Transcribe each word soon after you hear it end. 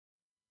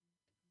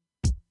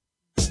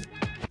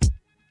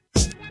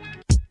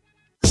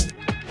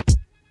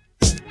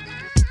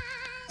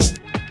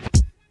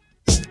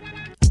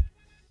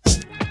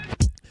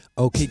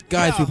Okay,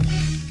 guys, we're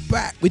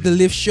back with the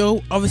Lift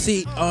Show.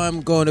 Obviously,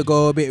 I'm going to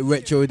go a bit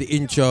retro with the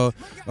intro.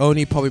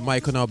 Only probably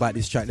Mike will know about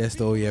this track there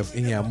still, yeah.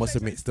 I must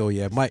admit still,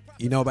 yeah. Mike,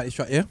 you know about this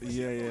track, yeah?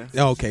 Yeah.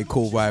 Okay,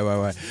 cool.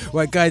 Right.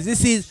 Right, guys,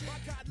 this is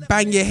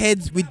Bang Your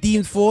Heads with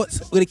Dean's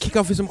Thoughts. We're going to kick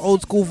off with some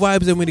old school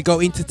vibes and we're going to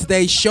go into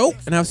today's show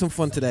and have some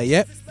fun today,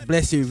 yeah?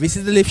 Bless you. This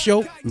is the Lift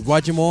Show with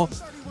Roger Moore,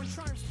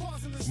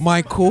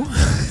 Michael.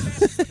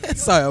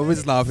 Sorry, I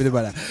was laughing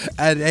about that.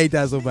 And hey,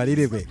 Dazzle, man, he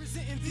did it.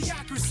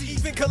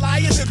 Even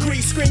Goliath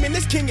agrees, screaming,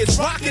 this king is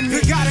rocking me.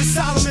 The god of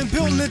Solomon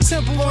building a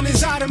temple on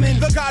his ottoman.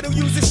 The god who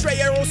uses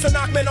stray arrows to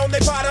knock men on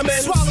their bottom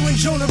end. Swallowing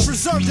Jonah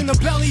preserved in the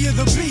belly of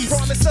the beast.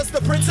 Promised us the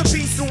Prince of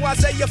Peace through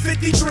Isaiah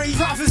 53.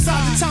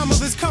 Prophesied the time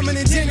of his coming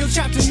in Daniel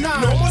chapter 9.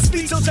 No more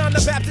speech till John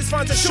the Baptist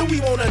finds a shoe he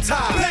won't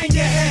untie. Bang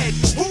your head.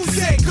 Who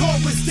said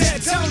God was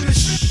dead? Tell him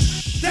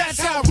to That's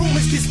how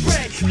rumors get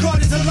spread.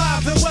 God is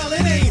alive and well,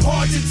 it ain't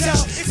hard to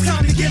tell. It's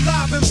time to get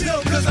live and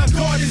build, cause our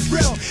God is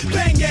real.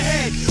 Bang your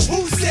head.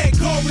 Who said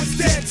God was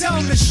dead? Tell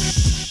him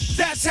to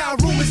That's how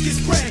rumors get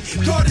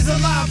spread. God is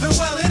alive and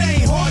well, it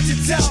ain't hard to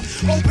tell.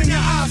 Open your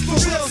eyes for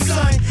real,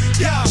 son.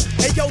 Yeah.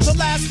 Hey yo, the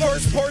last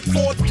verse birth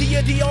forth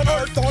deity on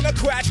earth on a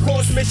crash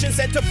course mission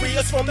sent to free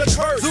us from the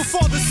curse. The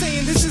Father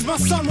saying, this is my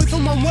son with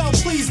whom I'm well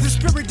pleased. The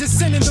Spirit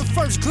descending, the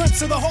first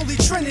glimpse of the Holy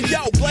Trinity.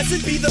 Yo,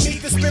 blessed be the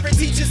meek, the Spirit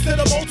teaches to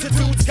the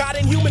multitudes. God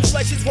in human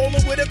flesh is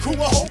rolling with a crew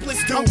of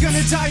hopeless dudes. I'm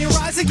gonna die and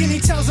rise again,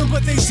 he tells them,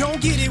 but they don't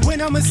get it. When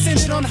I'm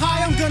ascended on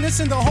high, I'm gonna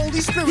send the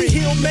Holy Spirit.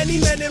 He healed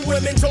many men and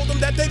women, told them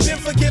that they've been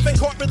forgiven.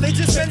 Caught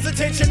religious men's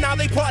attention, now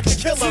they plot to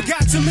kill him.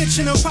 Forgot to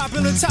mention a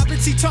popular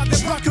topics he taught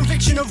that brought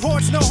conviction of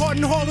hearts. No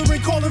hardened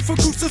hollering, calling for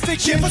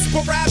crucifixion. Give us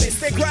Barabbas,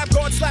 they grabbed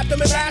God, slapped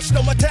them and lashed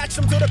them. Attached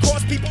them to the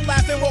cross, people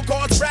laughing while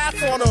God's wrath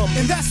on them.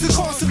 And that's the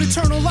cost of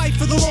eternal life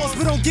for the lost.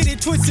 But don't get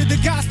it twisted, the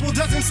gospel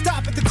doesn't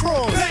stop at the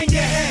cross. Bang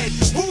your head,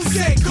 who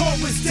said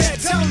God was dead?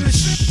 Tell him to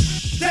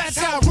That's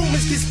how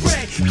rumors get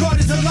spread. God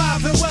is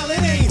alive and well,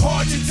 it ain't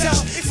hard to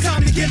tell. It's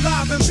time to get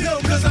live and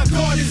build, cause our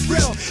God is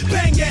real.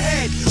 Bang your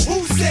head,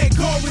 who said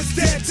God was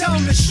dead? Tell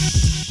him to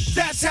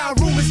That's how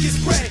rumors get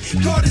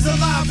spread. God is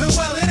alive and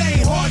well, it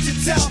ain't hard to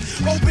tell.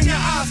 Open your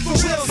eyes for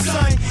real,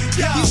 son.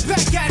 Yeah. He's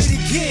back at it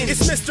again.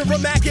 It's Mr.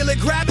 Immaculate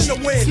grabbing the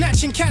wind,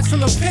 snatching cats from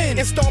the pen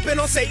and stomping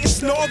on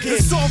Satan's noggin.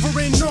 The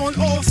sovereign on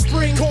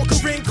offspring,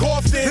 conquering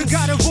coffins. The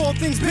God of all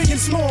things big and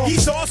small.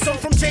 He's awesome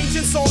from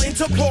changing Saul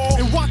into Paul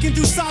and walking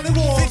through solid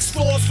walls. Fix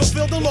flaws,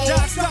 fulfill the law.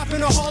 Die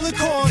stopping a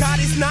holocaust. God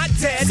is not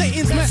dead.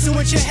 Satan's messing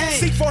with your head.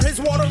 Seek for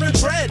his water and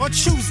bread, or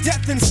choose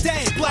death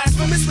instead.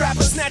 Blasphemous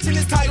rapper snatching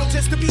his title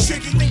just to be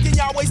tricky, thinking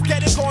Yahweh's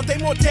dead and gone. They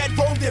more dead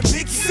wrong than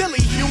big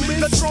silly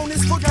humans. The throne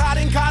is for God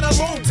and God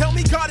alone. Tell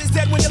me God is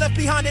dead when you're left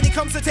behind and he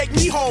comes to take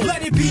me home.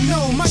 Let it be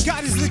known, my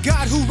God is the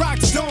God who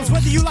rocks domes.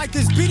 Whether you like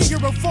this beat or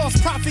you're a false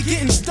prophet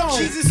getting stoned,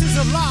 Jesus is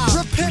alive.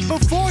 Repent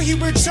before he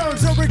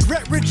returns or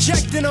regret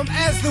rejecting him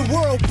as the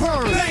world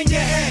burns. Bang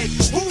your head,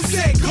 who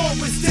said God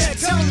was dead?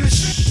 Tell him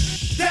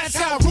to That's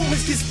how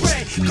rumors get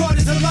spread. God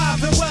is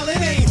alive and well, it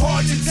ain't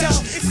hard to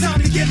tell. It's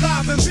time to get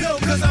live and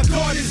build, cause our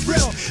God is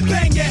real.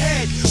 Bang your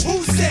head,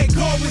 who said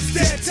God was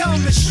dead? Tell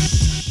him to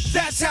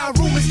That's how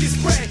rumors get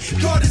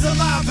spread. God is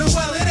alive and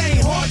well, it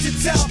ain't hard to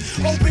tell.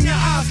 Open your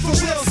eyes for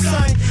real,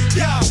 son.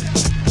 Yeah.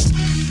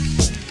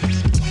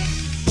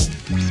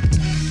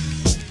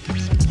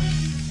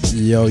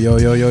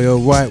 Yo.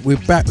 Right, we're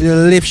back with the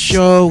Lift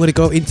Show. We're going to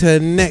go into the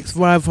next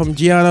vibe from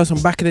Gianno.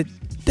 Some back in the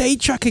day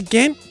track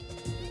again.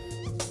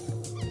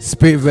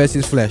 Spirit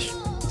versus Flesh.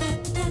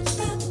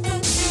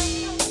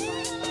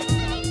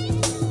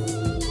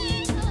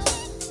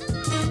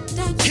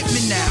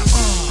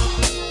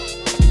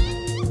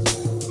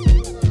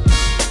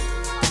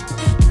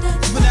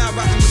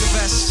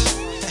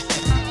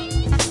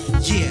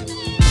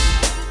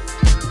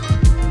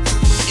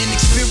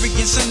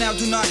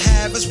 Do not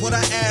have is what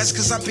I ask,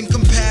 cause I've been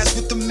compassed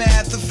with the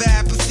math of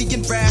apathy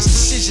and rash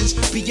decisions.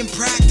 Being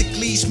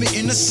practically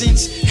smitten a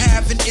sense,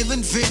 having ill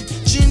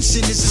invention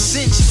is a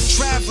cinch.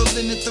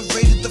 Traveling at the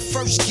rate of the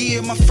first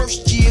gear. My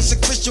first year as a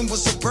Christian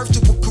was a birth to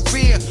a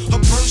career, a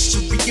burst to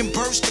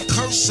reimburse the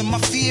curse of my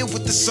fear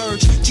with the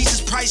surge. Jesus'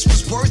 price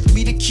was worth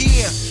me to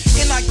care,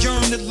 and I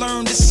yearn to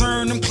learn,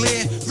 discern him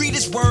clear. Read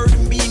his word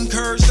and be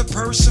encouraged to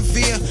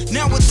persevere.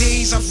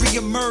 Nowadays I've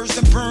re-emerged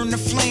and burned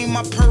the flame.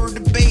 My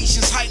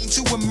perturbations heightened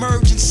to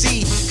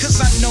emergency,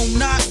 cause I know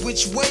not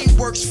which way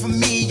works for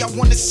me. I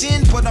wanna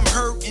sin but I'm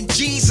hurting.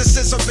 Jesus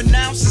says I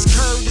renounce his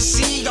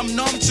courtesy. I'm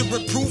numb to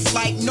reproof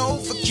like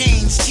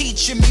Novocaines,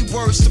 teaching me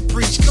words to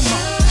preach. Come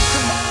on.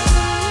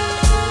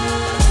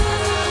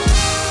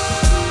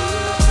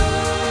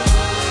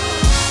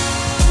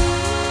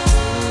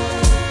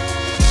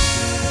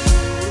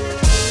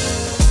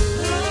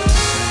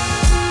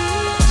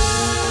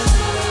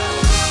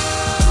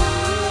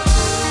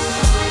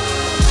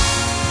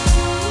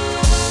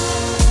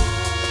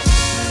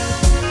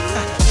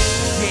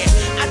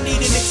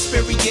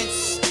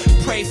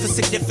 Pray for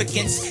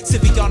significance.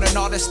 Sivion on an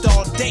artist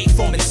all day,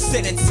 forming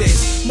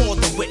sentences, more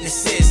than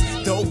witnesses.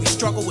 Though we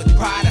struggle with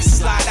pride, I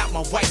slide out,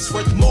 my wife's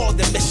worth more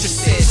than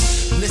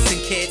mistresses. Listen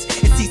kids,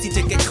 it's easy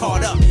to get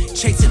caught up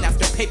chasing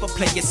after paper,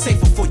 play it safe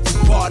before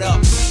you bought up.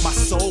 My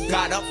soul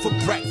got up for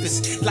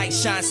breakfast, light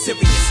shine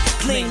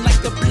serious, cling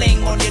like the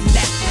bling on your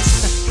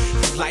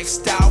necklace.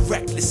 Lifestyle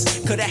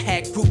reckless, could've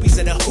had groupies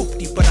at a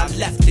hoopty, but I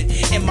left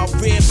it in my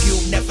rear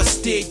view. Never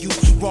steer you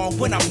wrong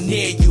when I'm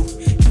near you.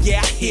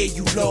 Yeah, I hear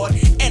you, Lord,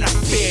 and I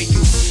fear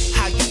you.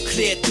 How you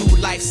clear through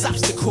life's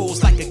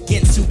obstacles like a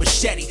Ginsu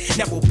machete.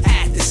 Narrow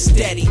path is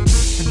steady,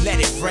 and let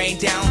it rain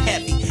down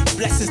heavy.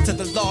 Blessings to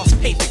the lost,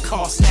 paid the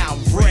cost, now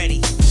I'm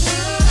ready.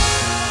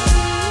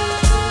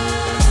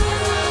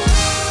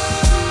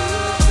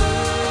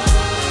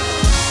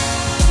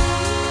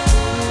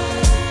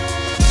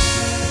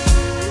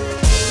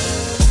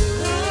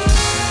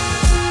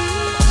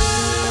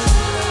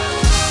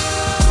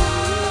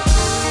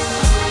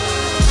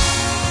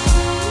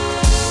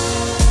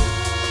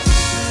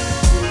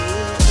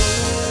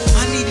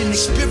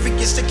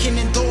 Experience that can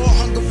endure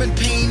hunger and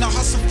pain. I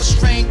hustle for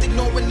strength,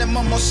 ignoring that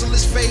my muscle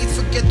is fade.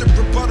 Forget the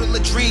rebuttal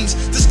of dreams.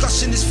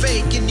 Discussion is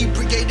fake,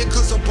 inebriated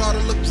cause a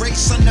bottle of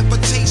grace I never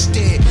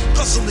tasted.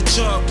 Puzzle a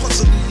jug,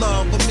 puzzle of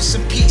love, a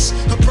missing piece.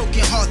 A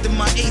broken heart that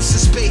my ace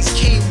of spades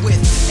came with.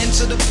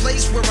 Enter the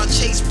place where I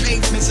chase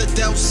pavements.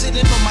 Adele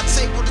sitting on my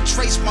table to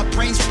trace my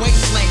brain's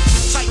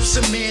wavelength. Type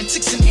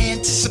semantics and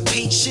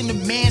anticipation,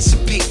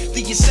 emancipate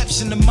the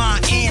inception of my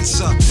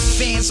answer.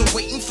 Fans are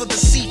waiting for the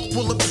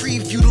sequel, a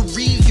preview to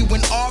review. An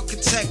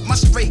architect, my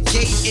straight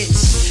gate,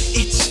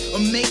 it's a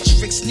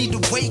matrix. Need to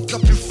wake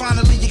up and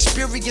finally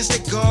experience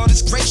that God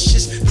is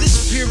gracious.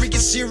 This period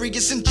is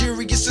serious and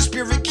curious. The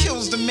spirit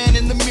kills the man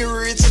in the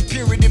mirror. It's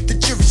imperative, the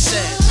jury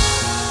said.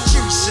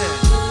 Jury said.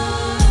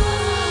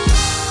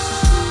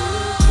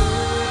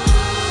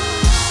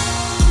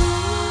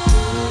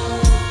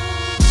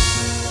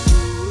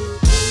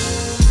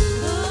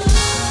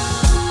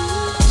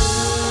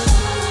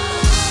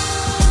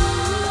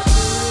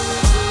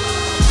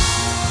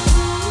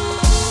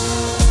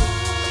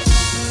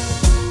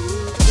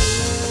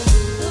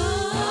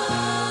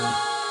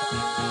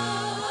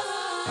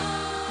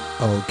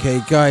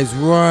 Okay, guys,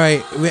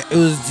 right. It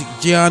was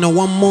Gianna.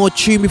 One more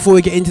tune before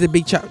we get into the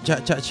big chat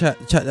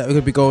that we're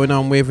gonna be going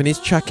on with, and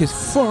this track is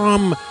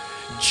from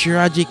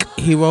Tragic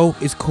Hero.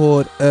 It's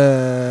called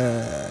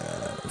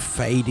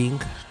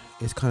Fading.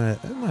 It's kind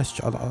of a nice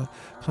track. Kind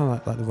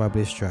of like the vibe of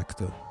this track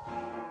though.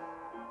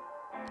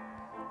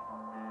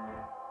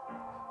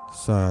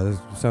 So this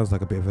sounds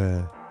like a bit of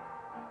a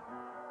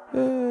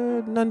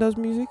Nando's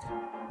music.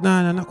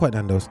 No, not quite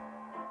Nando's.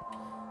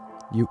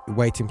 You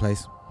waiting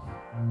place.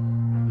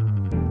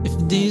 If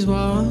these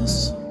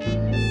walls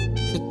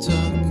could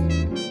talk,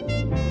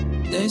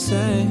 they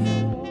say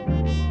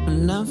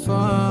I'm not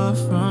far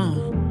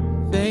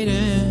from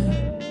fading,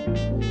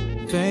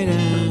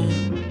 fading,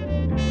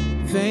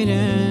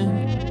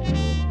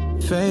 fading,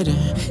 fading.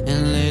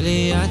 And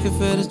lately I can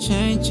feel the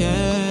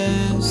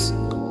changes,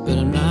 but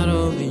I'm not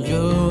over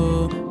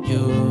you.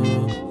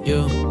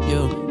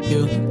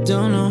 You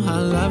don't know how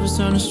love is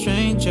turning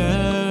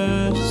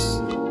strangers,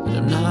 but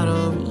I'm not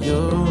over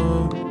you.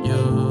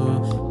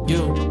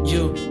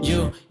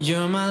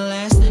 You're my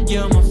last,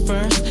 you're my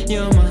first,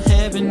 you're my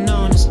heaven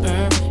on this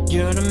earth.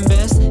 You're the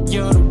best,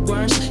 you're the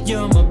worst,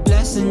 you're my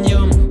blessing,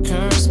 you're my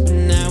curse. But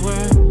now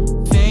we're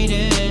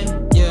fading,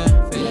 yeah,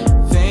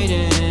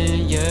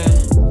 fading, yeah,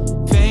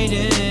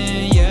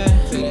 fading, yeah.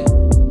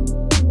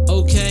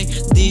 Okay,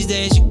 these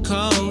days you're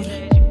cold,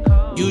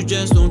 you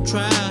just don't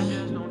try.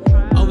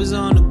 Always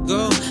on the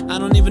go, I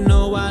don't even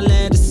know why I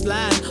let it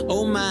slide.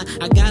 Oh my,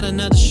 I got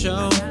another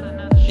show,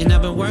 and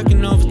I've been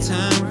working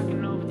overtime.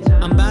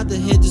 I'm about to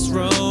hit this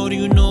road,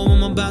 you know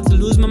I'm about to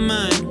lose my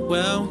mind.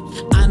 Well,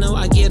 I know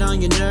I get on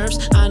your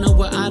nerves, I know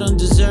what I don't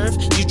deserve.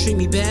 You treat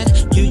me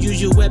bad, you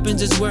use your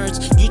weapons as words.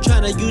 You try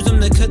to use them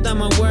to cut down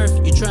my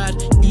worth. You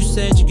tried, you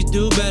said you could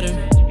do better.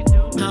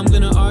 I'm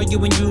gonna argue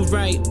when you're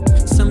right.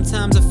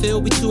 Sometimes I feel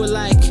we too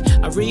alike.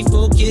 I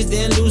refocus,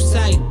 then lose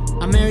sight.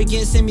 I'm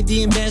arrogant, send me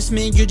the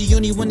embarrassment. You're the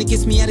only one that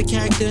gets me out of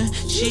character.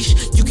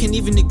 Sheesh, you can't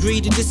even agree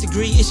to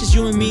disagree. It's just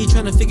you and me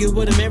trying to figure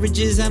what a marriage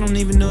is. I don't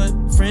even know it,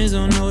 friends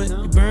don't know it.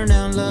 You burn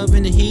down love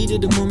in the heat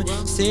of the moment.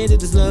 Say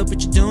that it's love,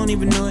 but you don't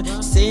even know it.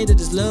 Say that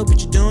it's love, but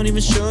you don't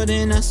even show it.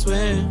 And I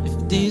swear,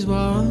 if these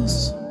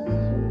walls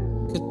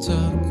could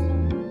talk,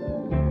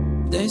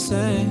 they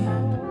say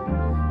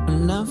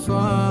I'm not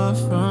far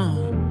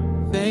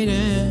from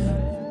fading,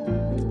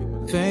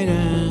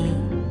 fading,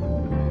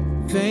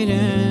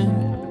 fading,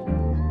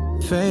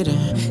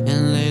 fading.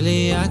 And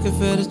lately I can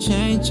feel the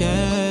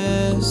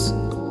changes,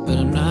 but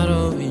I'm not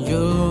over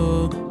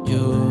you.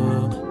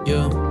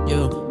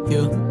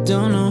 You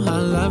don't know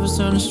how love is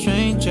turning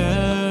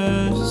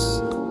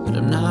strangers, but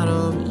I'm not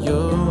over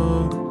you.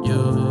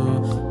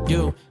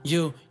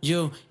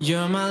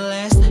 You're my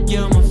last,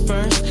 you're my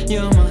first,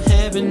 you're my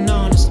heaven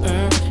on this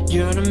earth.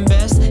 You're the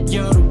best,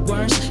 you're the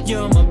worst,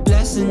 you're my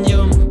blessing,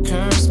 you're my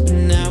curse. But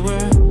now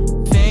we're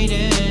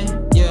fading,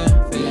 yeah,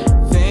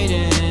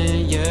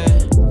 fading, yeah,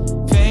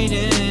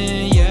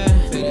 fading, yeah.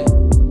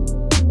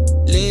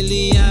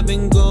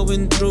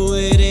 going through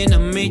it and I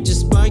may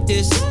just spark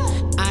this.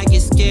 I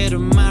get scared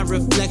of my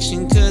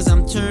reflection cause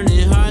I'm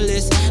turning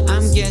heartless.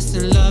 I'm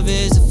guessing love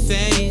is a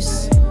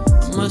phase.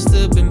 I must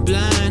have been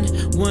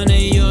blind, one of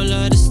your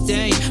love to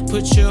stay.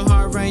 Put your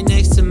heart right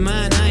next to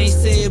mine. I ain't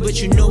say it,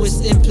 but you know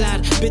it's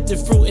implied. Bit the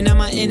fruit and now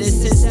my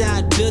innocent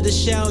side. Build a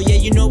shell, yeah,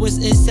 you know what's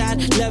inside.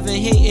 Love and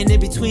hate and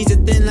in between's a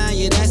thin line.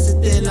 Yeah, that's a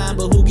thin line,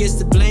 but who gets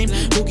to blame?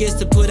 Who gets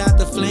to put out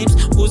the flames?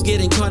 Who's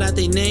getting caught out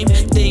their name?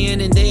 Day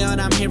in and day out,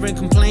 I'm hearing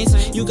complaints.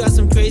 You got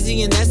some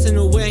crazy and that's in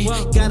a way.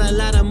 Got a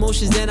lot of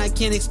emotions that I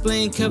can't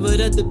explain.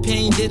 Covered up the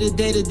pain, did it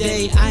day to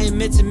day. I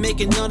admit to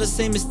making all the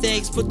same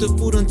mistakes. Put the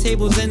food on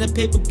tables and the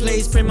paper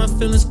plates. Pray my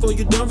feelings for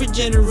you, don't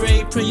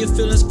regenerate. Pray your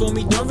feelings for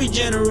me, don't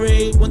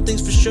regenerate. One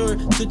thing's for sure,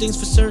 two things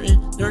for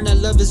certain. Learn that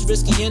love is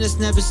risky and it's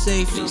never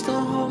safe. Please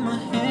don't hold my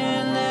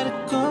hand, let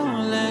it go,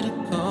 let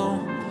it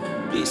go.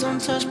 Please don't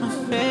touch my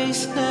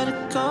face, let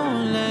it go,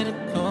 let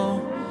it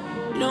go.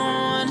 You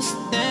don't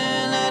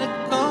understand, let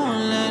it go,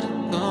 let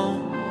it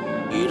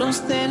go. You don't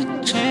stand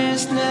a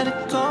chance, let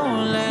it go,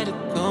 let it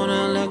go.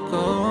 Now let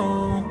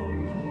go,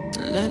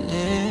 let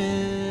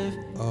live.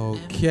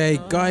 Okay,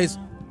 guys,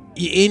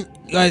 you in?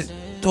 Guys,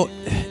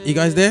 you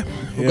guys there?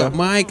 We got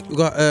Mike, we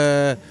got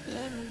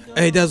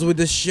does with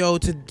the show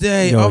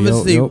today.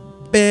 Obviously,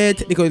 bad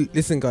technical.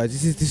 Listen,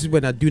 guys, this is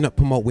when I do not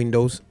promote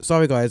Windows.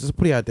 Sorry, guys, just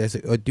put it out there. So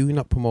I do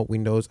not promote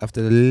Windows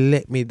after they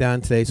let me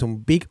down today. Some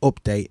big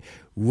update.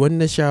 Run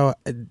the show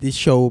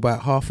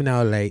about half an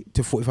hour late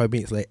to 45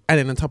 minutes late, and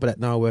then on top of that,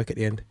 now I work at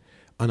the end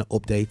on an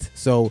update.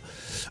 So,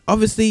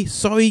 obviously,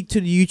 sorry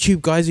to the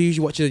YouTube guys who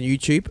usually watch it on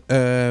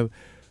YouTube.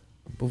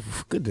 But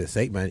for goodness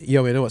sake, man,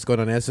 you know what's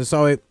going on there. So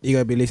sorry, you're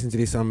gonna be listening to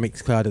this on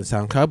Mixcloud and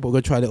SoundCloud, but we're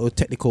gonna try a little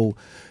technical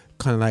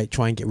kind of like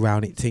try and get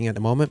around it thing at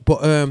the moment. But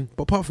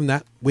apart from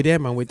that, we're there,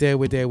 man. We're there.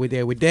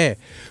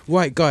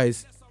 Right,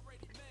 guys.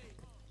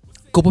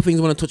 Couple of things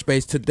I want to touch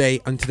base today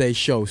on today's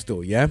show.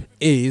 Still, yeah,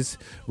 is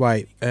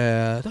right.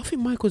 I don't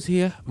think Mike was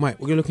here. Mike,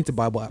 we're gonna look into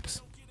Bible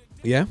apps.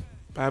 Yeah,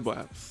 Bible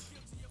apps.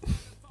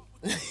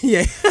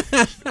 yeah.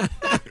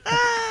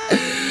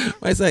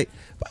 I say,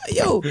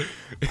 yo,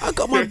 I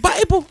got my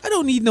Bible. I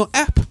don't need no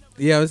app.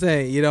 You know what I'm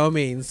saying? You know what I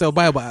mean? So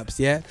Bible apps,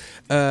 yeah.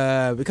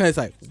 Because it's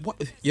like, what?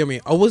 You know what I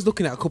mean? I was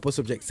looking at a couple of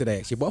subjects today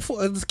actually, but I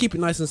thought I'd just keep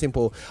it nice and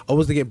simple. I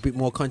was to get a bit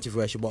more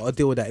controversial, but I'll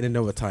deal with that in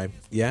another time,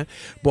 yeah.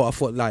 But I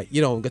thought, like,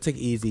 you know, I'm gonna take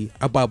it easy.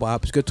 A Bible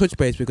apps, gonna touch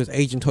base because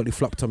Agent totally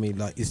flopped on me.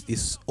 Like,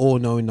 it's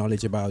all-knowing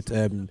knowledge about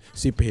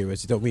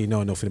superheroes. You don't really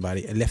know nothing about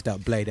it. And left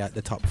out Blade at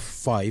the top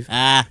 5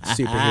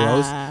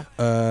 superheroes.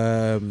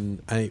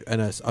 And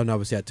I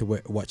obviously had to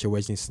watch a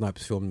Wesley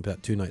Snipes film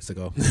about 2 nights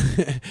ago,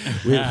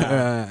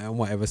 and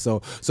whatever. So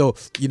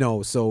you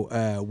know,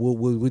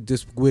 we'll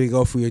just really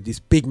go through this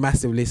big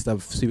massive list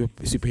of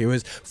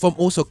superheroes from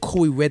also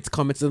Corey Red's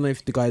comments. I don't know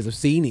if the guys have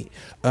seen it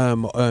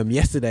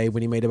yesterday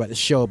when he made about the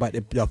show about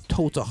the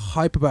total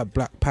hype about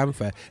Black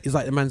Panther. It's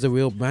like the man's a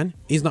real man.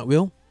 He's not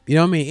real. You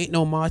know what I mean? Ain't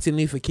no Martin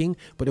Luther King,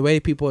 but the way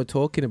people are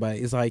talking about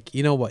it is like,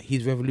 you know what?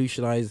 He's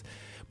revolutionized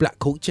black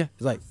culture.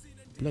 It's like,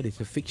 bloody, it's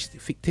a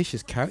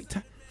fictitious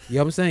character. You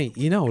know what I'm saying?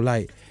 You know,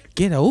 like,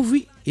 get over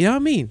it. You know what I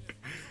mean?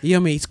 You know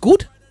what I mean? It's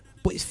good,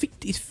 but it's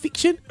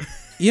fiction.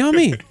 You know what I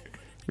mean?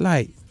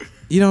 Like,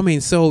 you know what I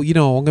mean? So, you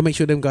know, I'm gonna make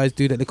sure them guys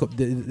do that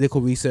little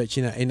research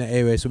in that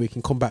area so we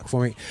can come back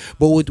from it.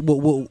 But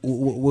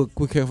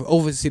we're careful.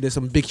 Obviously, there's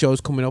some big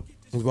shows coming up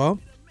as well.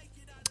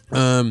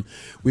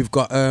 We've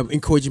got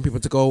encouraging people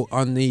to go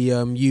on the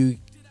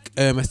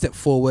a step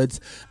forwards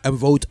and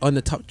vote on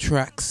the top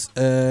tracks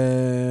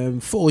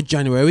for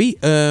January.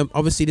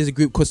 Obviously, there's a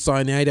group called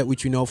Cyanide,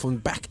 which we know from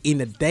back in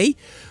the day.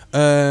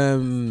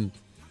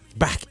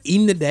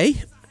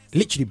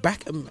 Literally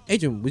back.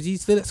 Adrian, was he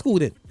still at school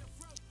then?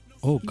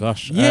 Oh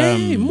gosh,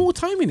 yeah, more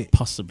time in it.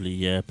 Possibly,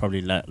 yeah,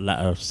 probably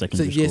latter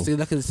secondary school.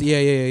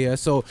 Yeah.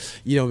 So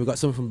you know, we've got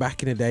some from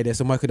back in the day there.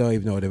 So Michael don't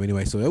even know them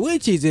anyway. So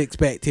which is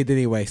expected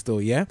anyway.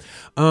 Still, yeah.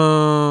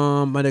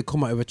 And they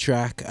come out with a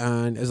track,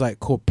 and it's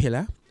like called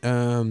Pillar.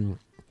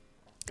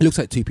 It looks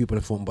like 2 people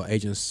in the front, but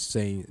Agent's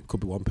saying it could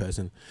be 1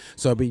 person.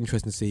 So it'll be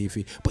interesting to see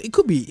but it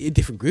could be a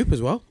different group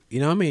as well. You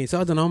know what I mean?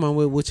 So I don't know, man.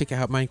 We'll check it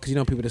out, man. Because you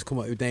know, people just come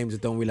up with names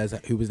and don't realize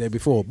who was there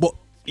before. But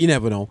you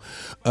never know.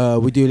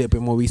 We do a little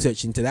bit more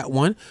research into that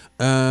one.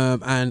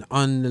 And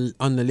on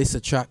the list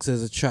of tracks,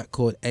 there's a track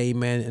called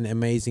Amen and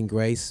Amazing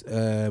Grace.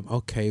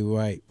 Okay,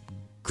 right.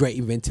 Great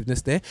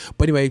inventiveness there.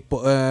 But anyway,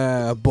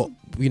 but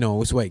you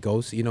know, it's the way it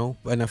goes, you know.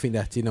 And I think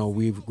that, you know,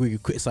 we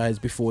criticised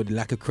before the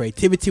lack of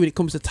creativity when it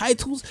comes to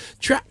titles,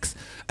 tracks,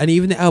 and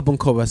even the album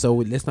cover. So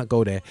let's not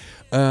go there.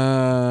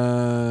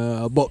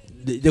 But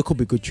there could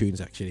be good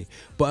tunes actually.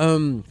 But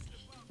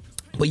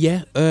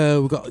yeah,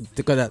 we got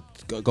that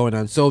going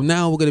on. So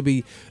now we're gonna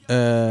be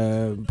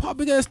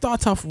probably gonna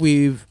start off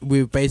with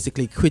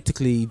basically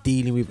critically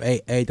dealing with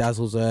A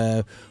Dazzle's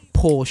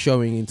poor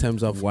showing in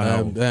terms of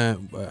Wow.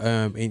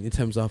 in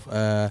terms of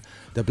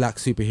the black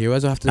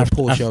superheroes. I have to do a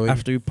poor showing.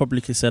 After you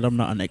publicly said I'm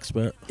not an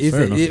expert. Is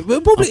Fair it? enough. Well,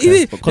 probably Okay.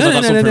 is it? Because I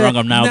got something wrong,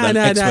 I'm now an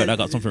expert. I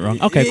got something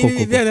wrong. Okay, cool.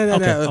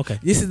 Okay.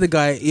 This is the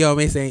guy. You know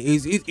what I'm saying?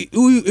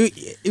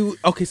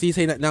 Okay, so you're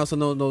saying that now, so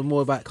know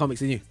more about comics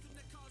than you.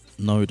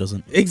 No, it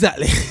doesn't.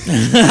 Exactly.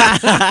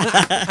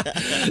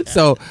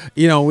 So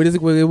we're just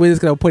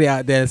gonna put it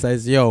out there and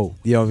says, yo,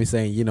 you know what I'm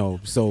saying,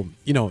 so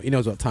he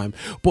knows what time.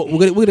 But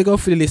we're gonna go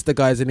through the list of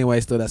guys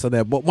anyway, still that's on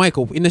there. But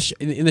Michael, in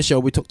the show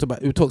we talked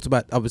about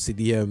obviously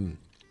the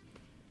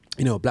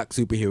black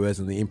superheroes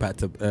and the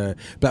impact of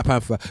Black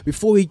Panther.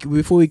 Before we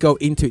go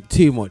into it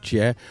too much,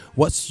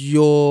 what's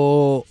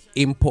your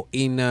input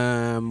in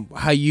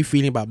how you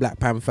feeling about Black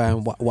Panther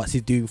and what's he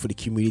doing for the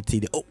community,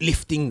 the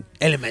uplifting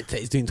element that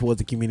he's doing towards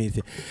the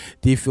community?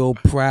 Do you feel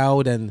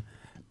proud and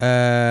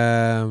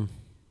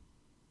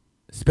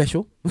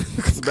special I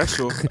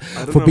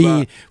don't for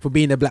know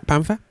being a Black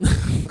Panther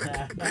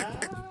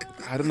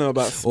I don't know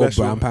about or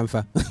special Brown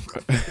Panther?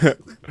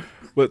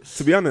 But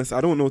to be honest,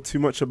 I don't know too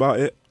much about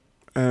it.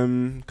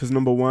 Because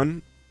number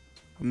one,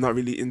 I'm not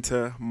really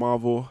into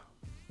Marvel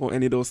or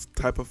any of those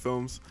type of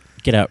films.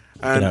 Get out.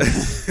 And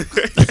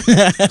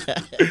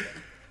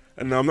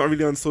and I'm not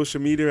really on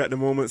social media at the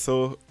moment,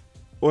 so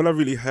all I've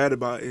really heard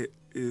about it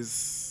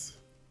is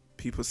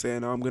people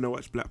saying, I'm going to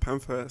watch Black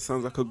Panther. It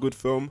sounds like a good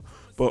film,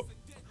 but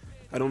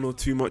I don't know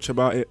too much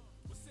about it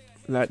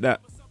like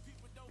that.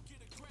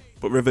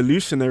 But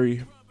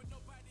revolutionary,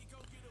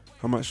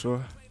 I'm not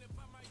sure.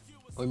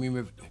 What do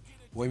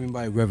you mean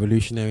by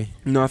revolutionary?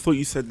 No, I thought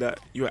you said that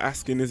you were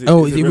asking, is it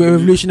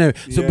revolutionary?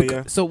 So,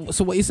 Yeah. so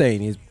what you're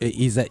saying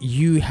is that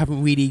you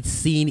haven't really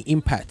seen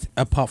impact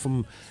apart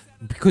from,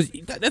 because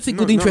that's a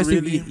good Not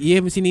interesting. really. You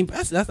haven't seen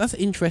impact. That's an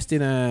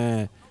interesting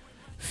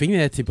thing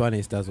there, to be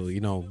honest, Dazzle.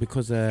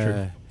 Because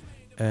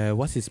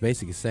what's his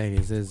basically saying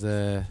is there's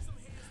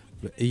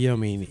you know what I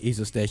mean, he's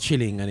just there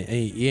chilling and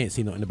he ain't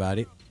seen nothing about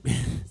it.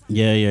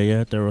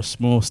 Yeah. There are a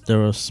small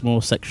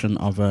section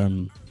of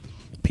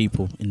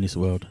people in this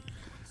world.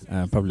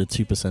 Probably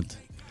 2%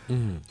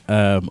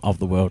 of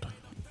the world,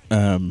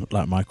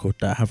 like Michael,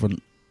 that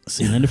haven't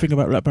seen anything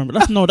about Black Panther.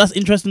 That's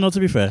interesting. To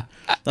be fair,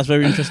 that's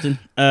very interesting.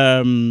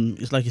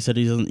 It's like you said,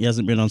 he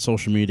hasn't been on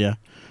social media.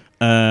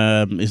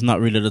 It's not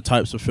really the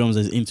types of films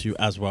he's into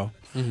as well.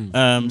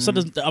 So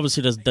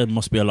there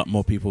must be a lot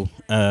more people,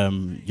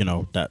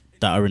 that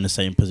are in the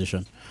same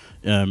position,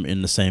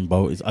 in the same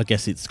boat. I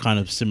guess it's kind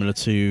of similar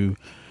to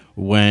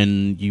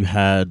when you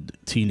had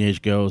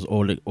teenage girls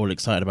all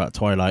excited about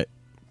Twilight.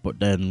 But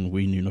then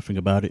we knew nothing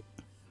about it.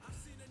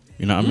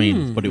 You know what I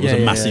mean? But it was a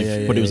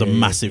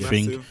massive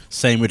thing.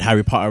 Same with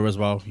Harry Potter as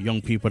well.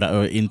 Young people that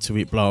are into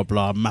it, blah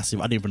blah, massive.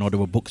 I didn't even know there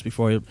were books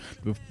before there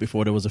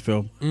was a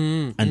film.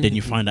 And then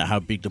you find out how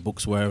big the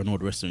books were and all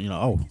the rest of it. You're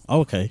like, oh,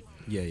 okay,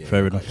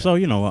 fair enough. So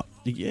you know what?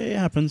 Yeah, it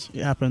happens.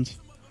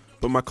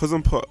 But my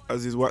cousin put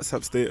as his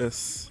WhatsApp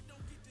status,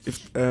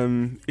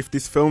 if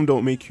this film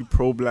don't make you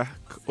pro-black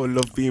or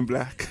love being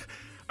black.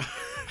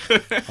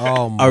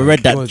 I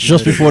read that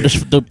just before the show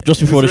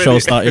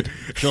started.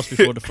 Just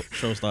before the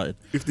show started.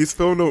 If this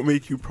film don't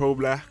make you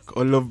pro-black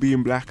or love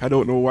being black, I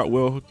don't know what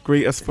will.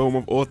 Greatest film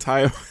of all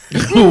time.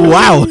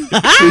 Wow.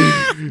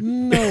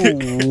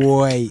 No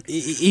way.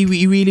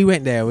 He really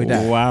went there with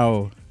that.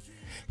 Wow.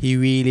 He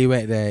really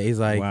went there. He's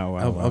like, Wow.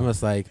 I'm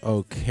just like,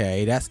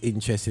 okay, that's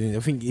interesting. I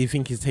think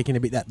he's taking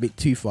that bit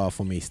too far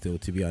for me still,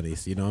 to be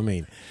honest. You know what I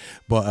mean?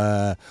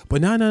 But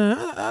no,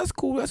 that's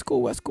cool. That's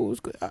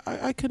good.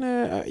 I can,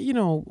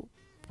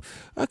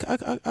 I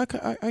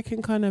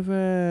can kind of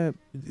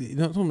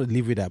not want to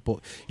live with that, but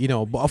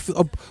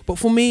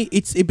for me,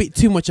 it's a bit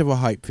too much of a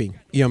hype thing.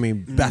 You know what I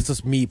mean? That's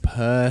just me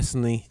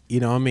personally. You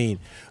know what I mean?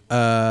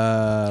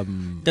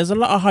 There's a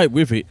lot of hype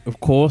with it, of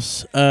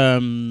course.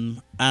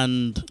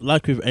 And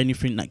like with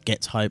anything that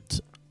gets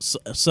hyped,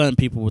 certain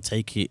people will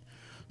take it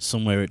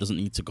somewhere it doesn't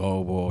need to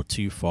go, or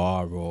too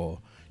far, or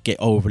get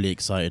overly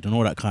excited and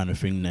all that kind of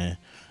thing there.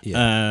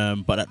 Yeah.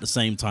 But at the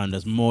same time,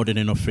 there's more than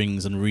enough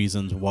things and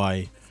reasons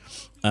why,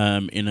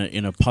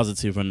 in a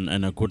positive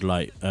and a good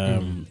light,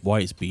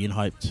 why it's being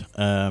hyped.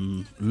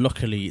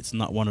 Luckily, it's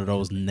not one of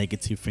those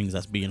negative things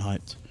that's being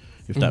hyped,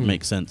 if that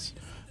makes sense.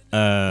 You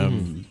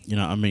know what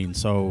I mean?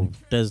 So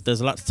there's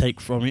a lot to take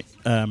from it.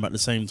 At the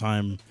same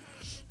time,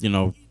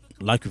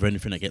 like with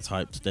anything that gets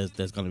hyped,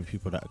 there's going to be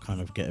people that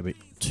kind of get a bit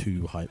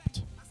too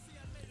hyped.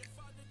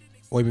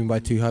 What do you mean by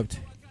too hyped?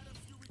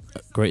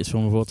 Greatest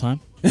film of all time.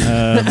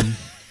 I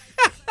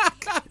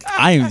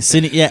haven't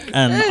seen it yet,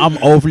 and I'm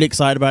overly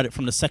excited about it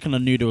from the second I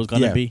knew there was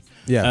going to be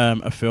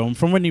a film.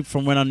 From when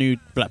I knew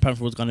Black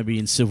Panther was going to be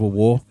in Civil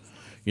War.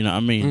 You know what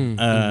I mean?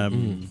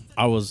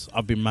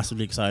 I've been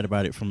massively excited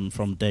about it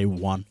from day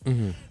one.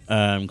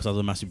 Because I was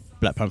a massive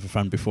Black Panther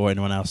fan before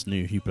anyone else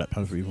knew who Black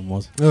Panther even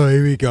was. Oh,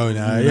 here we go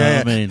now. You know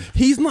what I mean?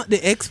 He's not the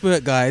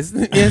expert, guys.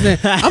 I'm not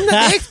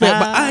the expert,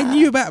 but I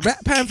knew about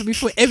Black Panther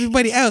before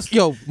everybody else.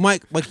 Yo,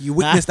 Mike, you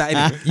witnessed that,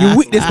 innit? You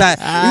witnessed that.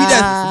 You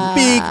that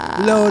big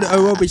load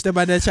of rubbish the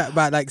man that chat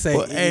about, like, say.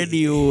 But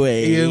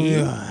anyway.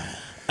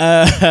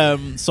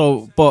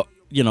 But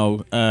you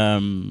know,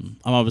 I'm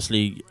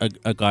obviously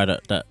a guy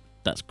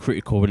that's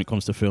critical when it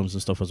comes to films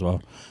and stuff as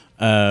well.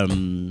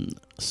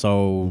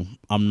 So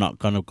I'm not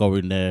gonna go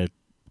in there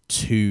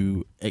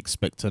too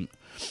expectant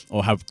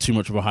or have too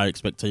much of a high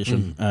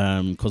expectation.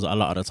 Because a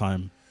lot of the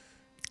time,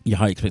 your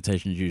high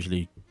expectations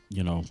usually,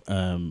 you know,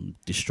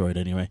 destroyed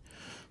anyway.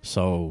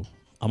 So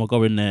I'm gonna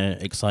go in there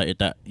excited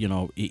that, you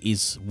know, it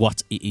is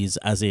what it is,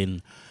 as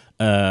in,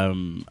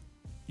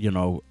 you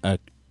know, a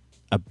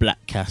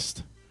black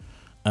cast,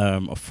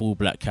 a full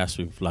black cast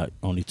with like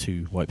only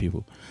 2 white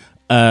people.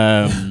 Who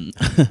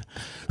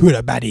are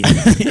the baddies?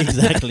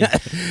 Exactly.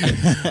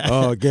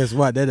 Oh, guess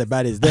what? They're the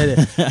baddies. They're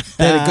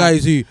the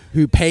guys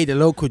who pay the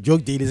local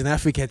drug dealers in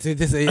Africa to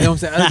just, you know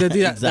what I'm saying? They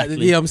do that, Exactly.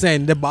 you know what I'm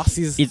saying? The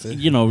bosses. It's,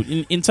 you know,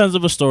 in terms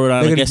of a storyline, They're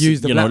I gonna guess,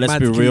 use the you know, black let's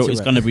man be to real, kill it's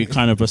you, going to be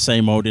kind of the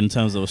same old in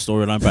terms of a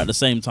storyline. But at the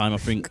same time, I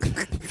think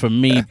for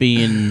me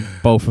being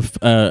both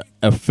a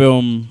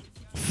film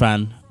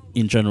fan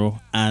in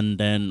general and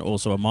then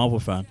also a Marvel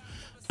fan,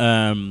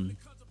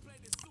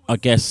 I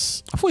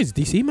guess... I thought it's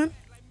DC, man.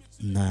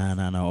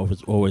 No.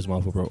 Always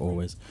Marvel, bro.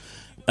 Always.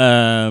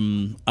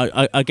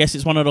 I guess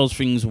it's one of those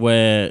things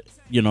where,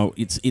 you know,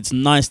 it's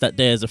nice that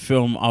there's a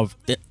film of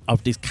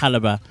this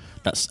caliber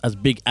that's as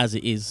big as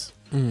it is.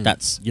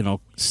 That's, you know,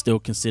 still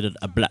considered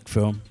a black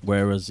film,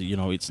 whereas, you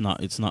know, it's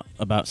not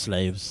about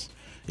slaves.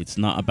 It's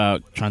not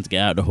about trying to get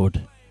out of the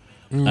hood.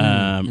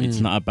 It's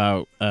not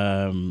about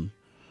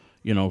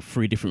you know,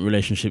 3 different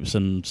relationships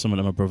and some of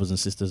them are brothers and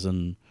sisters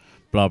and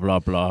blah blah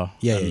blah.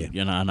 Yeah.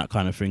 You know, and that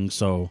kind of thing.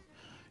 So,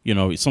 you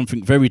know, it's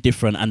something very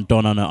different and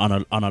done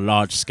on a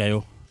large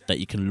scale that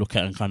you can look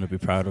at and kind of be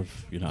proud of,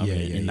 you know what I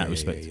mean, in that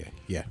respect.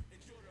 Yeah.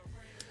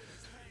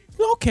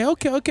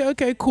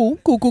 Okay. Cool.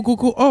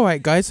 All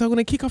right, guys. So I'm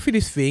gonna kick off with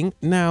this thing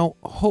now.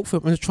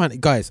 Hopefully, I'm just trying to,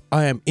 guys.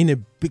 I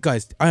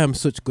am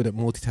such good at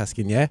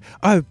multitasking. Yeah,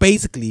 I've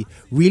basically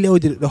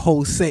reloaded the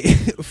whole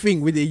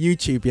thing with the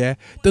YouTube. Yeah,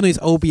 done this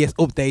OBS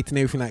update and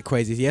everything like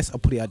crazy. Yes, I'll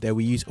put it out there.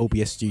 We use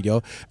OBS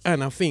Studio,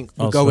 and I think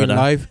we're going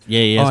live.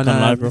 Yeah. It's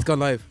gone live, bro. It's gone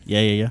live.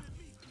 Yeah.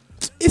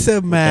 It's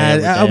a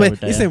mad. We're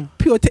there. Listen,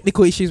 pure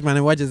technical issues, man.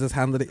 And Rogers has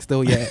handled it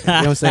still. Yeah, you know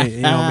what I'm saying.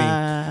 You know what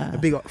I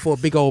mean. For a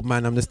big old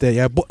man, I'm just there.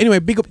 Yeah, but anyway,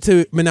 big up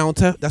to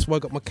Minolta. That's why I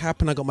got my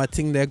cap and I got my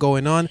thing there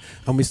going on.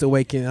 And we're still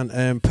working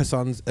on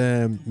Person's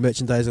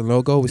merchandising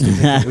logo. We're still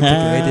taking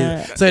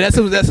it. So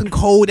that's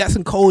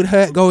some cold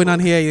hurt going on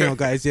here, you know,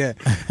 guys. Yeah,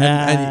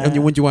 and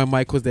you wonder why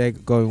Michael's there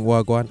going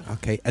wagwan.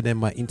 Okay, and then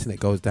my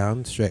internet goes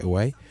down straight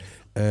away.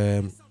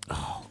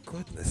 Oh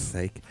goodness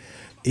sake.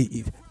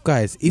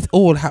 Guys, it's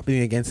all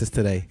happening against us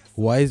today.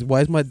 Why is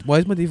my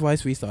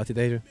device restarted,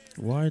 Adrian?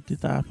 Why did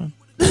that happen?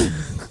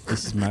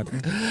 This is mad.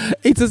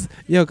 It's just,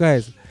 yo,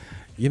 guys.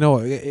 You know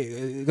what?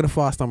 We're gonna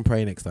fast and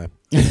pray next time.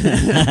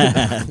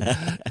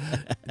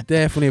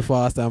 Definitely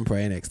fast and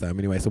pray next time.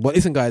 Anyway, so but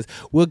listen, guys,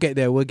 we'll get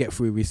there. We'll get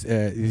through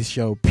this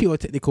show. Pure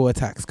technical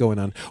attacks going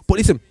on. But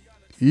listen,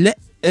 let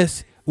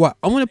us. What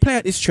I'm gonna play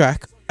out this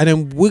track, and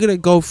then we're gonna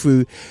go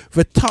through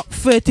the top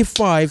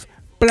 35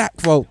 black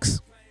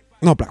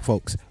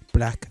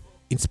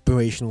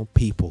inspirational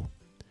people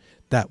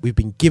that we've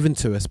been given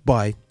to us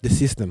by the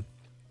system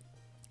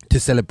to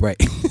celebrate.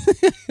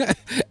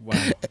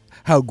 Wow.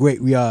 How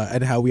great we are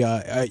and how we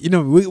are. You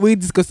know, we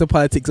discussed the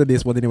politics on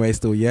this one anyway.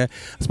 Still, yeah.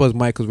 I suppose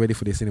Michael's ready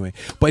for this anyway.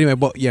 But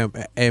yeah,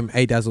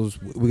 A Dazzles.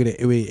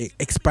 We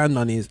expand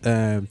on his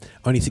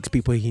only 6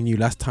 people he knew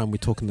last time we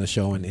talked on the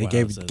show, and it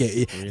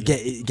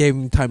gave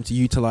him time to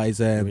utilize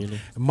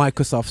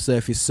Microsoft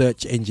Surface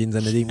search engines,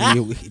 and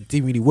it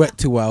didn't really work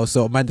too well.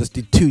 So man just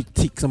did 2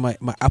 ticks on my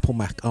Apple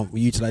Mac.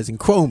 Utilizing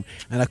Chrome,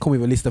 and I come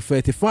with a list of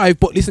 35.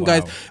 But listen,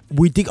 guys,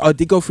 I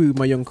did go through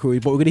my young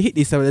crew, but we're gonna hit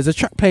this. So there's a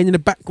track playing in the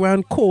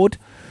background called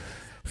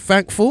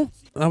Thankful.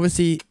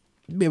 Obviously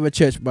a bit of a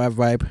church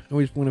vibe. I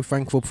always want to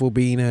thankful for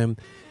being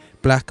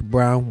black,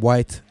 brown,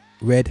 white,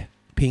 red,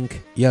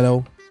 pink,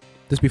 yellow.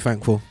 Just be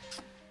thankful.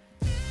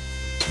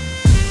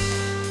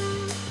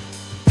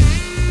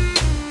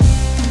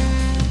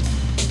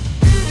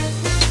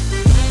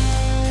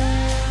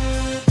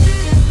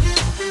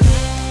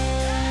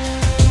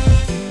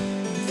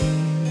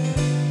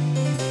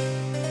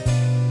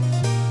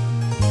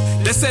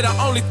 They say the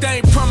only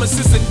thing promised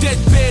is a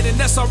deathbed, and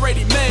that's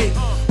already made.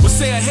 We'll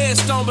say a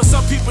headstone, but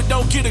some people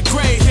don't get a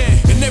grave.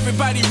 And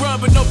everybody run,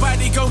 but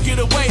nobody gon' get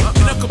away.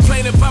 And I'm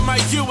complaining about my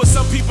year, but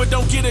some people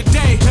don't get a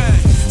day.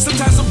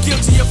 Sometimes I'm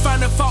guilty of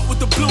finding fault with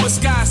the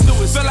bluest skies.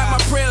 Feel like my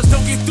prayers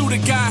don't get through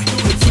the guy.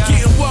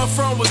 Forgetting where I'm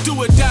from was do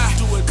or die.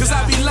 Cause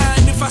I'd be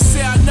lying if I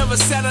say I never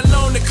sat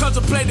alone and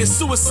contemplated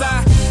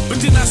suicide. But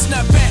then I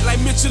snap back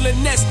like Mitchell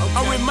and Ness.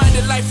 I'm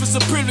reminded life is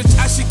a privilege,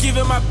 I should give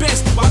it my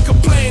best. While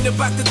complaining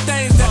about the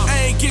things that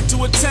I ain't get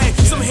to attain.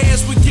 Some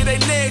heads would get their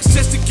legs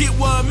just to get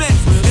where I'm at.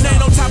 And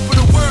ain't on top of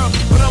the world,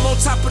 but I'm on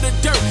top of the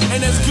dirt.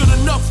 And that's good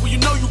enough when you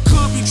know you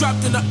could be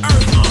dropped in the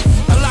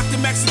earth. Unlock the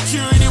max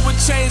security with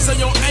chains on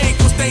your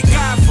ankles. Thank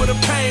God for the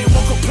pain,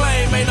 won't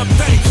complain, man, I'm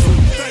thankful.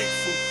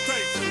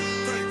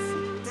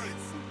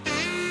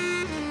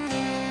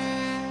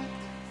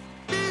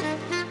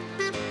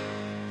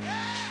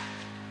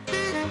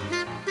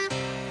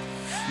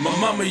 My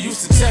mama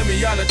used to tell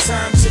me all the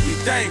time to be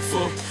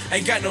thankful.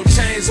 Ain't got no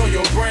chains on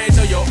your brains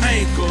or your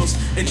ankles.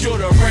 Endure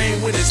the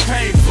rain when it's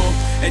painful.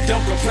 And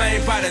don't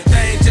complain about a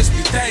thing, just be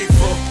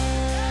thankful.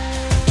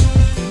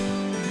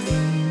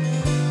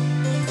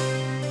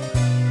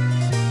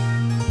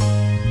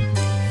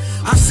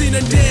 I've seen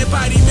a dead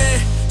body,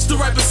 man, stood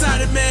right beside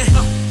it, man.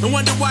 And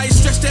wonder why he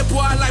stretched that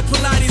boy like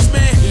Pilates,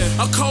 man.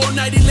 A cold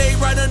night, he laid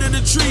right under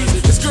the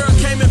trees. This girl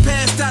came and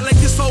passed out like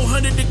it's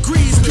 400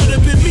 degrees. Could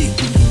have been me.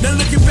 Now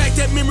looking back,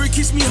 that memory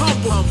keeps me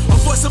humble. Or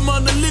for some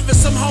on the living,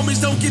 some homies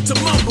don't get to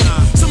mumble.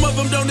 Some of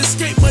them don't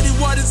escape muddy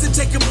waters and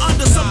take them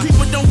under. Some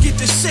people don't get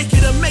to shake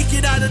it or make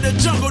it out of the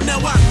jungle.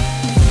 Now I'm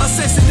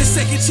assessing the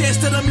second chance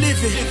that I'm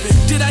living.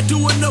 Did I do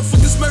enough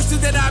with this mercy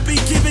that I've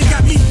been given?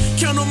 Got me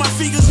count on my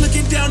fingers,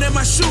 looking down at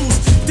my shoes.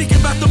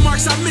 Thinking about the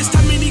marks I missed,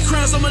 how many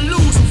crowns I'ma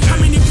lose.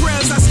 How many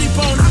prayers I sleep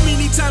on, how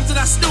many times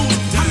did I snooze?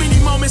 How many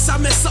moments I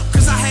mess up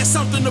cause I had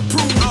something to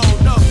prove? Oh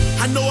no,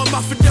 I know I'm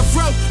off of death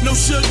row, no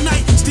Suge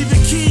Knight, Stephen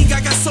King.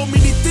 I got so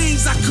many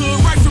things I could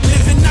write, from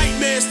living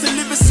nightmares to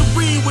living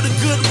serene with a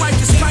good wife.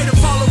 In spite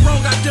of all the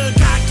wrong I done,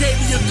 God gave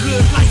me a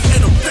good life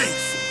and I'm thankful.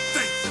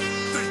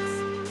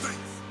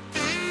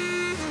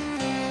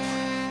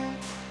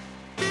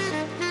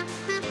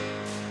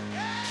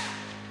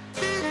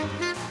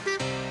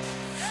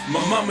 My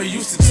mama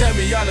used to tell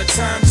me all the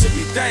time to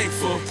be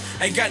thankful.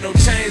 Ain't got no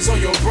chains on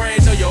your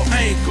brains or your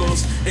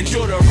ankles.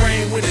 Endure the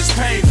rain when it's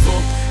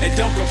painful. And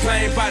don't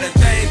complain about a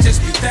thing,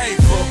 just be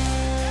thankful.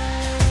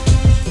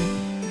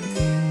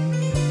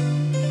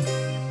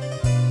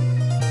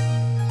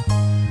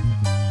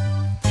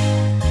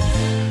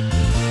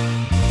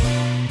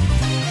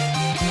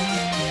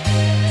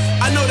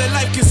 I know that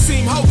life can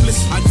seem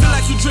hopeless. I feel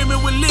like you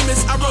dreaming with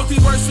limits. I wrote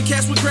these words for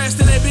cats with grass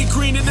that have been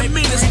green in a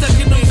minute. Stuck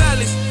in the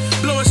valleys,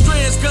 blowing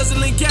strands,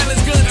 guzzling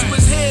gallons. Gun to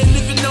his head,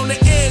 living on the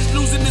edge,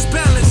 losing his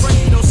balance.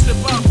 Don't slip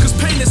up, cause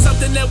pain is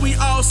something that we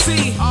all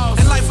see.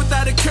 And life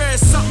without a care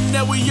is something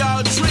that we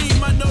all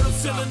dream. I know the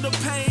feeling of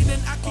pain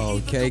and I can.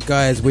 Okay,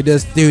 guys, we're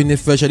just doing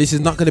this version. This is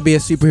not going to be a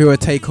superhero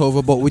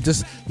takeover, but we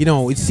just, you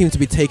know, it seems to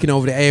be taking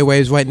over the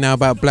airwaves right now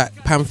about Black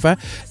Panther.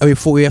 And we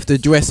thought we have to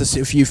address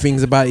a few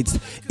things about its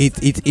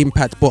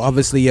impact. But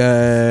obviously, we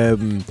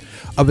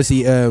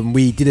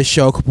did a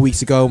show a couple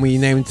weeks ago and we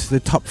named the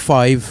top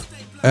 5.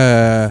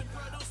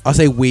 I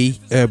say we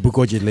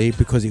begrudgingly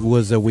because it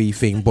was a we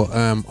thing, but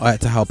I had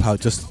to help out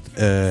just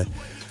when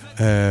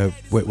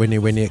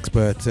the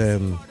expert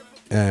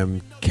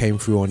came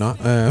through or not.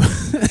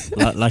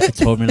 like you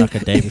told me like a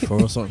day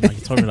before or something. Like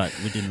you told me like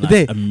within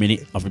like a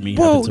minute of me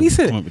having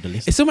to come up with the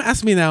list. If someone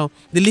asked me now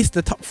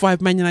the top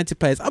 5 Man United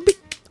players, I'll be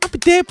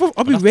there, bro.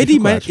 I'll be ready,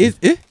 man.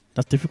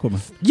 That's difficult,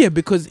 man. Yeah,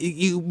 because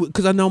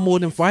I know more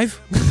than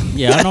 5.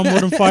 Yeah, I know more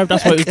than 5.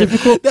 That's why it was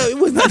difficult. No, it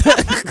was not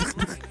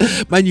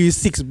that. Man, you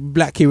 6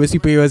 black hero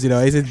superheroes, you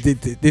know.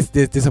 It's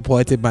this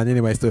disappointed, man.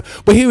 Anyway, still.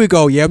 But here we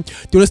go. Yeah, do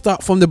you want to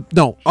start from the?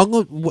 No, I'm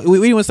gonna.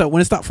 We want to start.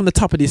 Want to start from the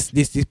top of this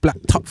black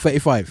top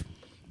 35.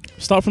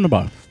 Start from the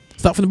bottom.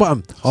 Start from the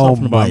bottom. Start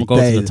from the bottom. Go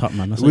to the top,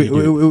 man. That's we're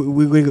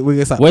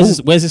gonna start.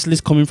 Where's this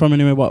list coming from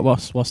anyway?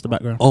 What's the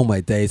background? Oh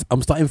my days!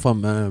 I'm starting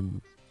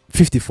from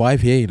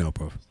 55 here, you know,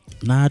 bro.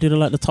 Nah, I do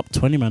like the top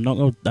 20, man. Don't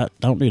do that.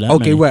 Okay,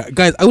 many. right,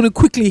 guys. I want to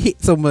quickly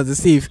hit someone to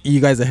see if you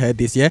guys have heard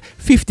this. Yeah,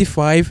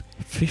 55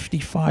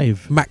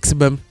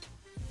 maximum.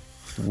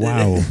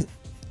 Wow.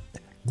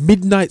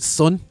 Midnight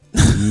Sun.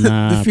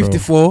 Nah, the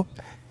 54. Bro.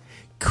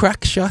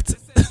 Crack Shot.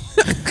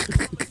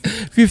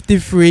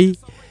 53.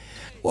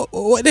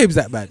 What name's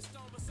that, man?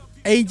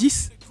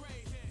 Aegis.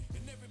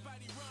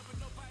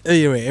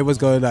 Anyway, it was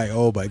going like,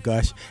 oh my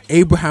gosh.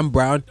 Abraham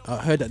Brown. I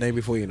heard that name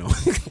before, you know.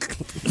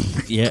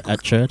 Yeah,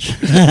 at church.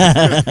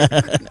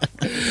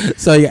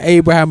 So yeah,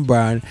 Abraham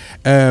Brown.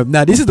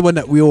 Now this is the one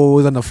that we all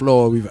was on the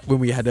floor when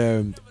we had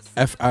our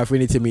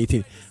Affinity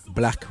meeting.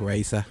 Black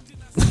Racer.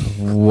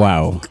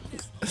 Wow.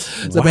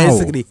 So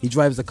basically, he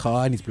drives a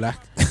car and he's black.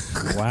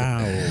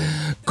 Wow.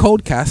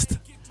 Coldcast.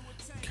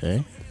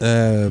 Okay.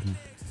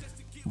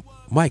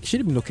 Mike should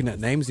have been looking at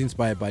names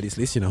inspired by this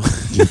list, you know.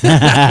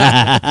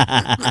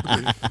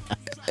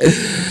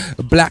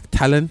 Black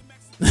Talon.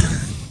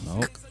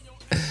 Nope.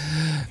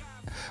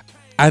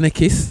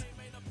 Anarchist.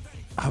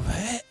 I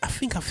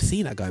think I've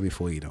seen that guy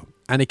before, you know.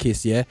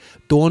 Anarchist, yeah.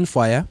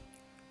 Dawnfire.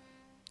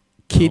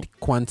 Kid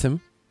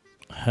Quantum.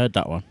 Heard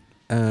that one.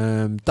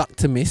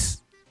 Dr.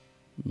 Miss.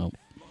 Nope.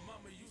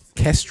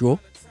 Kestrel.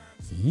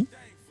 Mm-hmm.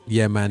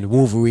 Yeah, man.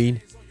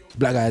 Wolverine.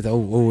 Black guys.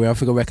 Oh, I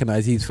think I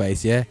recognize his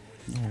face, yeah.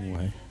 No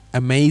way.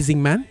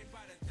 Amazing Man.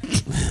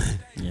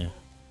 Yeah.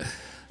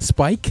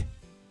 Spike.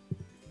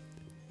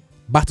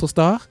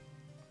 Battlestar.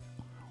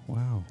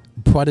 Wow.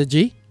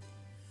 Prodigy.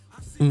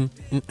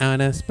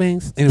 Anna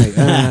Spinks. Anyway,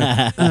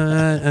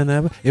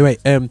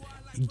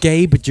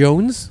 Gabe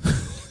Jones.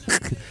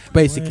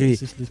 Basically, where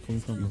is this list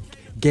coming from?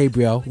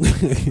 Gabriel.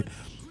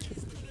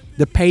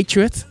 The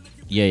Patriot.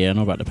 Yeah, I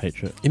know about the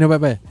Patriot. You know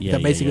about that? Yeah,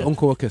 that basically yeah.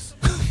 Uncle Ruckus.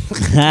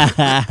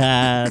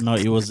 No,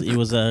 it was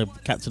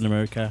Captain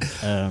America.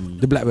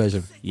 The black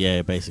version.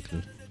 Yeah,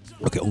 basically.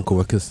 Okay, Uncle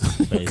Ruckus.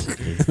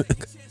 Basically.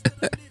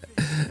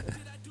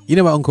 You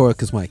know about Uncle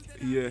Ruckus, Mike?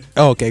 Yeah.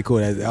 Oh, okay, cool.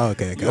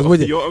 Okay. I was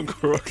with you. Your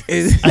Uncle Rock.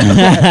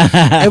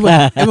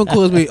 Everyone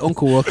calls me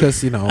Uncle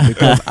Ruckus, you know,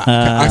 because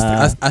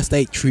I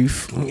state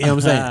truth. You know what I'm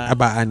saying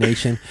about our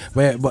nation.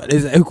 But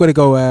who's gonna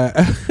go?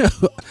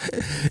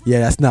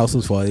 Yeah, that's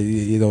Nelson's fault.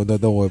 You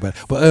don't worry about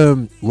it.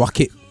 But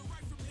Rocket.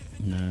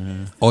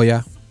 Nah. Oh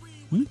yeah.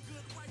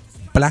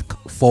 Black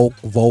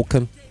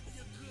Vulcan.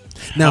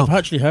 Now I've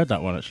actually heard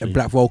that one actually.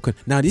 Black Vulcan.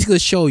 Now this is gonna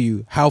show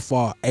you how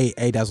far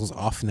A-Dazzle's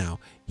off now.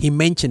 He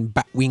mentioned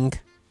Batwing.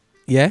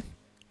 Yeah,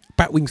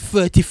 Batwing's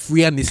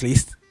 33 on this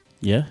list.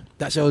 Yeah.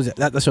 That shows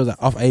that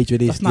off age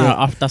with this.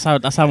 That's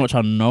not. That's how much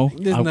I know.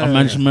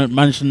 I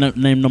mentioned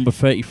name number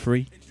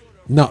 33.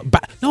 No.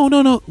 That's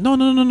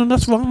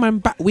wrong,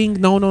 man. Batwing.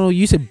 No.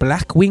 You said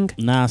Blackwing.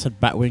 Nah, I said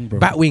Batwing, bro.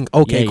 Batwing.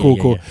 Okay, Yeah, cool.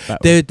 yeah,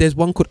 Batwing. There's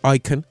one called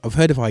Icon. I've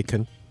heard of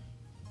Icon.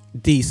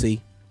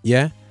 DC.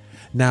 Yeah.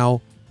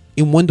 Now,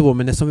 in Wonder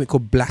Woman, there's something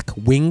called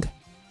Blackwing.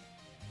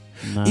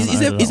 Nah,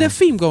 Is there a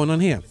theme going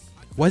on here?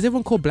 Why is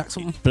everyone called Black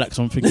something? Black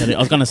something? I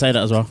was gonna say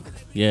that as well.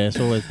 Yeah, it's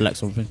always Black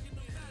something.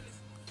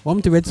 Want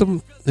me to read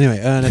something?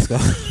 Anyway, let's go.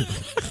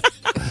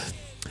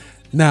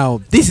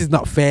 Now, this is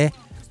not fair.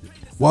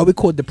 Why are we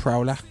called the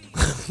Prowler?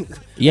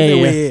 Yeah.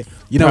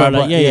 You know Prowler,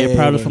 what?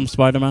 Prowler from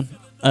Spider-Man.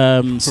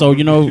 So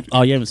you know,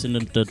 oh, you haven't seen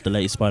the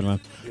latest Spider-Man,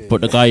 but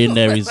the guy in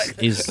there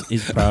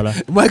is Prowler.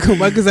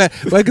 Michael's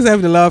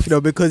having a laugh, you know,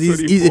 because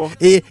he's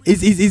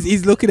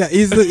looking at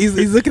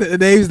looking at the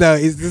names now.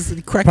 He's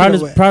just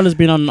cracking up. Prowler's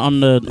been on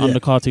the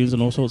cartoons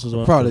and all sorts as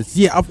well. Prowler's,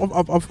 yeah,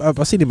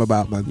 I've seen him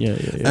about, man.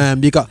 Yeah.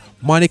 You got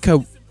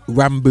Monica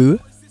Rambeau.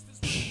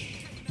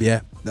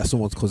 Yeah, that's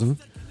someone's cousin.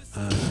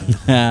 You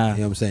know what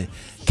I'm saying?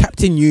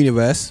 Captain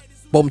Universe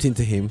bumped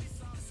into him.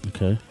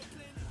 Okay.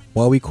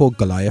 What we call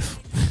Goliath.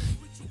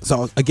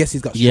 So I guess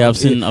he's got. Yeah, I've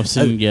seen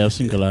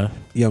Goliath.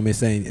 You know what I'm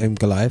saying?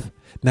 Goliath.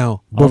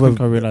 Now, I don't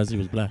think I realized he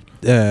was black.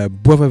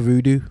 Brother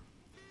Voodoo.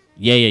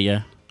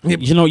 Yeah. Yep.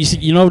 You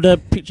know the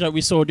picture that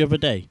we saw the other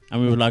day,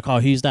 and we were like, "Oh,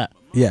 who's that?"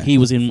 Yeah. He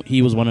was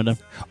one of them.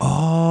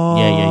 Oh.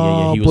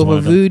 Yeah. He was Brother one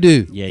of them.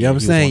 Voodoo. Yeah, you know what I'm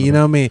saying? You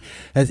know what I mean?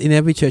 As in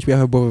every church we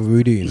have a Brother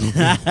Voodoo. You know, you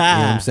know what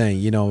I'm saying?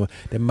 You know,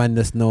 the man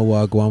doesn't know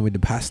what go on with the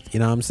past. You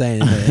know what I'm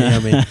saying? You know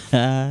what I mean?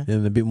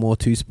 And a bit more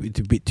too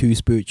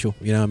spiritual.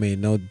 You know what I mean?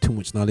 No too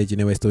much knowledge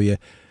anyway. Still, yeah.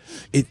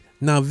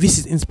 Now this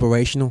is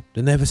inspirational.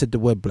 They never said the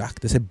word black.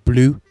 They said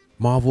blue.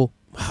 Marvel.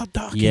 How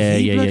dark is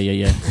he?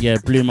 Yeah.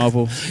 Blue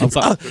Marvel. It's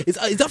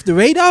off the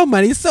radar,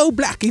 man. It's so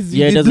black.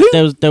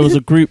 There was a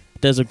group.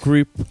 There's a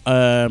group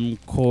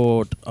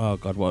called, oh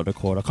god, what are they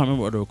called? I can't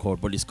remember what they were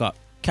called, but it's got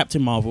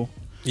Captain Marvel.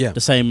 Yeah.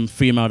 The same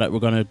female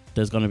that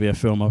there's gonna be a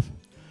film of.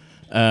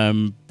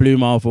 Blue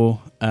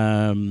Marvel.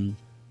 There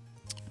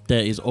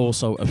is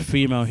also a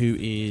female who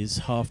is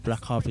half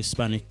black, half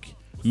Hispanic.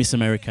 Miss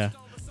America.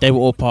 They were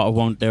all part of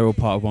one. They're all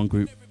part of one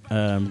group.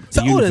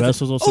 The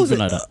Universals or something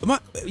like that.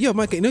 Mike, you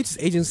notice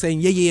agents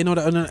saying yeah, and all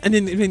that, and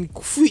then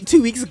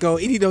 2 weeks ago,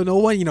 he don't know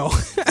one, you know.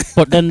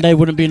 But then they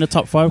wouldn't be in the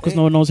top 5 because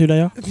no one knows who they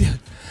are.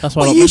 That's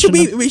why you should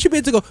be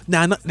able to go.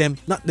 Nah, not them.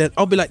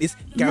 I'll be like this.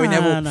 Gary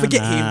Neville,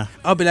 forget him.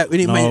 I'll be like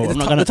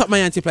the top Man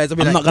United players. I'll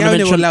be like Gary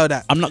Neville, allow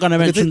that. I'm not gonna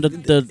mention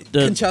the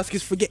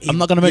Kanchelskis, forget him. I'm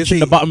not gonna mention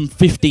the bottom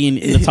 15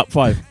 in the top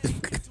 5.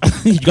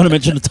 You're gonna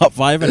mention the top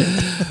 5,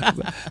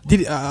 innit?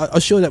 Did I'll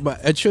show that,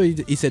 but I'm sure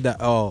he said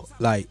that.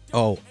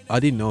 I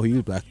didn't know he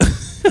was black.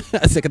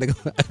 A second ago.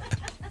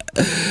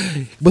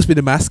 Must be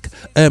the mask.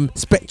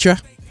 Spectra.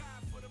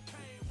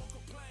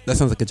 That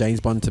sounds like a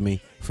James Bond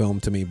film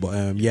to me,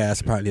 but yeah,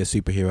 it's apparently a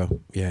superhero.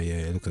 Yeah,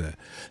 look at that.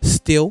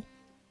 Still,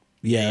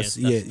 yes,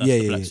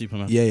 Black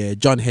Superman. Yeah.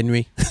 John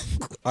Henry,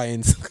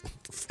 Irons.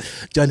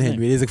 John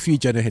Henry. There's a few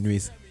John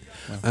Henrys.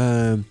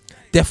 Yeah.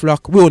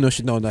 Deathlock. We all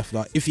should know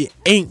Deathlock. If you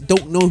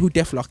don't know who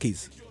Deathlock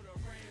is,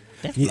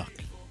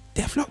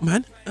 Deathlock,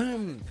 man.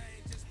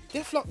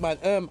 Deathlock, man.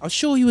 I'm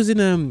sure he was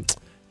in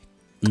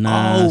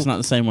Nah, it's not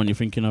the same one you're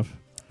thinking of.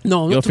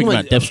 No, you're thinking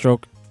about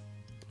Deathstroke.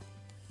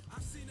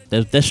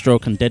 There's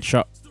Deathstroke and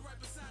Deadshot.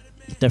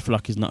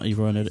 Deathlock is not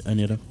either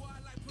any of them.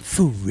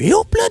 For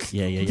real, blood?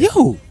 Yeah.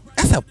 Yo,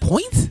 that's a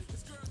point.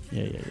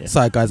 Yeah.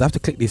 Sorry, guys, I have to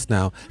click this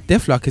now.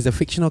 Deathlock is a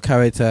fictional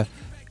character,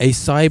 a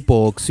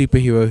cyborg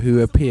superhero who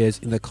appears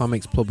in the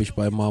comics published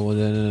by Marvel.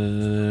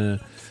 Yeah.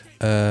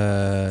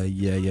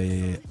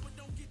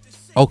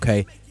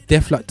 Okay,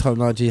 Deathlock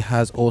technology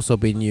has also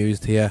been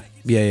used here.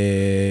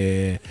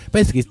 Yeah.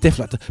 Basically, it's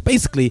Deathlock.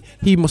 Basically,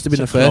 he must have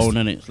been the first. Clone,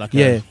 innit? It's like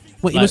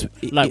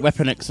like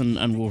Weapon X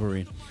and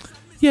Wolverine.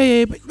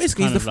 Yeah, but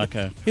basically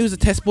he was a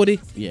test buddy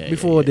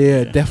before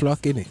the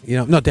Deathlock, innit? You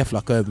know, not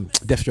Deathlock,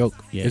 Deathstroke.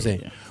 Yeah.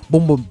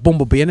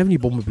 Bumblebee, I never knew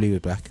Bumblebee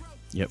was black.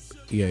 Yep.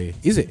 Yeah.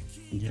 Is it?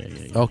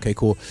 Yeah. Okay,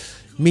 cool.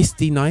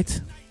 Misty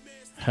Knight.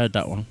 Heard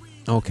that one.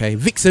 Okay.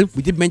 Vixen.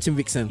 We did mention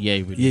Vixen.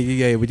 Yeah, we did.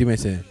 Yeah, we did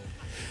mention it.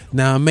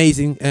 Now,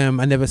 amazing.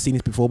 I never seen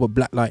this before, but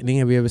Black Lightning.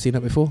 Have you ever seen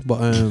that before?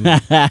 But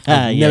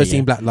I've never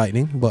seen Black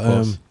Lightning.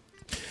 But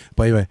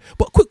anyway.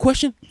 But quick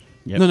question.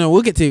 Yep. No,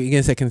 we'll get to it in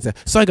a second.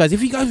 Sorry, guys,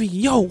 if you guys,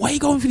 why are you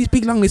going for this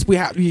big long list?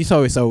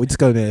 Sorry, so we're just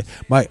going there.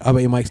 Mike, I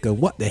bet your Mike's going,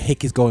 what the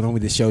heck is going on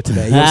with this show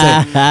today? You know what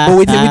I'm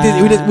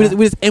saying? But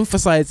we're just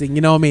emphasizing,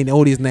 you know what I mean?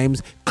 All these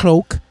names: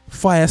 Cloak,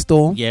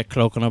 Firestorm, Yeah,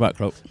 Cloak on about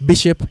Cloak.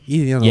 Bishop.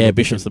 You know, Yeah,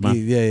 Bishop's the man.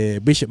 Yeah,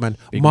 Bishop, man.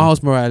 Big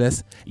Miles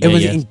Morales. Yeah,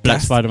 Everyone's yeah. getting Black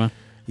gassed. Spider-Man.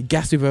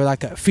 Gassed with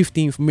like a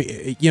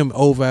 15th,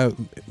 over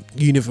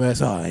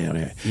universe. Oh,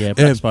 Yeah,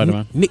 Black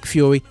Spider-Man. Nick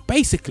Fury,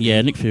 basically.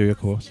 Yeah, Nick Fury, of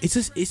course. It's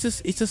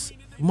just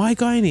my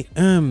guy in it.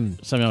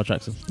 Samuel L.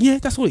 Jackson. Yeah,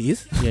 that's what it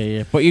is.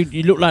 Yeah. But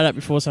you looked like that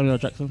before Samuel L.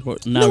 Jackson.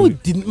 But now No,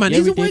 it didn't, man. Yeah,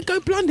 He's a we white guy,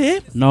 blonde hair.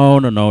 No.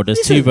 There's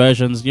Listen, two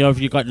versions. You know,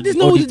 you got There's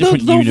all these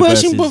different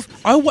universes. version, but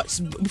I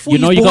watched before. You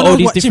know, was you born, got I all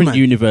these watched him, different man.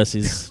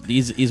 universes.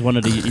 He's one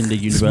of the in the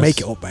universe. Just make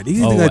it up, man.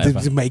 These Oh, guys whatever.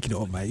 just making it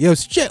up, man. Yo,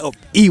 straight up,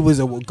 he was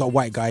a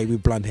white guy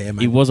with blonde hair,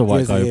 man. He was a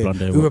white guy with blonde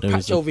hair. With a There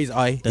was patch a- over his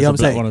eye. there's You know a what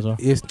black I'm saying? one as well.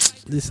 Yes,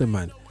 listen,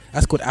 man.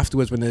 That's good.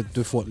 Afterwards, when they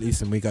thought,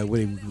 listen, we're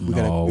going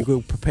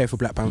to prepare for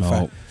Black Panther.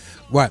 No.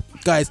 Right,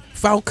 guys.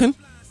 Falcon.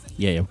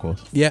 Yeah, of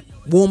course. Yeah.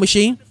 War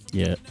Machine.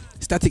 Yeah.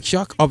 Static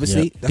Shock.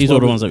 Obviously. Yeah. That's These are what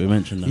the we- ones that we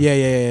mentioned. Now.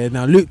 Yeah.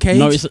 Now Luke Cage.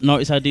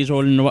 Notice how these are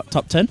all in the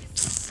top 10?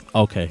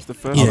 Okay. It's the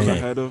first Yeah. one I Okay.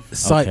 heard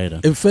of. Okay,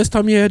 then. The first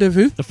time you heard of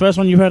who? The first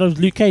one you heard of was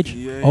Luke Cage?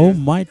 Yeah, Oh yeah.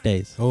 my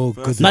days. Oh,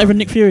 First good. Not even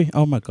Nick Fury.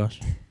 Oh my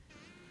gosh.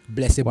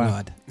 Bless him, Wow.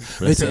 God.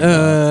 Bless It's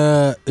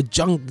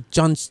him.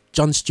 John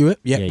Stewart.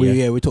 Yeah,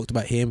 Yeah. we talked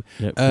about him.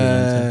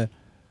 Yeah,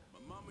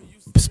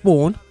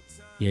 Spawn.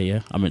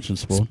 yeah. I mentioned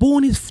Spawn.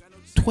 Spawn is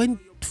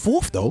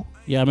 24th though.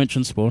 Yeah, I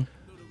mentioned Spawn.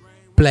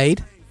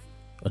 Blade.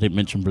 I didn't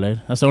mention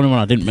Blade. That's the only one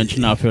I didn't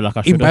mention. Now I feel like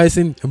I should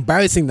have.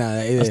 Embarrassing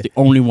that. That's the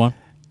only one.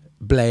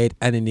 Blade,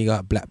 and then you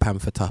got Black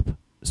Panther top.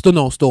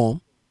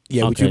 Storm.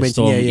 Yeah, which Okay, we mentioned.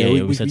 Storm,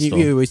 Yeah. we said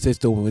Storm. We said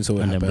Storm when we saw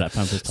it And then happen. Black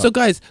Panther's top. So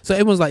guys,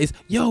 everyone's like,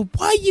 "Yo,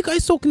 why are you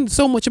guys talking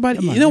so much about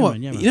it?" Yeah, man, You know yeah, what?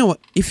 man, yeah, man. You know what?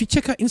 If you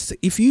check out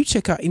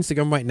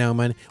Instagram right now,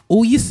 man,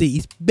 all you see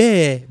is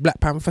bare Black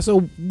Panther.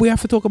 So we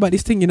have to talk about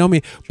this thing, you know what I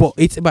mean? But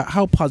it's about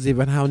how positive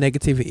and how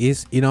negative it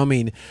is. You know what I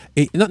mean?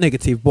 Not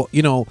negative, but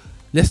you know.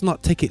 Let's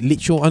not take it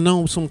literal. I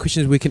know some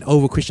Christians we can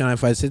over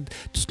Christianize. I said,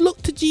 just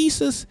look to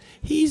Jesus.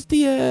 He's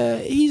the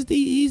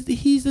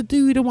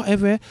dude and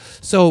whatever.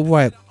 So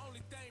right,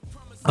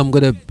 I'm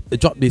gonna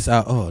drop this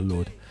out. Oh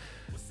Lord.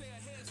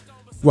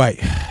 Right,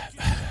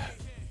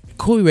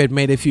 Corey Red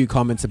made a few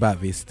comments about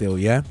this still,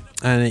 yeah,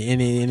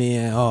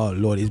 and oh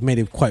Lord, he's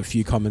made quite a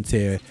few comments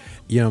here.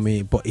 You know what I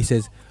mean? But he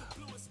says,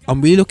 I'm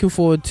really looking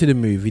forward to the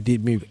movie.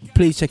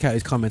 Please check out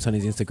his comments on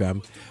his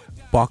Instagram.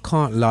 But I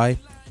can't lie.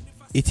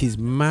 It is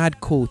mad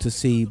cool to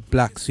see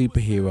black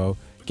superhero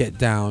get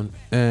down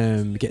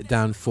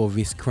for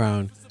this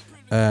crown.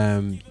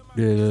 No,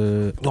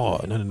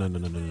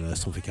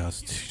 that's something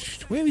else.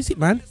 Where is it,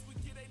 man?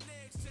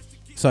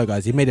 Sorry,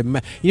 guys. He made you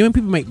know when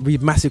people make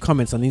massive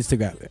comments on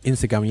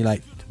Instagram, you're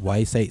like,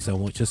 why say it so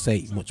much? Just say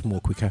it much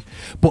more quicker.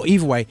 But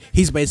either way,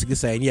 he's basically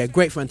saying, yeah,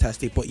 great,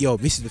 fantastic, but yo,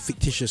 this is a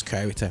fictitious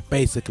character,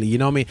 basically. You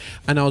know what I mean?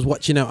 And I've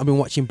been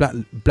watching Black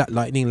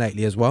Lightning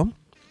lately as well.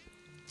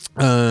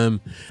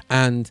 And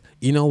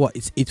you know what,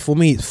 it's for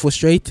me, it's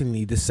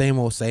frustratingly the same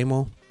old,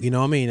 you know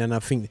what I mean? And I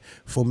think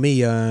for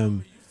me,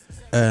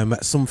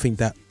 that's something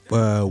that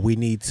we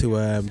need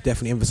to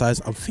definitely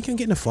emphasize. I think I'm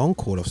getting a phone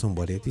call of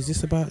somebody. Is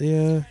this about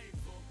the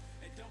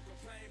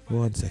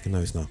 1 second? No,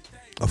 it's not.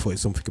 I thought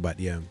it's something about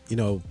the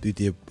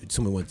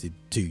someone wanted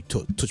to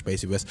touch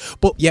base with us.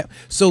 But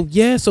so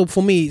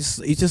for me, it's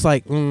just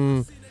like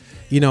you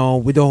know,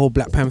 with the whole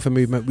Black Panther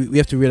movement, we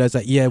have to realize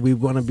that, yeah, we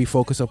want to be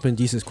focused up on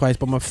Jesus Christ.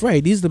 But I'm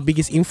afraid these are the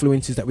biggest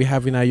influences that we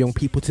have in our young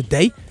people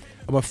today.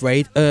 I'm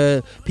afraid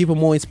people are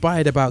more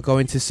inspired about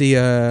going to see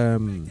all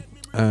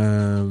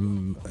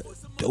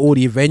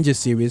the Avengers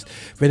series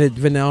when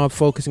they are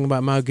focusing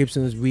about Mel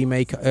Gibson's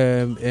remake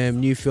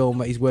new film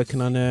that he's working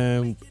on.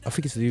 I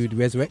think it's to do with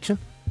Resurrection.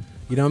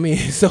 You know what I mean?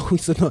 So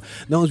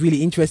no one's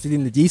really interested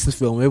in the Jesus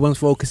film. Everyone's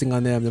focusing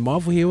on the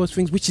Marvel heroes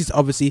things, which is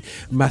obviously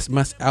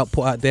mass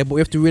output out there. But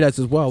we have to realize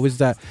as well is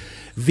that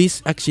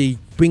this actually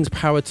brings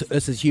power to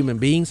us as human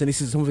beings. And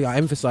this is something I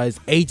emphasized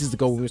ages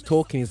ago when we was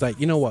talking. It's like,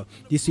 you know what?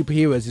 These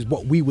superheroes is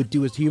what we would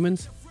do as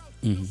humans.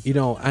 Mm-hmm. You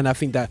know, and I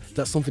think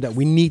that's something that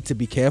we need to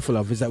be careful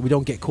of, is that we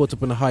don't get caught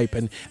up in the hype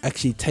and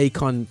actually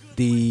take on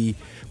the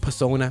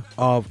persona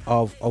of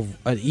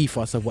an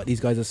ethos of what these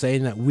guys are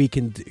saying, that we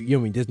can, you know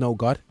what I mean, there's no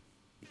God.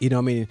 You know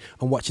what I mean?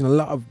 I'm watching a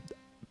lot of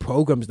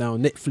programs now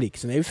on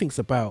Netflix, and everything's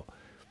about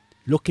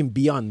looking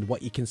beyond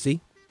what you can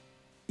see.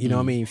 You know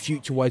what I mean?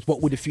 Future-wise, what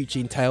would the future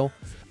entail?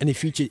 And the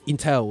future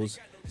entails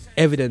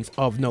evidence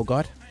of no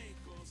God.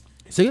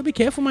 So you gotta be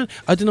careful, man.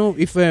 I don't know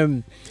if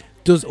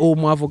does all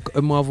Marvel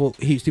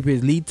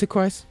superheroes lead to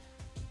Christ?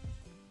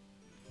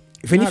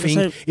 If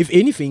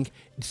anything,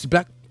 it's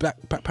Black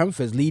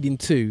Panther's leading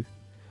to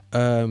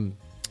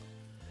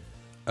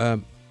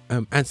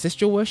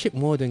ancestral worship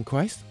more than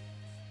Christ.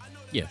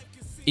 Yeah,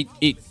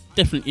 it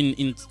definitely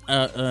in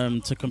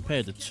to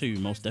compare the two,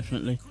 most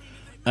definitely.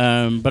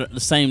 But at the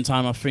same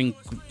time, I think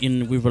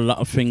with a lot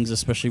of things,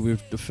 especially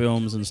with the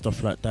films and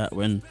stuff like that,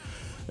 when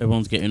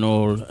everyone's getting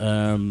all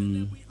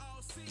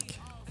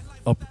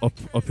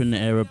up in the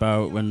air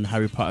about when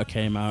Harry Potter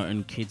came out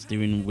and kids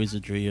doing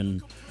wizardry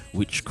and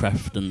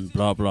witchcraft and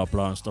blah blah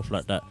blah and stuff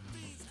like that.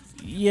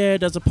 Yeah,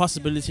 there's a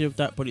possibility of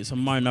that, but it's a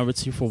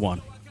minority for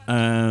one.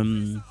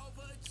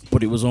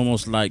 But it was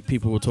almost like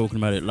people were talking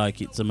about it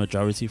like it's a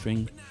majority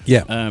thing.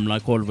 Yeah.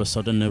 Like all of a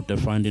sudden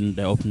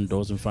they're opening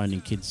doors and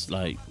finding kids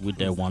like with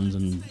their wands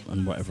and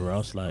whatever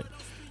else, like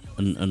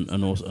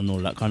and all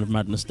that kind of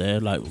madness there.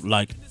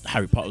 Like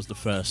Harry Potter was the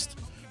first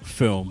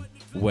film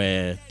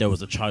where there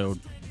was a child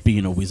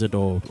being a wizard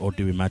or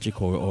doing magic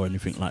or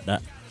anything like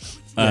that.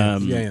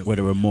 Where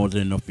there were more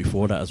than enough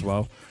before that as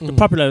well. The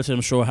popularity,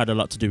 I'm sure, had a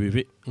lot to do with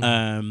it.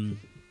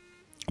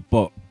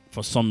 But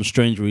for some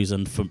strange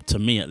reason, to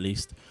me at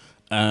least,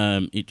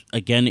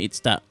 it's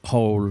that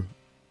whole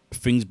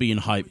things being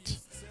hyped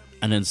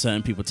and then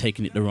certain people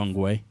taking it the wrong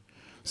way.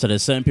 So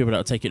there's certain people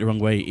that take it the wrong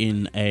way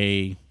in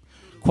a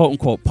quote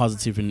unquote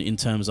positive in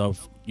terms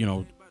of, you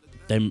know,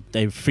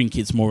 they think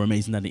it's more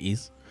amazing than it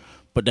is.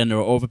 But then there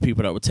are other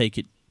people that would take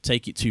it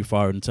too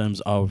far in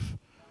terms of,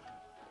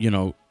 you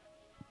know,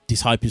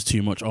 this hype is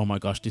too much. Oh my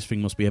gosh, this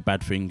thing must be a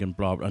bad thing and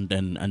blah, and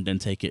then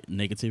take it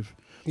negative.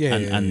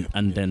 And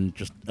then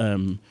just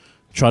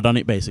trod on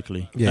it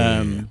basically.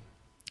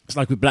 It's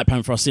like with Black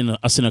Panther. I seen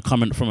a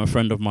comment from a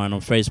friend of mine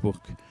on Facebook,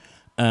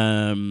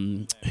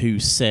 who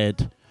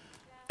said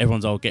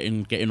everyone's all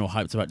getting all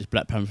hyped about this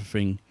Black Panther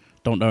thing.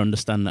 Don't they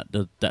understand that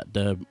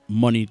the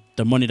money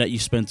that you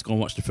spend to go and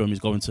watch the film is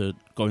going to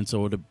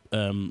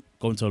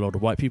a lot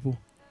of white people?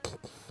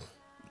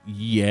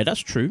 Yeah, that's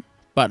true.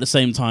 But at the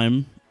same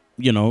time,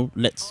 you know,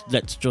 let's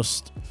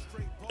just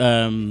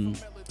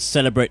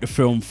celebrate the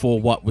film for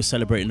what we're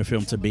celebrating the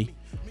film to be.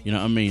 You know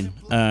what I mean?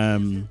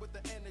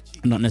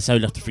 Not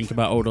necessarily have to think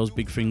about all those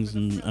big things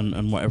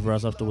and whatever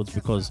else afterwards,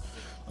 because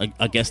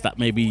I guess that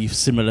may be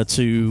similar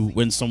to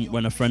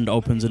when a friend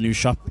opens a new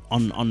shop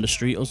on the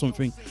street or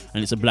something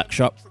and it's a black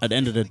shop. At the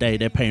end of the day,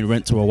 they're paying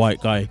rent to a white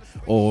guy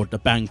or the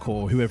bank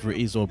or whoever it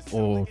is or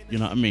you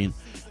know what I mean,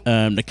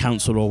 the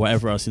council or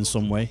whatever else in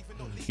some way.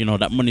 You know,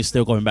 that money's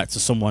still going back to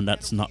someone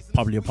that's not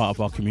probably a part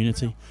of our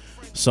community.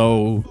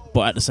 So,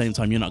 but at the same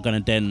time, you're not going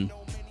to then,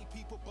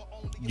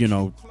 you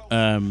know,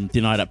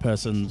 deny that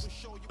person's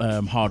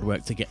hard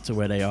work to get to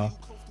where they are.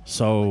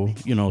 So,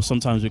 you know,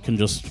 sometimes we can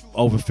just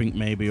overthink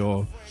maybe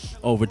or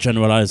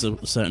overgeneralize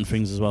certain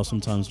things as well.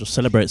 Sometimes just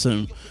celebrate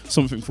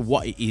something for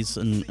what it is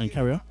and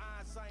carry on.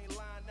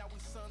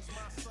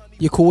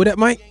 You cool with that,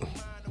 Mike?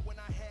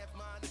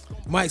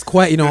 Mike's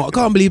quiet, you know. I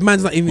can't believe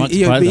man's not even.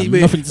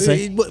 Nothing to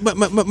say.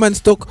 Man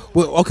stuck.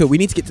 Well, okay, we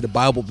need to get to the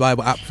Bible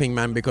app thing,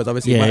 man, because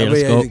obviously,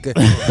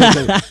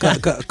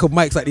 cause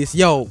Mike's like this.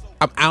 Yo,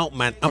 I'm out,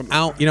 man. I'm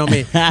out. You know what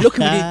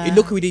I mean?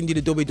 Look, we didn't do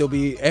the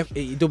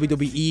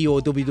WWE or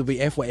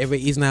WWF, whatever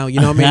it is now. You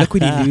know what I mean? Look,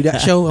 we didn't do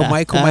that show. And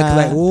Michael's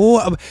like,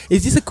 oh,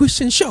 is this a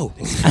Christian show?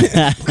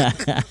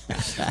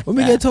 When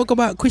we gonna talk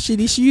about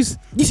Christian issues,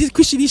 this is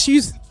Christian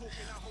issues.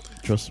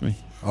 Trust me.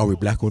 Are we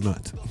black or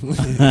not?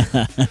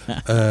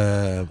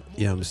 Yeah,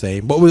 I'm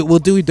saying. But we'll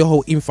deal with the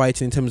whole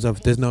infighting in terms of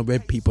there's no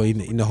red people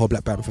in the whole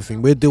Black Panther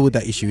thing. We'll deal with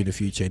that issue in the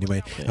future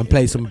anyway. And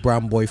play some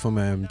brown boy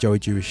from Joey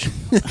Jewish.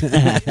 It's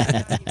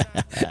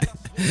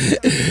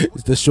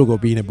the struggle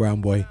of being a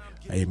brown boy.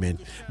 Amen.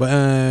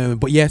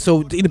 But yeah,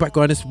 so in the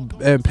background, it's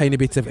playing a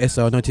bit of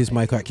SR. I noticed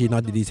Michael actually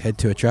nodded his head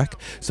to a track,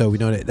 so we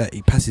know that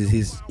he passes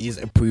his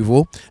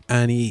approval.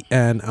 And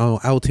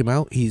I'll out him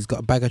out. He's got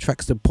a bag of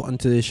tracks to put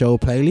onto the show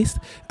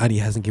playlist, and he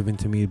hasn't given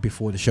to me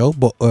before the show.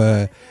 But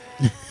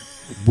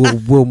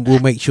we'll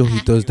make sure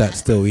he does that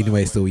still.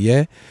 Anyway, still,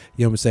 yeah.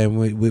 You know what I'm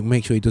saying? We'll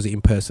make sure he does it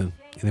in person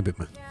in a bit,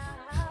 man.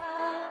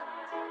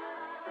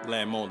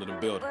 Land more than the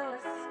building.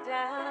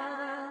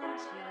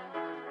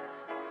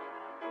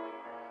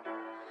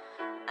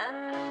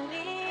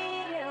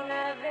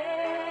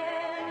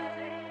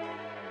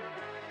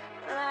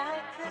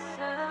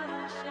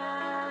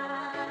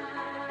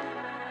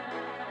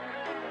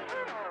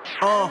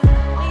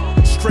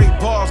 Straight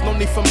bars, no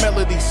need for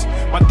melodies.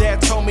 My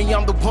dad told me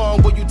I'm the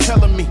one, what you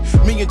telling me?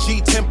 Me and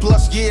G, 10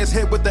 plus years,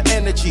 hit with the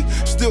energy.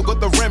 Still got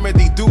the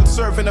remedy, dude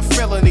serving a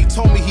felony.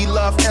 Told me he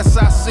loved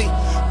SIC.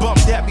 Bump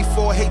that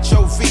before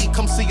HOV,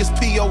 come see his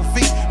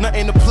POV.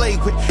 Nothing to play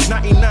with,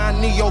 99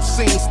 Neo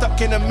scene.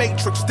 Stuck in a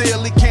matrix,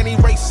 still he can't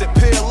erase it.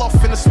 Peel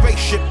off in a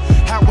spaceship,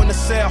 how in the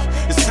cell.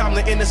 It's time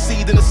to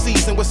intercede in the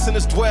season where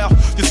sinners dwell.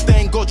 Just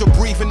thank God you're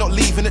breathing, not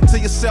leaving it to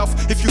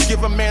yourself. If you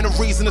give a man a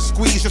reason to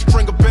squeeze, just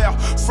string a bell.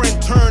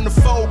 Friend turn to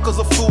foe, cause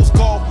a fool's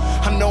goal.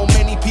 I know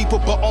many people,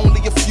 but only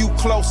a few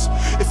close.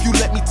 If you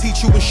let me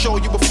teach you and show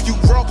you a few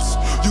ropes,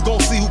 you gon'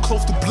 see who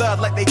close to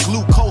blood like they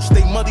glucose.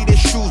 They muddy their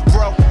shoes,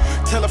 bro.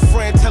 Tell a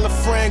friend,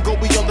 go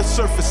beyond the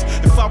surface.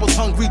 If I was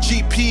hungry,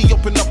 GP,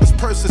 open up his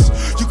purses.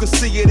 You can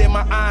see it in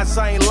my eyes,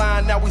 I ain't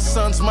lying. Now we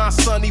son's my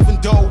son, even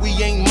though we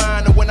ain't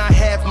mine. And when I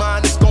have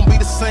mine, it's gonna be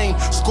the same.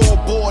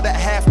 Scoreboard at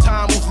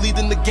halftime, who's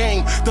leading the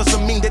game?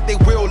 Doesn't mean that they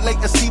will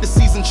later see the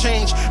season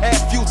change. Add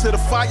fuel to the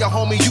fire,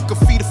 homie, you can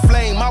feed a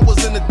flame. I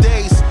was in the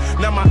days,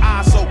 now my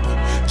eyes open.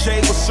 Jay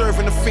was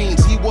serving the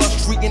fiends, he was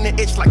treating the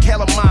itch like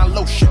calamine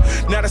lotion.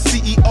 Now the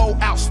CEO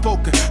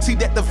outspoken, see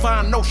that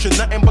divine notion.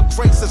 Nothing but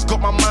grace has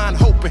got my mind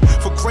hoping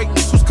for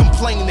greatness. Who's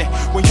complaining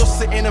when you're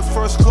sitting in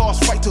first class?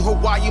 Flight to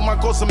Hawaii,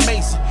 my girl's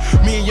amazing.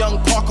 Me and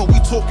young Parker, we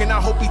talking, I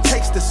hope he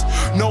takes this.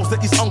 Knows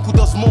that his uncle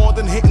does more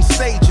than hitting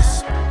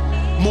stages,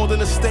 more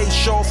than a stage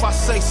show if I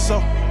say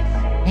so.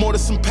 More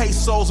than some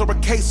pesos or a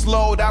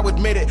caseload, I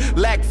admit it.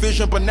 Lack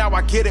vision, but now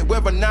I get it.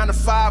 Whether 9 to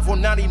 5 or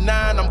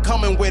 99, I'm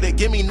coming with it.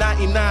 Give me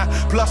 99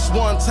 plus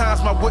 1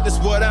 times my witness.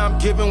 What I'm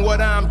giving,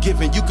 what I'm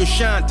giving. You can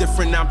shine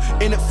different. I'm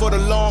in it for the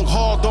long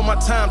haul, though my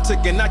time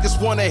ticking. I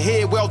just wanna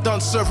hear well done,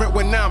 servant,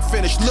 when I'm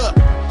finished. Look,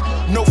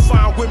 no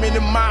fine women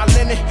in my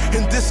linen.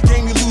 In this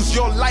game, you lose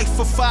your life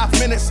for 5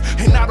 minutes,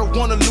 and I don't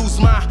wanna lose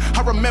mine.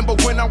 I remember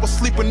when I was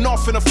sleeping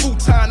off in a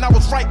futon. I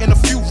was writing a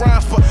few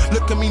rhymes, but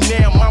look at me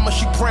now, mama,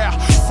 she proud.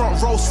 Front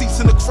row seats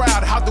in the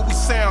crowd, how do we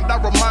sound? I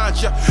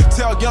remind ya.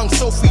 Tell young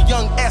Sophie,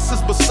 young S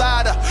is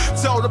beside her.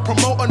 Tell the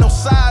promoter, no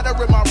cider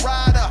in my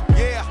rider.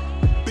 Yeah,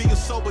 being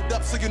sobered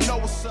up so you know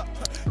what's up.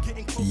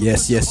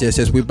 Yes.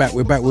 We're back.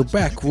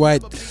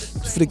 Right.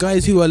 For the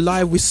guys who are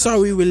live, we're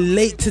sorry we're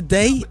late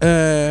today.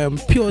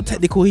 Pure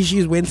technical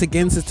issues went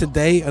against us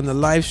today on the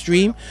live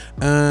stream.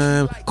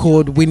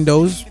 Called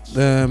Windows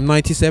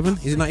 97.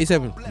 Is it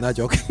 97? No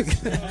joke.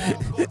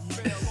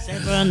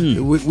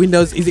 7.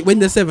 Windows. Is it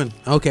Windows 7?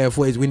 Okay, I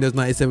thought it's Windows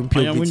 97.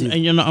 Pure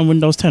And you're not on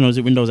Windows 10, or is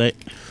it Windows 8?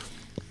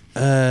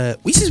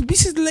 This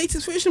is the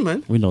latest version,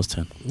 man. Windows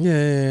 10.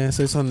 Yeah,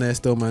 so it's on there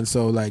still, man.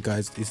 So like,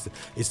 guys,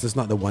 it's just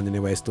not the one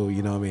anyway. Still,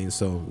 you know what I mean.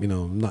 So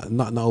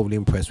not overly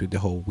impressed with the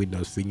whole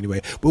Windows thing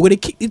anyway. But we're gonna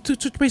kick into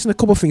touch base on a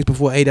couple of things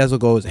before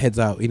Adazzle heads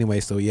out anyway.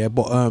 So yeah,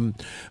 but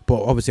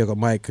obviously I got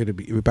Mike could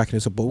be backing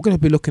us up. But we're gonna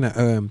be looking at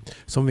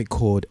something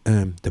called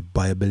the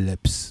Bible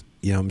Lips.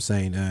 You know what I'm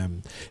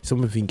saying?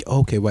 Someone think,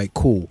 okay, right,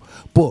 cool,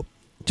 but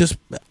just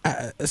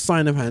a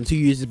sign of hands. Who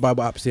uses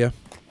Bible apps here?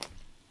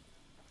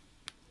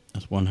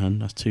 That's 1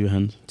 hand. That's 2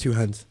 hands. 2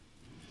 hands.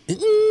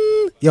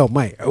 Yo,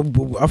 Mike, I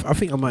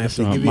think I might have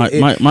to give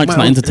Mike's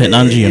not into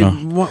technology, you know.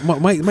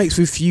 Mike's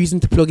refusing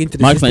to plug into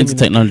the Mike's system, not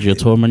into technology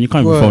at all, man. You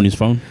can't even phone his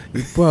phone.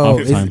 Bro,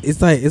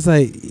 it's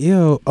like,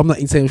 yo, I'm not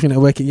intentionally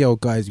networking. Yo,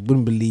 guys, you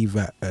wouldn't believe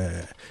that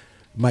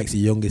Mike's the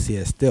youngest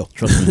here still.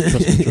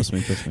 Trust me.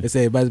 They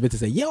say, man's better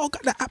say, yo, I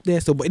got that app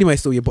there. So, but anyway,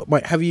 so yeah, but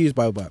Mike, have you used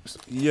Bible apps?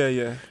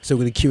 Yeah. So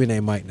we're going to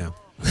Q&A Mike now.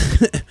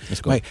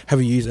 Let's go. Mike,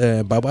 have you used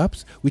Bible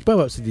apps? Which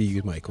Bible apps did you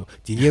use, Michael?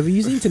 Did you ever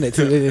use the internet?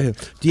 Do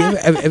you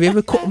have you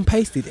ever cut and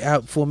pasted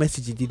out for a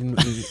message you did in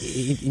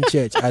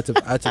church out of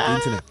the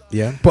internet?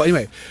 Yeah. But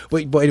anyway,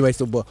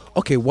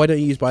 okay, why don't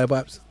you use Bible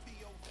apps?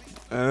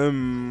 I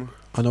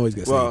know he's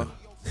gonna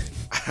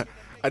say.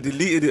 I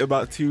deleted it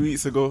about 2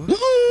 weeks ago.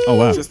 Oh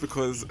wow! Just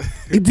because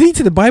he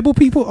deleted the Bible,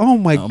 people. Oh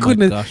my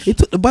goodness! He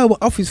took the Bible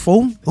off his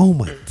phone. Oh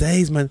my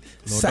days, man!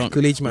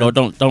 Sacrilege, man! No,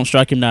 don't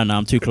strike him down now.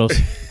 I'm too close.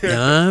 You know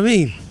what I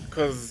mean?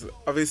 Because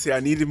obviously I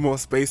needed more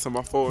space on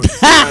my phone. So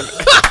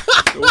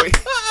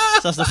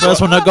that's the first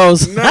one that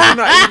goes. No,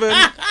 not even.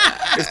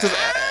 It's just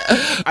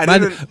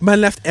man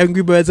left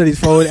Angry Birds on his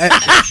phone.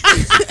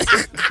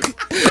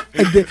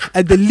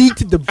 And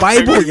deleted the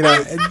Bible, you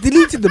know. And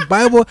deleted the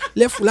Bible,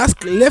 left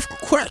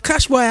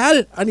Clash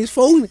Royale on his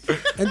phone,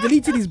 and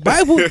deleted his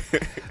Bible.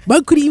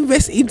 Man could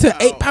invest into an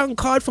 £8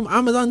 card from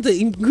Amazon to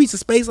increase the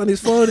space on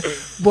his phone.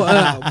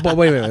 But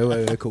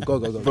wait, cool, go.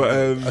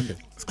 But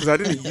because I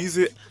didn't use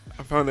it,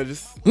 I found I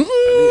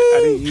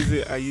didn't use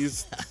it. I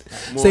used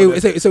more.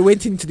 So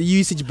went into the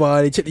usage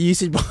bar. They checked the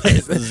usage bar.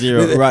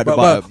 0 right at the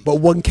bottom. But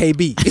 1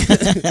 KB.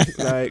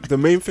 Like the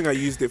main thing I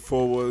used it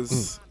for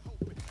was.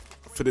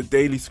 For the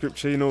daily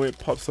scripture, you know, it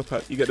pops up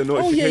you get the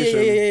notification.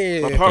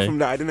 Yeah. Apart from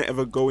that, I didn't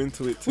ever go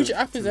into it. Which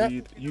app is that?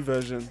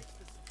 YouVersion.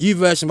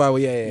 YouVersion Bible,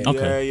 yeah.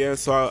 Okay. Yeah.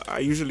 So I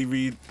usually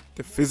read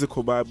the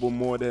physical Bible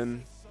more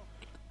than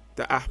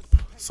the app.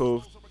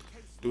 So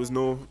there was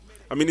no.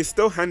 I mean, it's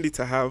still handy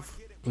to have,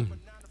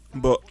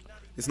 but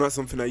it's not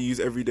something I use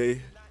every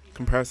day.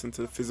 Comparison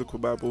to the physical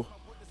Bible.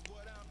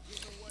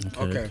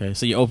 Okay.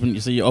 So you open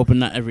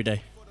that every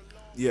day.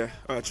 Yeah,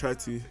 I try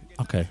to.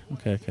 Okay.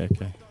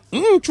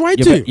 Try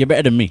to. You're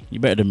better than me.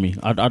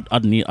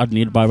 I'd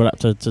need a Bible app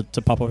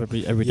to pop up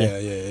every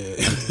day.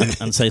 Yeah.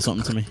 and say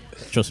something to me.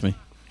 Trust me.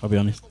 I'll be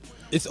honest.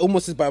 It's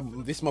almost as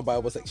Bible. This is my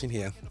Bible section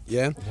here.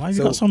 Yeah. Why have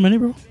you got so many,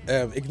 bro?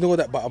 Ignore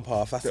that bottom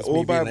half. That's They're just me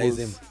all being Bibles.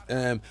 lazy.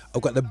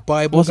 I've got the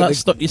Bible.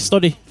 What's that? You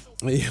study.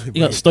 You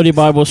got Study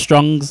Bible,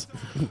 Strong's,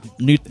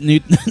 New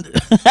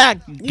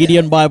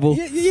Gideon Bible.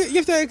 Yeah. You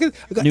have to. I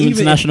got New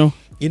International.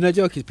 You know,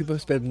 joke is people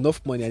spend enough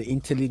money on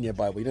interlinear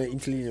Bible. You know,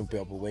 interlinear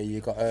Bible where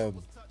you got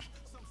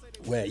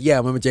where I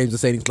remember James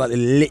was saying it's like the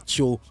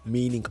literal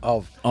meaning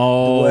of the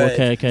word.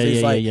 Okay, so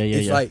it's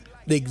yeah. like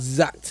the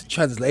exact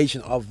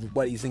translation of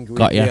what he's in Greek.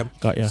 Got ya.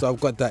 So I've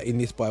got that in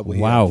this Bible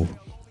here. Wow.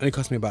 And it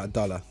cost me about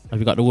 $1. Have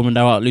you got the Woman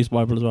Thou Art Loose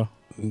Bible as well?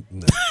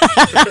 No.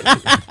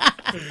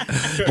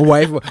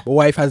 my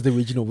wife has the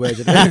original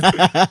version.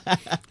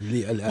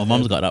 My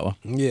mum's got that one.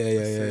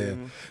 Yeah.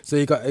 So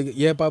you got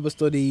Bible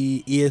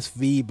study,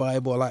 ESV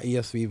Bible, I like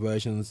ESV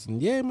versions.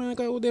 And yeah, man, I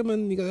got all them,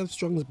 and you got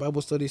Strong's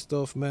Bible study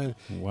stuff, man.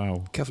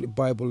 Wow. Catholic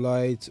Bible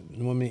Light, you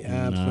know what I mean,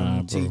 apps Nah,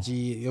 from bro. TG,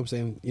 you know what I'm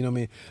saying, you know what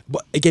I mean.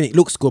 But again, it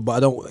looks good, but I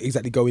don't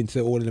exactly go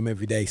into all of them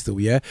every day still,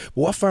 yeah. But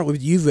what I found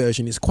with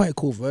YouVersion is quite a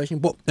cool version.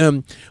 But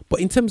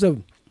in terms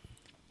of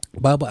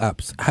Bible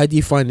apps, how do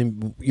you find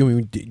them? You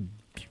know,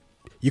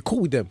 you're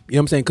cool with them, you know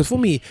what I'm saying? Because for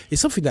me, it's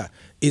something that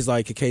is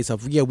like a case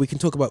of, we can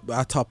talk about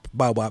our top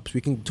Bible apps. We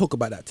can talk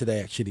about that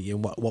today, actually,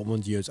 and what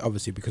ones you use,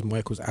 obviously, because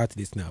Michael's out of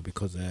this now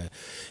because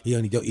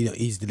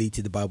he's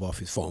deleted the Bible off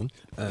his phone.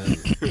 But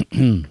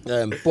Do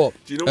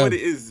you know what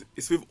it is?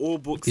 It's with all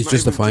books. It's not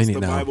just to even find just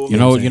it the now. Bible. You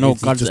know,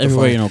 It's God's just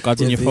everywhere. a You know,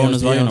 God's in your phone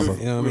as well. You know, bro.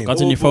 You know what I mean?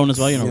 God's in your phone as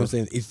well. You You know know, what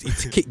I'm bro. saying?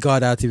 It's to kick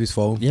God out of his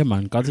phone. Yeah,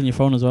 man. God's in your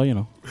phone as well. You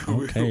know.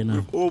 Okay, now.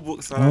 With all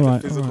books, I All like right,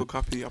 a physical all right.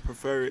 copy. I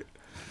prefer it.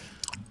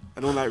 I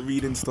don't like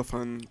reading stuff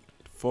on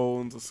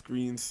phones or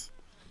screens.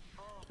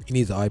 He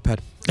needs an iPad.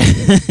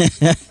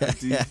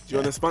 Do you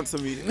want to sponsor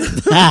me?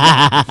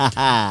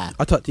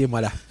 I'll talk to your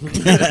mother.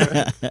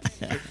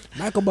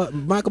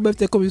 Michael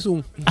birthday coming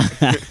soon.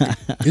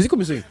 Is it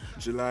coming soon?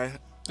 July.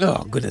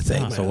 Oh, goodness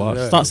sake, man. So what?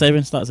 Yeah. Start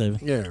saving.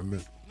 Yeah,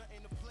 man.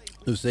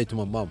 I'll say to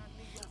my mum,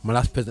 my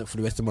last present for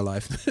the rest of my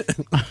life.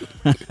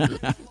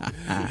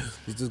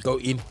 You just go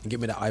in and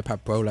give me that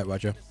iPad Pro like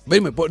Roger. But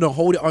anyway, but no,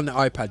 hold it on the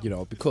iPad, you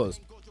know,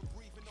 because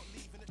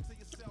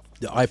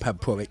the iPad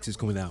Pro X is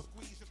coming out.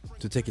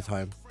 So take your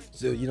time.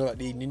 So you know, like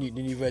the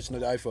new version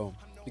of the iPhone,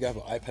 you can have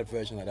an iPad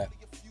version like that.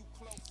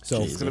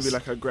 So It's gonna be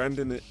like $1,000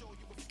 in it.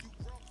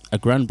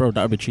 $1,000, bro.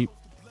 That would be cheap.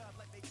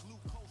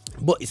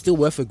 but it's still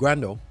worth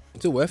 $1,000 though.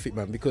 It's still worth it,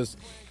 man, because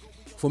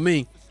for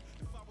me,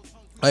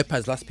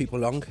 iPads last people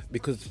long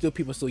because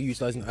people still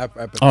utilizing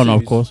iPad. Oh no,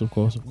 of 2s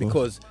course.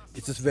 Because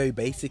it's just very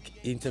basic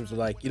in terms of,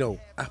 like, you know,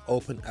 app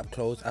open, app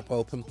close, app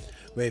open.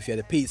 Where if you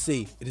had a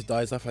PC, it just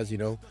dies off, as you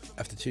know,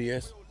 after 2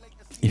 years.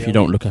 If you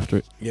don't look after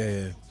it,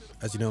 Yeah,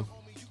 as you know.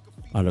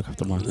 I look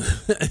after mine.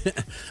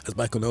 As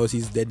Michael knows,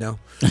 he's dead now.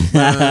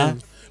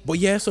 But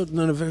yeah, so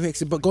no, very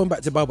exciting. But going back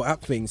to Bible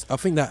app things, I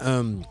think that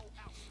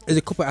there's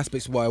a couple of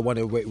aspects why I want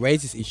to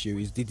raise this issue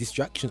is the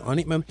distraction on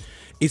it, man.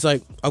 It's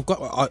like I'll go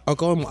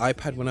on my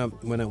iPad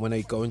when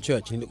I go in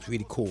church, and it looks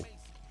really cool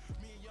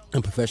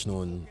and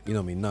professional, and you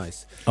know what I mean,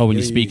 nice. Oh, when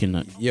You you're know, speaking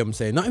that. Yeah, I'm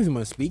saying not even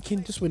when I'm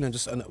speaking, just when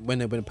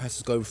the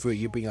pastor's going through it,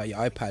 you bring out your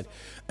iPad,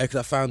 because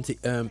I found it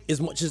as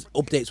much as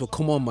updates will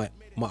come on my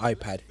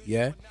iPad,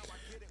 yeah,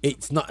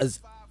 it's not as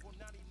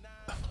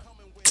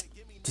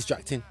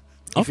distracting.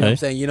 If you know what I'm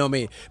saying, you know what I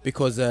mean?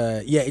 Because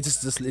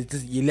it's just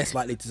you're less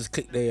likely to just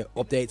click the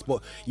updates.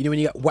 But you know, when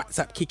you got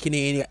WhatsApp kicking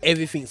in, you got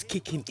everything's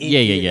kicking in.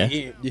 Yeah.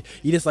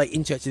 You just like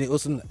interested in it. Or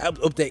some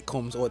update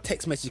comes, or a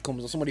text message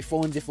comes, or somebody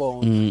phones your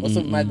phone, or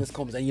some madness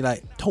comes, and you're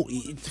like, totally,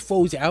 it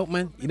throws you out,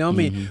 man. You know what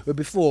I mean? But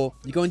before,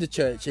 you go into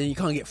church and you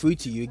can't get through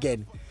to you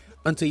again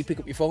until you pick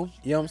up your phone.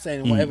 You know what I'm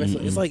saying? Whatever. So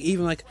it's like,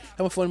 even like, I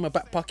have a phone in my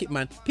back pocket,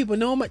 man. People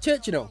know I'm at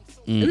church, you know.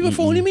 Have you been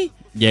phoning me?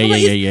 Yeah.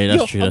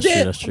 That's true.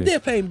 I'm there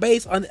playing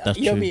bass on. That's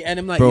you know what I true. mean? And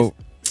I'm like, Bro,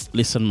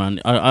 listen,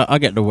 man. I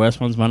get the worst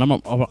ones, man. I'm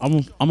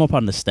up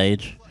on the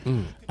stage,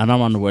 and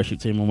I'm on the worship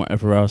team and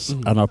whatever else,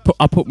 and I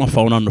put my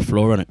phone on the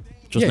floor on it,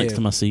 just next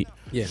to my seat.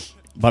 Yeah.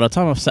 By the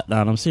time I've sat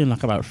down, I'm seeing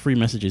like about 3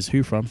 messages.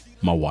 Who from?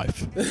 My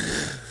wife.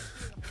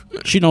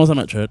 She knows I'm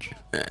at church.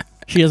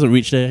 She hasn't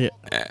reached there yet.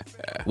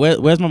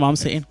 Where's my mom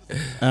sitting?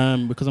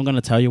 Because I'm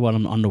gonna tell you while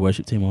I'm on the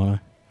worship team, won't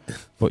I?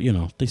 But you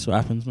know, this is what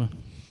happens, man.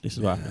 This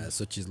is what happens.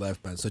 Such is life,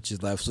 man. Such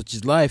is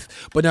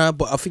life. But I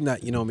think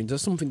that, you know what I mean,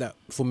 there's something that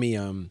for me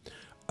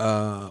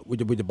with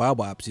the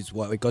Bible apps is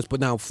what it goes.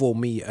 But now for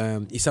me,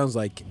 it sounds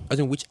like, I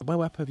don't know, which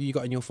Bible app have you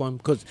got on your phone?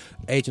 Because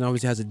Agent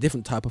obviously has a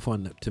different type of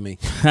phone to me.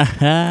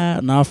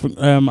 No, I've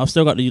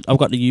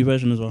got the U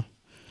version as well.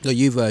 The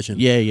U version.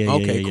 Yeah.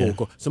 Okay, yeah.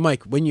 cool. So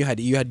Mike, when you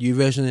had U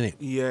version in it.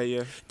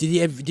 Yeah. Did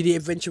you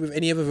venture with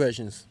any other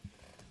versions?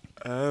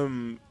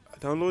 I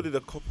downloaded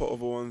a couple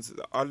other ones.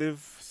 The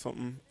Olive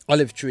something.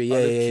 Olive Tree,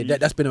 yeah. Tree.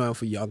 That's been around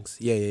for youngs.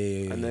 Yeah.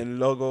 And then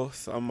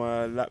Logos on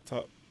my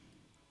laptop.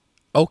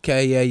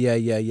 Okay, yeah.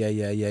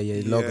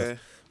 Logo.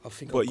 I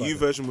think. But U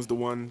version was the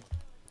one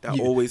that I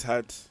always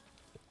had.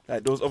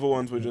 Like, those other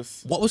ones were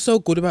just. What was so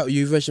good about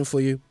U version for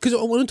you? Because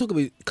I want to talk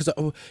about,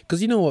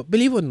 because you know what,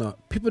 believe it or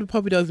not, people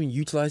probably don't even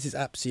utilize these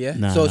apps. Yeah.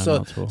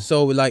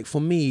 So like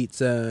for me,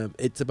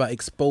 it's about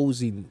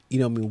exposing, you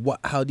know, what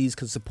I mean, how these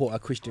can support our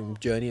Christian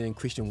journey and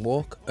Christian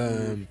walk.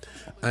 And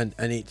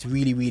it's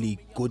really, really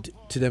good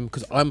to them,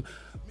 because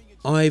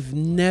I've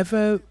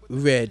never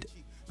read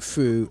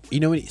through, you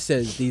know, when it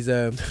says these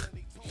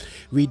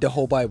read the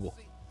whole Bible.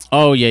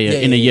 Oh yeah.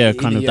 In a year,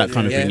 kind of year, that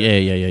kind of thing.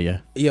 Yeah.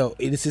 Yo,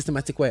 in a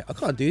systematic way. I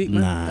can't do it,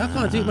 man. I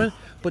can't do it, man.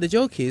 But the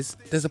joke is,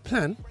 there's a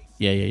plan.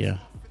 Yeah.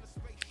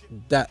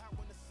 That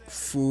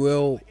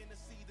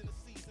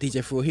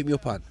DJ Frill hit me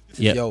up on.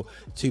 Yeah. Yo,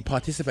 to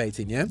participate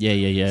in, yeah?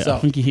 Yeah. So, I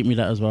think he hit me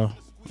that as well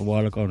a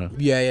while ago now.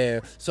 Yeah.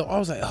 So I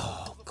was like,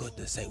 oh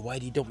goodness sake, why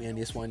did you dump me on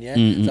this one? Yeah.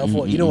 So I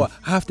thought, you know what,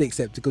 I have to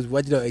accept, because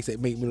why did I accept?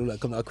 Make me look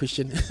like I'm not a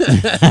Christian. So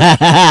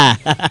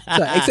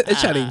I accept the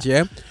challenge,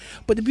 yeah.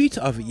 But the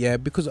beauty of it, yeah,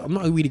 because I'm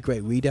not a really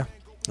great reader,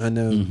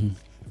 and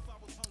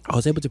I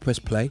was able to press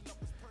play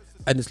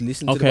and just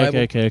listen to the Bible.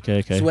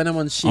 Okay. So when I'm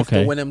on shift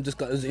or when I'm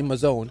just in my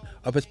zone,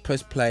 I just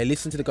press play,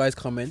 listen to the guy's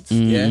comments,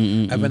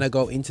 and then I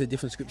go into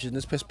different scriptures and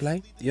just press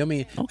play. You know what I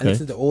mean? And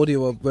listen to the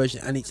audio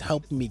version, and it's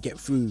helping me get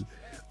through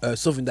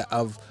something that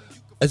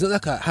it's not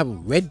like I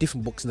haven't read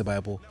different books in the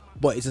Bible,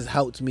 but it has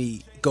helped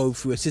me go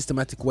through a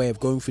systematic way of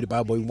going through the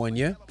Bible in 1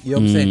 year. You know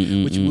what I'm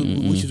saying?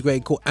 Which is great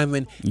and cool. And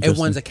when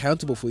everyone's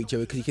accountable for each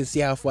other, because you can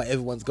see how far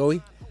everyone's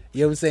going.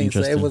 You know what I'm saying?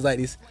 So everyone's like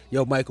this,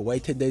 yo, Michael, why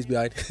 10 days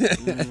behind?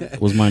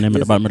 Was my name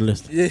at the bottom of the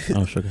list? Yeah.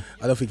 Oh, sugar.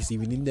 I don't think it's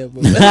even in there.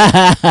 But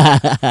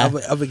I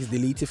think it's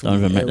deleted from Don't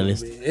even make the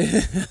list.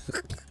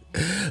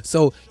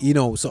 So, you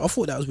know, so I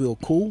thought that was real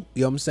cool.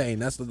 You know what I'm saying?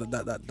 That's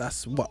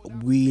what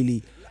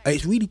really...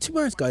 It's really, to be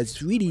honest, guys,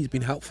 it's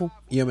been helpful.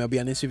 You know what I mean? I'll be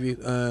honest with you.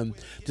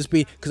 Just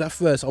be, because at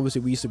first,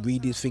 obviously, we used to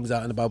read these things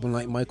out in the Bible, and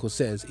like Michael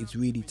says, it's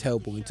really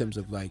terrible in terms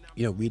of, like,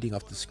 you know, reading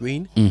off the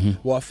screen.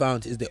 What I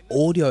found is the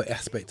audio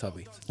aspect of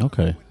it.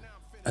 Okay.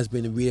 Has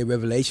been a real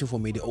revelation for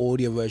me. The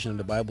audio version of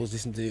the Bibles,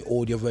 listen to the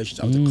audio versions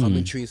of the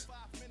commentaries.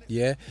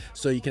 Yeah.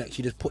 So you can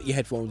actually just put your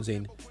headphones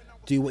in,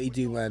 do what you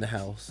do around the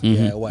house,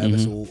 or whatever.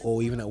 So,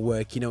 or even at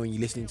work, you know, when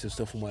you're listening to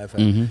stuff and whatever,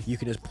 you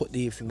can just put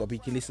the thing up, you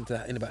can listen to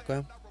that in the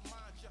background.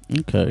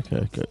 Okay.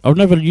 I've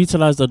never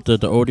utilized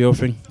the audio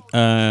thing.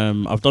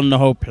 I've done the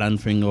whole plan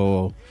thing,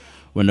 or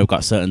when they've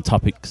got certain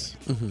topics.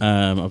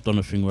 I've done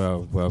a thing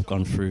where I've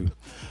gone through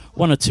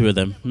one or two of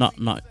them, not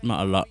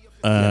a lot.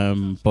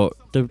 But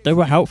they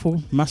were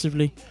helpful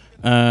massively.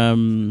 You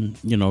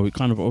know, it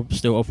kind of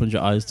still opens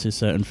your eyes to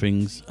certain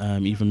things,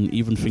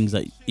 even things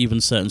that,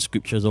 even certain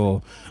scriptures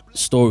or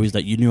stories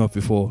that you knew of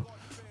before.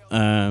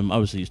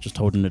 Obviously it's just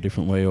told in a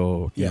different way,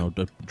 or you know,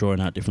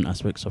 drawing out different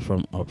aspects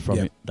from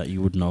it that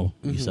you would know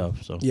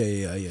yourself. So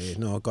yeah.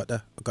 No, I got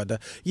that.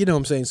 You know what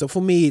I'm saying? So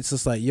for me, it's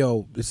just like,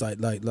 yo, it's like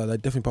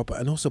definitely proper,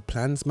 and also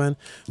plans, man.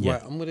 Yeah.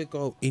 Right, I'm gonna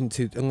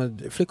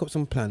flick up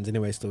some plans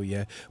anyway. Still,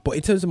 yeah. But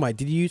in terms of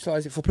did you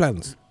utilize it for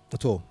plans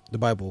at all? The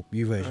Bible,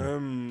 U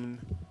version.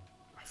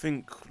 I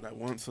think like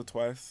once or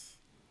twice.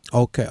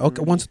 Okay.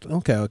 Once.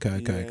 Okay.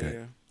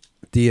 Yeah.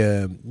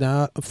 The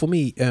now for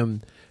me,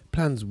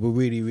 plans were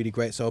really, really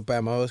great. So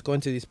bam, I was going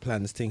to this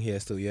plans thing here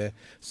still, yeah.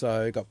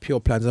 So I got pure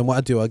plans, and what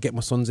I do, I get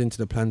my sons into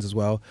the plans as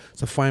well.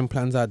 So find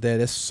plans out there.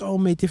 There's so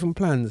many different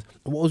plans.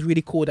 And what was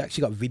really cool, they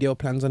actually got video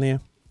plans on here.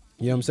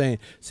 You know what I'm saying?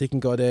 So you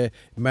can go there,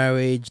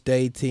 marriage,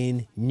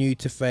 dating, new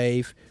to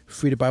faith,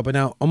 through the Bible.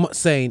 Now, I'm not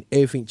saying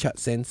everything chat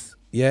sense,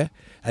 yeah.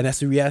 And that's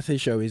the reality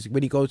show, is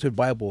when you go to the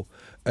Bible,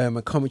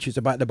 and commentaries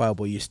about the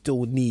Bible, you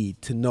still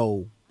need to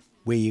know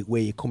where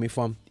you're coming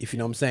from. If you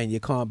know what I'm saying, you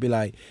can't be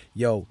like,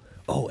 yo,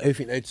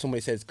 everything that somebody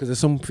says, because there's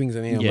some things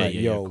in here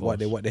what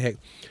the heck.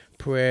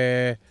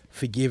 Prayer,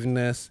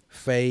 forgiveness,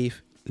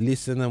 faith,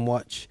 listen and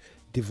watch,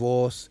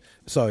 divorce.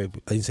 Sorry,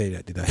 I didn't say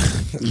that, did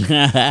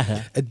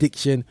I?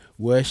 Addiction,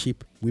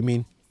 worship,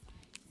 women,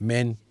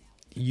 men,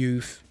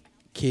 youth,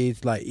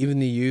 kids, like even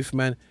the youth,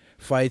 man.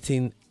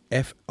 Fighting,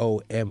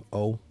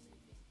 FOMO.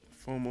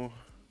 FOMO.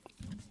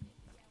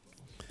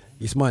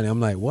 You're smiling.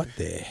 I'm like, what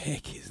the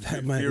heck is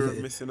that, man? Fear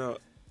of missing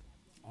out.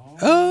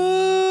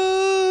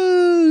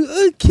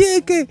 Oh,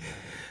 okay.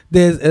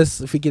 There's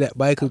us figure that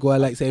Michael go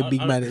like say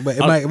big man,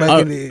 but I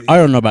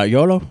don't know about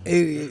YOLO.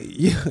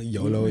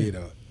 YOLO, you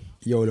know,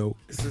 YOLO.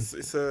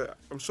 It's a.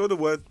 I'm sure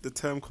the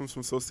term comes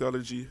from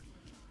sociology.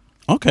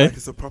 Okay. Like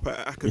it's a proper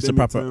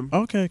academic term.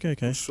 Okay.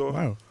 I'm sure.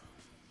 Wow.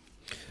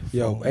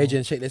 Yo,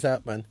 Adrian, check this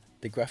out, man.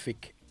 The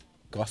graphic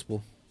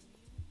gospel.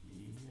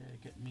 Yeah,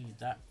 get me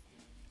that.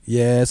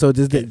 Yeah, so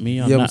this, Get me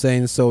you on know what I'm that.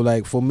 saying? So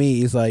like for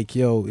me, it's like,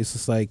 yo, it's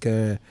just like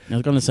I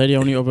was gonna say the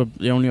only other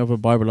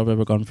Bible I've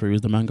ever gone through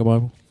is the manga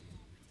Bible.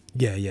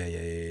 Yeah.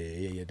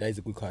 That is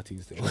a good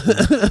cartoon still.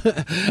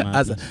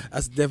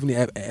 That's definitely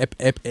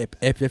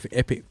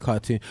epic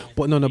cartoon.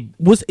 But no,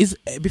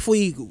 before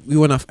we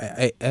went off,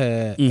 was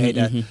there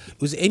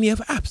any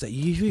other apps that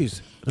you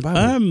use? The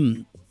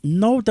Bible?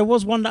 No, there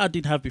was one that I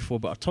did have before,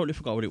 but I totally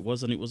forgot what it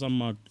was, and it was on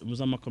my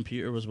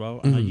computer as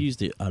well, and I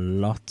used it a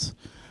lot.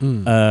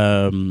 And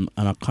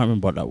I can't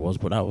remember what that was,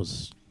 but that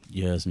was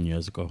years and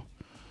years ago.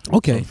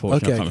 Okay. So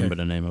unfortunately, I can't remember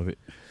the name of it.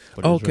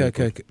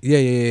 Okay.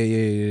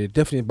 Yeah.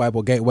 Definitely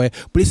Bible Gateway.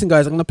 But listen,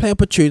 guys, I'm gonna play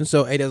up a tune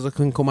so others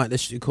can come out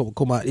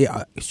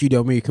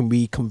studio where you can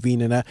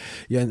reconvene and that.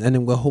 Yeah, and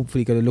then we're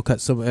hopefully gonna look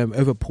at some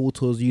other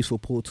portals, useful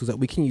portals that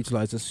we can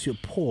utilize to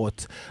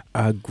support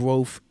our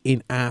growth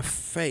in our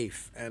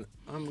faith. And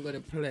I'm gonna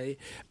play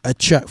a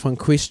track from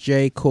Chris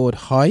J called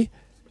High.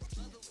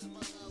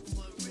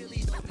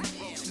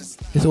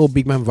 It's all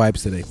big man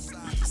vibes today.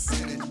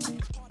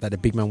 Like the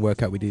big man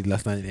workout we did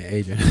last night in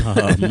Adrian.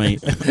 Oh,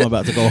 mate, I'm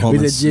about to go home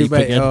and With the gym, sleep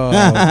mate. again. Oh,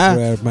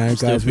 bro, man,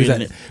 Still guys. We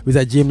feeling was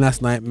at gym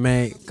last night,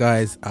 mate.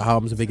 Guys, our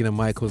arms are bigger than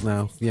Michael's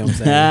now. You know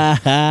what I'm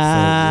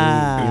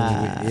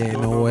saying?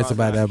 So, no worries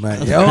about that,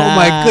 man. Oh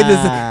my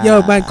goodness,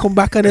 yo, man, come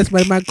back on this,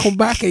 man. Man, come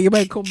back, you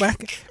man, come back.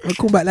 Man,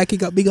 come back like he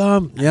got big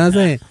arm. You know what I'm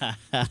saying?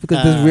 It's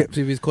because there's rips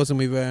if he's causing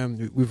with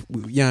with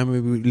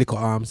little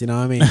arms. You know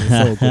what I mean? It's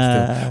all good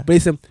stuff. But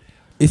listen,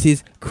 this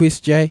is Chris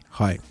J.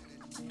 Hi.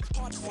 A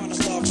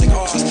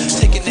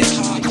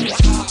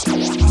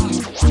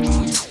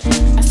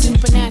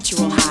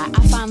supernatural high,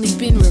 I finally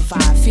been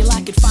revived. Feel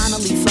I could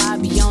finally fly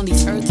beyond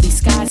these earthly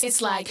skies.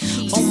 It's like,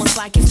 almost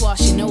like it's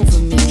washing over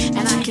me.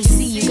 And I can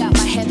see you got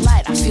my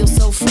headlight, I feel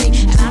so free.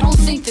 And I don't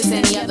think there's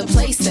any other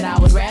place that I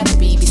would rather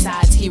be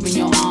besides here in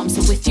your arms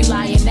or with you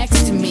lying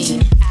next to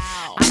me.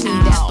 I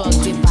need that bug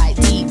to bite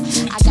deep.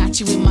 I got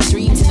you in my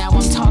dreams and now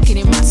I'm talking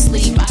in my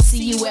sleep. I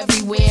see you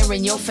everywhere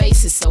and your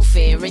face is so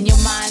fair and your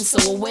mind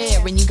so aware.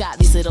 And you got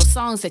these little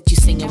songs that you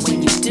sing, and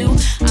when you do,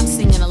 I'm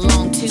singing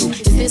along too.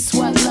 Is this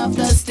what love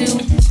does do?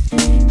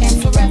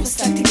 And forever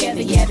stuck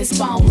together, yeah, this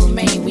bond will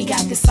remain. We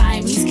got the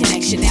Siamese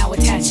connection now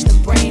attached to the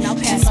brain. I'll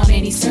pass on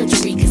any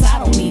surgery cause I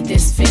don't need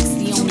this fix.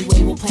 The only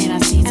way we'll plant our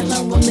seeds and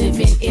learn what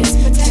living is.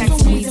 Protect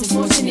from weeds,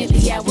 unfortunately,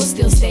 yeah, we'll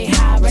still stay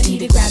high. Ready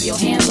to grab your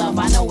hand, love,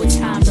 I know it's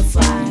time to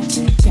fly.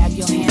 Grab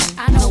your hand,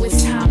 I know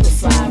it's time to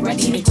fly.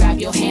 Ready to grab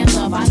your hand,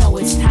 love, I know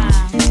it's time.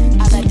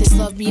 I let this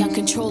love be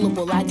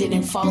uncontrollable, I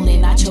didn't fall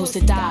in, I chose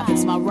to dive.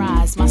 It's my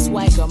rise, my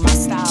swagger, my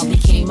style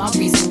became my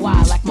reason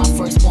why, like my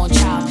firstborn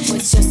child.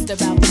 It's just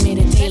about the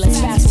minute, hey, let's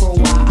fast for a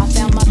while. I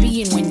found my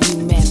being when you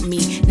met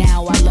me.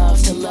 Now I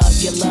love to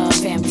love your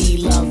love and be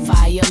loved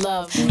via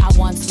love. I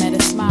once met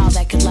a smile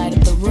that could light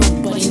up the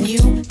room, but in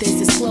you, there's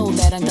this glow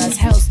that undoes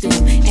hell's doom.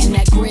 And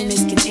that grin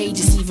is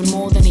contagious, even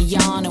more than a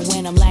yawn. And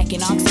when I'm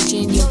lacking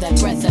oxygen, you're that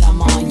breath that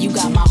I'm on. You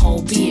got my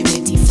whole being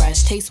minty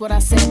fresh. Taste what I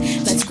said,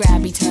 let's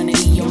grab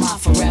eternity. You're my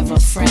forever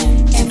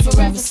friend. And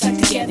forever stuck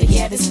together,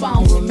 yeah, this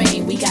bond will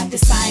remain. We got the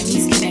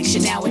Siamese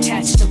connection now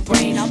attached to the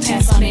brain. I'll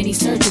pass on any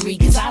surgery,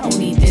 cause I don't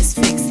need this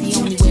fix. The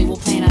only way we'll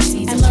plant our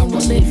seeds and learn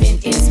what living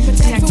is.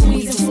 Protect from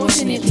weeds,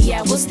 unfortunately,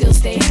 yeah, we'll still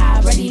stay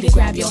high. Ready to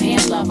grab your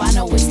hand, love, I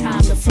know it's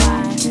time to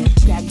fly.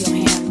 Grab your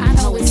hand, I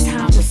know it's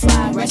time to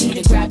fly. Ready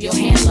to grab your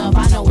hand, love,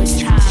 I know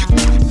it's time.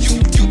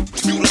 You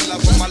the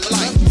love of my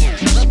life.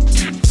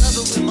 Love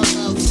it with my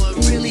love, but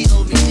really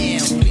hold me down.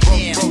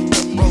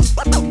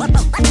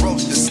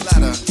 Wrote this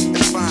letter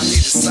and finally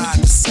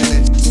decided to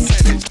send it.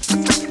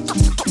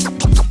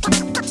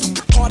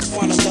 Hard to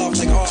find a love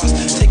like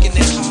ours, taking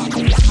it hard.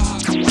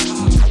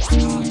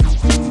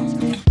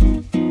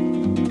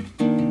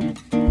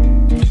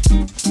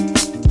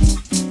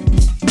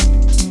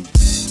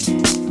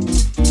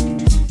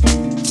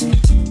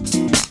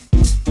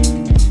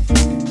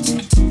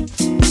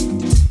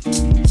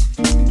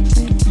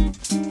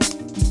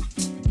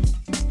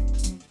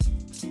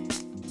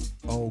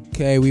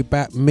 Okay, we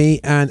back. Me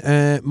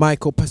and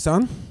Michael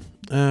Passan.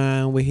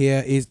 We're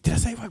here. Did I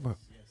say it right, bro?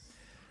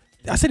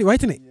 I said it right,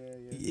 didn't it?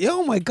 Yeah.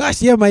 Oh my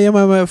gosh, yeah,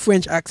 my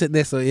French accent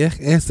there, so yeah,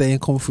 saying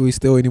come through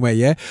still anyway,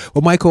 yeah.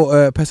 Well, Michael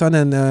Passan,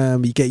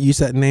 and you get used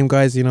to that name,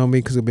 guys, you know what I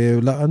mean, because it'll be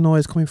a lot of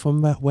noise coming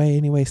from that way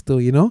anyway,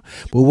 still, you know.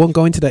 But we won't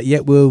go into that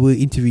yet. We'll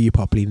interview you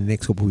properly in the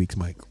next couple of weeks,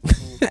 Mike.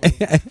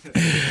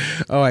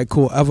 All right,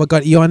 cool. Have I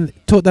got you on?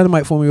 Talk down the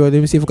mic for me, let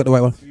me see if I got the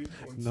right one.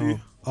 No.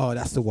 Oh,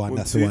 that's the one.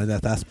 That's the one.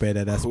 That's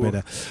better. That's cool.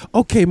 Better.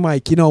 Okay,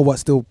 Mike. You know what?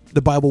 Still,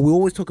 the Bible. We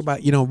always talk about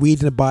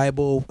reading the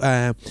Bible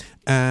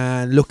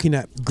and looking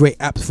at great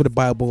apps for the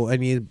Bible. And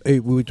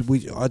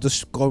we are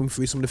just going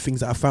through some of the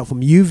things that I found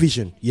from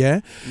YouVision.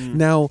 Yeah.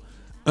 Now,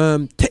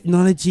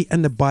 technology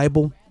and the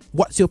Bible.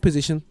 What's your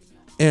position?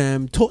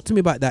 Talk to me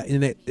about that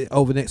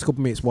over the next couple of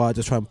minutes while I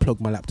just try and plug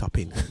my laptop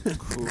in.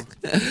 Cool.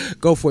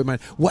 Go for it, man.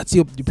 What's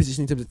your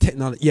position in terms of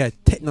technology? Yeah,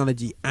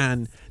 technology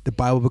and the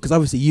Bible, because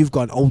obviously you've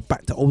gone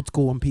back to old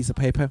school on piece of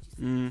paper,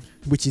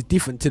 which is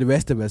different to the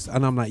rest of us.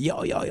 And I'm like, yo,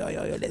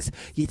 let's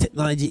get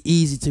technology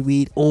easy to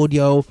read,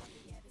 audio.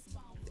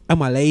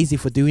 Am I lazy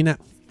for doing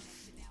that?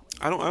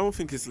 I don't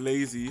think it's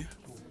lazy.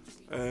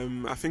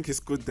 I think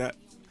it's good that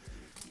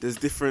there's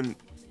different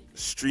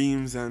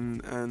streams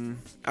and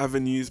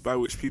avenues by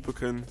which people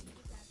can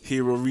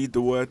hear or read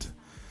the word.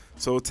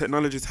 So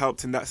technology's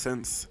helped in that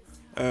sense,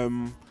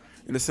 in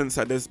the sense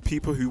that there's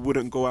people who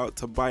wouldn't go out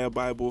to buy a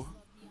Bible,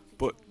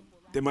 but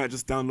they might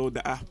just download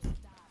the app,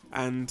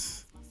 and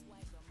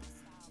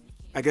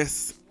I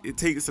guess it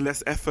takes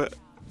less effort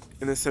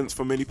in a sense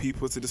for many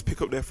people to just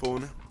pick up their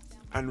phone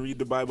and read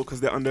the Bible because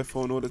they're on their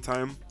phone all the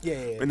time.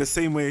 Yeah. In the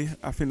same way,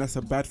 I think that's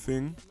a bad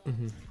thing,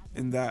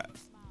 in that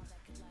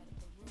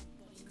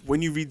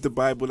when you read the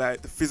Bible,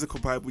 like the physical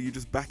Bible, you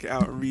just back it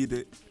out and read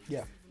it.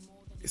 Yeah.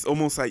 It's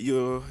almost like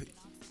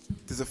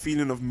there's a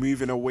feeling of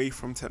moving away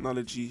from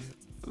technology.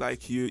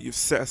 Like you've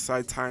set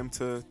aside time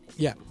to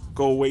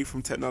go away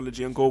from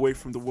technology and go away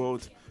from the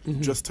world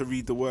just to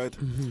read the word.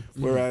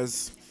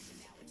 Whereas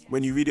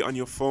when you read it on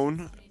your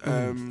phone,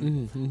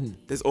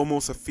 there's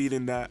almost a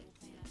feeling that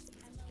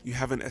you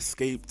haven't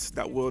escaped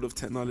that world of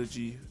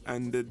technology,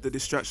 and the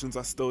distractions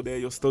are still there.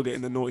 You're still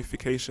getting the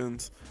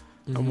notifications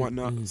and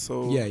whatnot.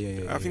 So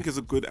I think it's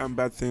a good and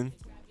bad thing.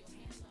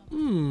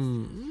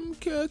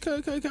 Okay.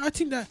 I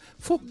think that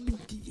for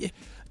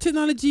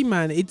technology,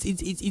 man, it's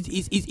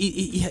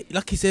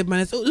like you said,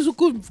 man, it's a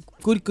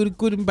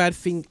good and bad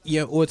thing,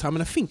 all the time.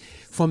 And I think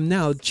from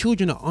now,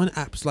 children are on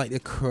apps like they're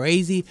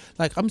crazy.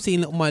 Like I'm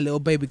seeing my little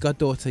baby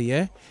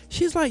goddaughter,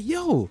 she's like,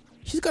 yo,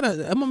 she's got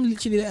her mum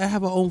literally let her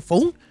have her own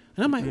phone.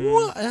 And I'm like,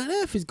 what on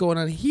earth is going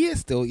on here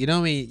still? You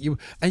know what I mean?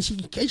 And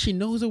she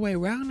knows her way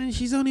around, and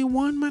she's only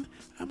one, man.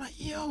 I'm like,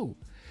 yo,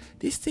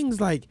 these things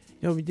like,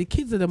 the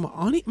kids of them are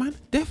on it, man.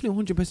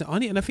 Definitely 100%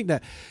 on it. And I think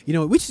that,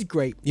 which is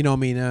great. You know what I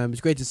mean? It's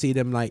great to see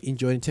them like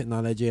enjoying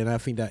technology, and I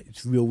think that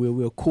it's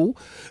real cool.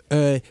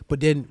 But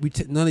then with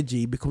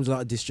technology, it becomes a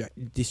lot of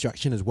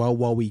distraction as well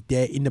while we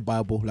there in the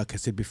Bible, like I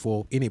said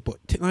before, in it.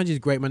 But technology is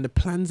great, man. The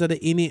plans that are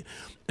in it,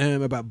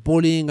 about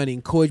bullying and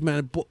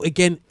encouragement. But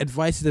again,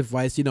 advice is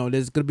advice.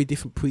 There's going to be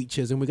different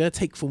preachers, and we're going to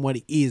take from what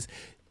it is.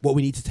 What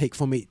we need to take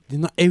from it.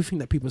 Not everything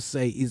that people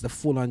say is the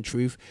full-on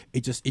truth.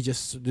 It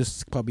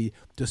just probably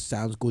just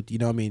sounds good. You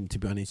know what I mean? To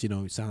be honest,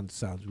 it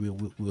sounds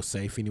real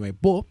safe anyway.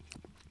 But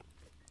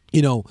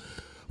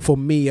for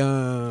me,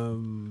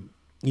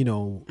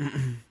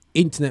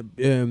 internet,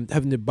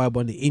 having the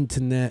Bible on the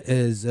internet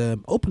has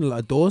opened a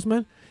lot of doors,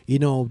 man.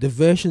 The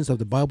versions of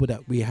the Bible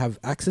that we have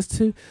access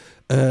to.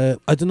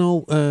 I don't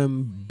know,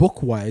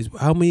 book-wise,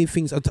 how many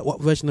things, what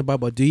version of the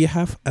Bible do you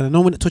have? And I know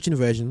we're not touching the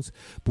versions,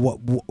 but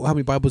how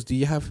many Bibles do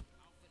you have?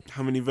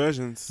 How many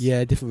versions?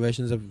 Yeah, different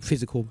versions of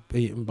physical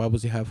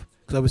Bibles you have.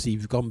 Because obviously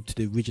you've gone to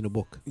the original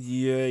book.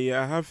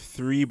 Yeah, I have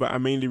 3, but I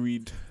mainly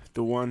read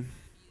the one.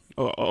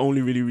 Or I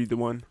only really read the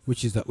one.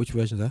 Which is that? Which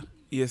version is that?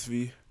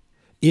 ESV.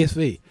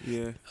 ESV?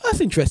 Yeah. Oh,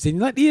 that's interesting.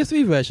 You like the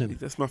ESV version?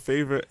 That's my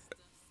favourite.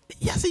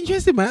 Yeah, that's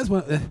interesting, man. That's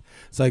one.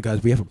 Sorry,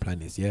 guys, we haven't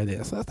planned this. Yeah,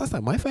 that's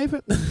like my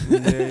favorite.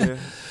 Yeah.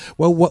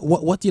 Well,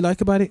 what do you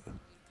like about it?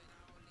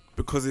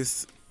 Because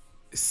it's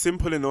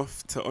simple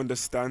enough to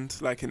understand,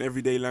 like in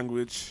everyday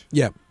language.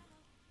 Yeah.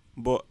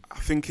 But I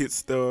think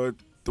it's the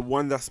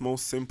one that's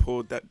most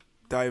simple that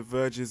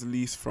diverges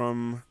least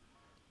from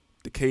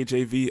the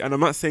KJV. And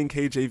I'm not saying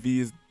KJV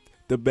is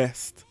the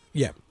best.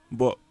 Yeah.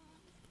 But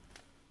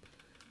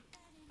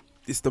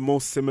it's the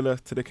most similar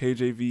to the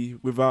KJV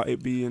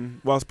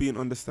whilst being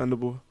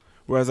understandable.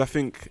 Whereas I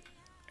think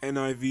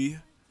NIV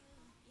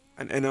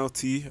and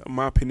NLT, in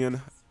my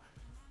opinion,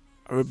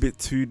 are a bit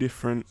too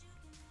different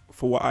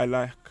for what I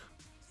like.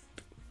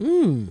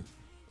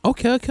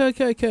 Okay. I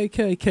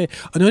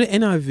know the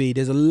NIV,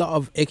 there's a lot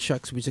of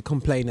extracts which are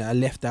complaining that are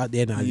left out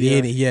the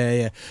NIV.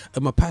 Yeah.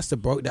 And my pastor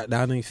broke that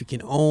down, and you're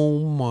thinking, oh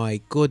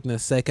my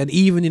goodness sake. And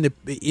even in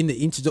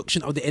the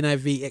introduction of the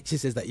NIV, it actually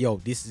says that,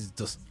 this is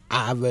just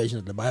our version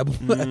of the Bible,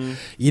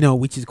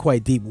 which is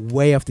quite deep,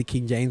 way off the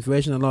King James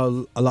version. A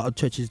lot of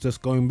churches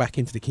just going back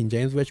into the King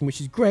James version,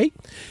 which is great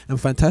and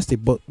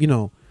fantastic. But we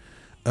got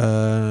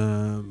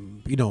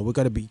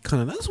to be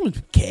kind of, not so much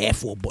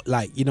careful, but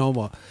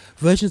what,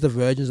 versions of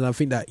versions. And I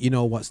think that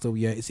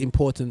it's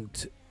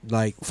important.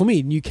 Like for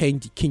me, New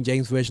King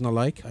James version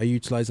I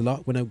utilize a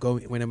lot when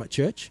I'm at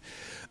church.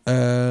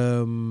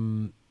 But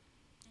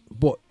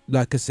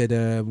like I said,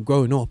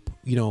 growing up,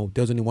 there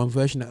was only one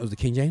version, that was the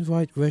King James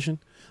version.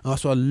 And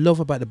that's what I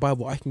love about the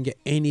Bible. I can get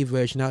any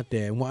version out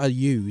there, and what I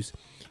use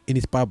in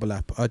this Bible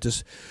app, I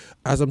just,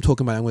 as I'm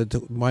talking about,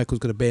 Michael's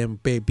gonna be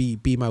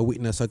my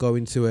witness. I go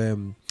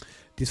into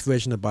this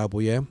version of the Bible,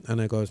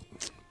 and I go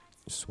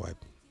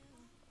swipe.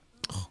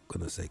 Oh,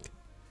 goodness sake!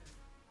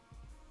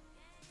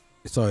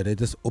 Sorry, they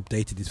just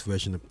updated this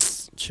version of.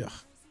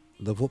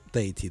 They've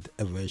updated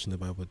a version of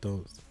the Bible.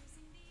 Don't.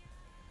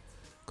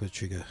 Good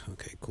trigger.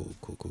 Okay, cool.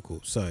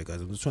 Sorry,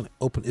 guys, I'm just trying to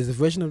open. Is a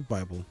version of the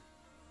Bible.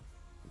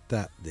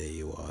 There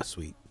you are,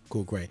 sweet,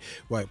 cool, great.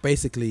 Right,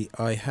 basically,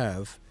 I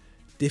have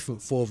different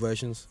 4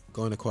 versions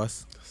going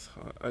across.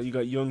 You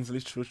got Young's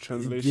literal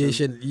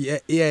translation. Yeah.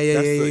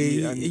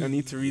 I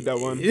need to read that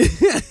one.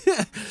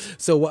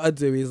 So what I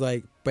do is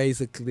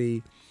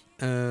basically,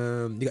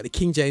 you got the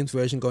King James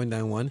version going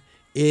down one,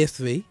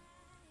 ESV,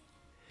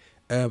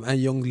 and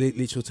Young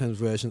literal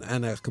version,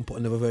 and I can put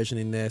another version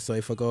in there. So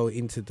if I go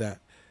into that,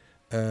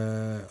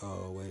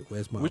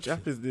 where's my? Which option?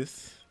 app is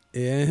this?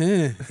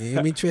 Yeah,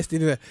 I'm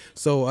interested in that.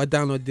 So I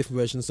download different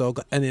versions.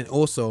 And then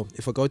also,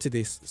 if I go to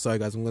this, sorry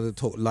guys, I'm going to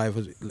talk live.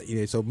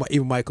 So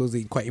even Michael's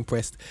quite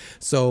impressed.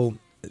 So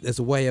there's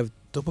a way of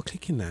double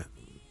clicking that.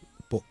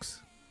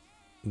 Books.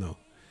 No,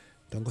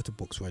 don't go to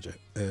books, Roger.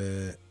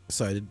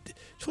 Sorry,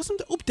 just want them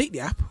to update the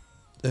app.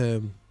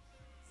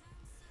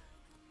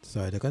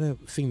 Sorry, they got a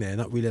thing there.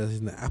 Not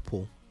realizing that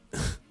Apple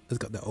has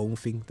got their own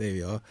thing. There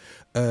you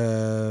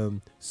are.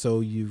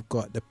 So you've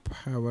got the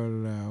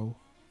parallel.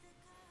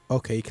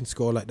 Okay, you can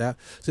scroll like that.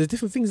 So there's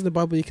different things in the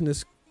Bible. You can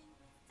just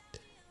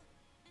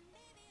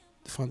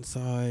font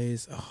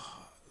size.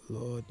 Oh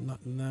Lord,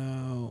 not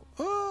now.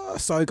 Oh,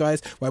 Sorry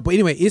guys. Right, but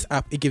anyway, this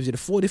app, it gives you the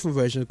 4 different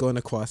versions going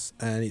across,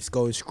 and it's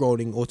going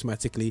scrolling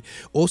automatically.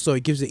 Also,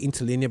 it gives you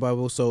interlinear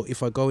Bible. So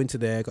if I go into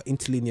there, I got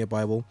interlinear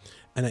Bible,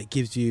 and it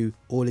gives you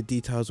all the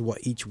details of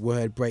what each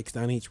word breaks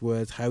down, each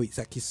word, how it's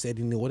actually said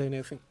in the order and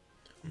everything.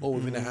 All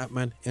within the app,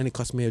 man. It only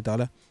cost me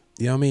 $1.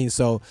 You know what I mean?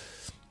 So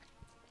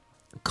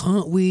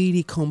can't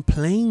really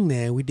complain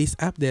there with this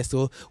app there.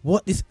 So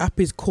what this app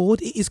is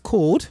called, it is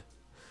called,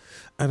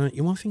 and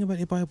you one thing about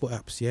the Bible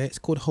apps, yeah, it's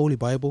called Holy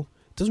Bible.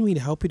 Doesn't really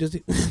help you, does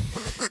it?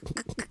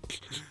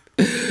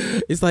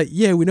 It's like,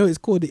 yeah, we know it's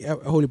called the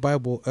Holy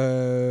Bible.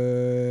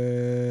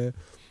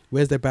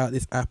 Where's the about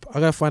this app?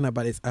 I gotta find out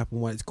about this app and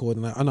what it's called.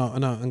 And I know,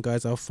 and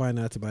guys, I'll find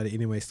out about it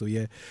anyway. Still,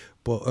 yeah,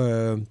 but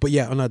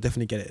yeah, I know,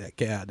 definitely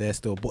get out there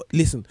still. But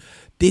listen,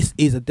 this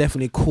is a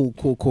definitely cool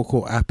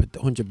app,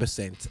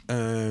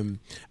 100%.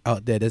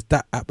 Out there, there's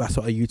that app that's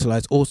what I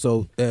utilize.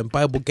 Also,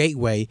 Bible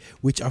Gateway,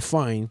 which I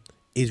find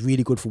is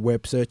really good for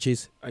web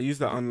searches. I use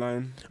that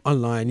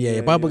online.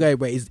 Yeah. Bible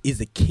Gateway is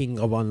the king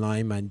of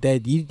online, man.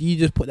 There, you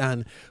just put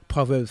down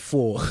Proverbs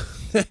 4.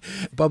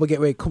 Bible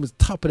Gateway comes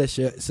top of the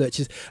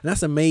searches, and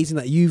that's amazing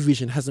that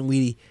YouVision hasn't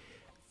really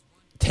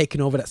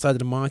taken over that side of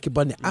the market.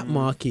 But in the app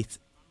market,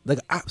 they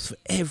got apps for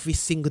every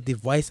single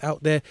device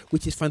out there,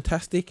 which is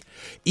fantastic.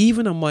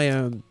 Even on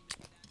my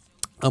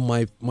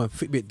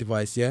Fitbit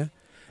device, yeah.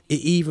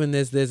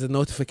 There's a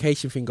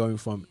notification thing going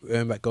from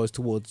that goes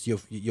towards your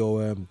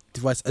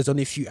device. There's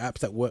only a few apps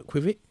that work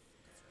with it.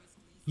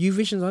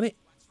 YouVision's on it.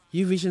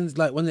 YouVision's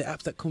like one of the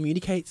apps that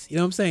communicates. You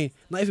know what I'm saying?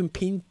 Not even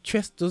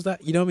Pinterest does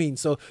that. You know what I mean?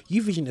 So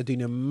YouVision are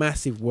doing a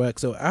massive work.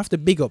 So I have to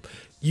big up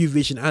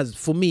YouVision as,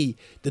 for me,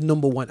 the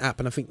number 1 app.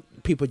 And I think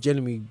people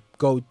generally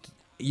go,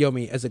 you know what I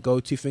mean, as a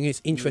go-to thing. It's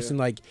interesting,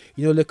 like,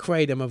 you know,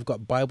 Lecrae, them have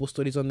got Bible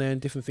studies on there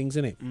and different things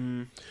in it.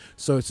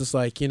 So it's just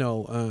like, you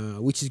know,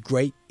 which is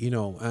great, you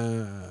know.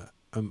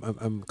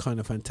 I'm kind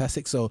of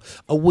fantastic. So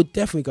I would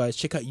definitely, guys,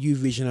 check out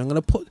YouVision. I'm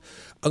gonna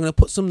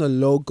put some of the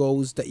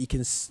logos that you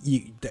can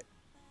see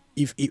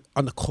if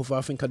on the cover,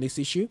 I think, on this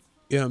issue.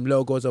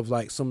 Logos of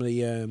like some of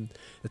the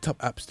top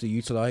apps to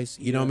utilize.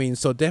 You know what I mean?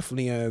 So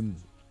definitely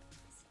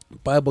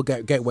Bible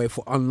Gateway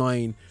for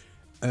online,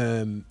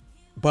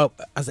 but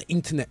as an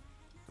internet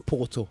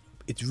portal,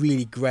 it's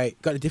really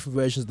great. Got the different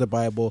versions of the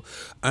Bible,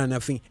 and I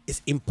think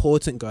it's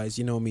important, guys.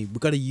 You know what I mean? We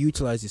got to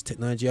utilize this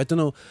technology. I don't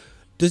know,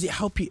 does it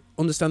help you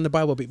understand the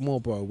Bible a bit more,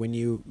 bro, when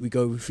we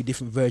go through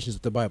different versions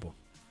of the Bible?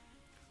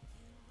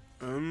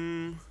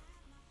 When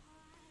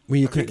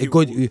you're looking at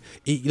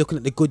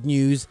the Good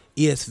News,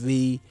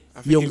 ESV.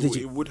 I think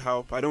it would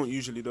help. I don't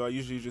usually though. I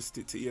usually just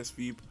stick to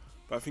ESV,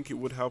 but I think it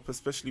would help,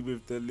 especially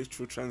with the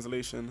literal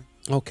translation.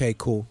 Okay,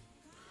 cool.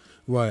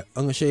 Right,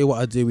 I'm gonna show you what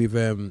I do with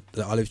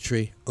the olive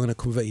tree. I'm gonna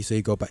convert you so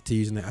you go back to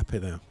using the app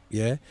now.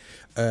 Yeah,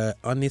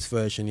 on this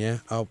version,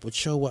 yeah, I would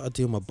show what I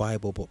do in my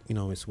Bible, but you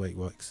know it's the way it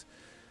works.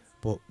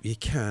 But you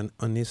can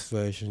on this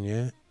version,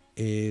 yeah,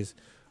 is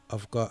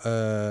I've got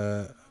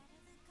where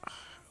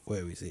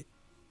is it?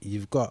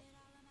 You've got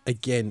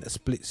again a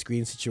split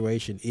screen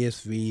situation,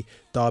 ESV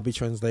Darby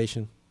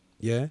translation,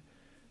 yeah.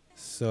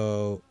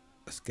 So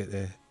let's get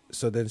there.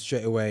 So then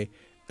straight away,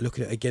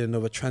 looking at again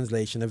another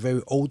translation, a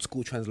very old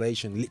school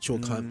translation, literal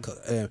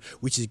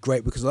which is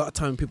great, because a lot of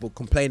time people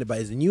complain about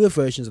is the newer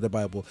versions of the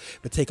Bible,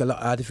 but take a lot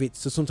out of it.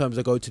 So sometimes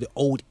I go to the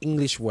old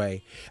English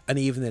way and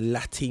even the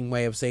Latin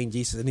way of saying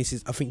Jesus. And this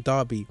is, I think,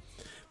 Darby.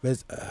 I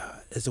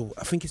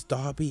think it's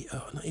Darby.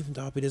 Not even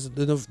Darby.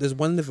 There's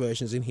one of the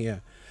versions in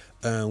here,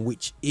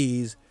 which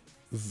is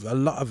a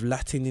lot of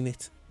Latin in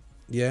it.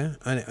 Yeah,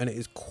 and it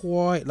is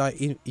quite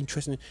like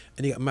interesting.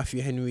 And you got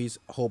Matthew Henry's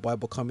whole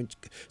Bible comment.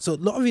 So a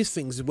lot of these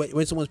things,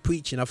 when someone's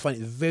preaching, I find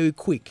it very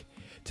quick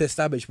to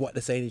establish what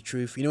they're saying is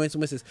truth. You know, when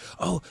someone says,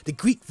 "Oh, the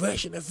Greek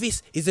version of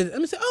this is," let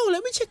me say, "Oh,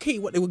 let me check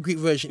out what the Greek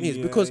version is,"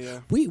 because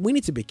we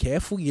need to be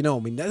careful. You know, I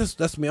mean,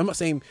 that's me. I'm not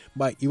saying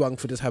like you wrong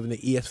for just having the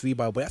ESV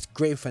Bible. That's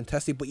great and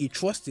fantastic, but you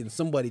trust in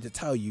somebody to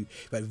tell you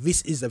that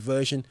this is the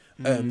version.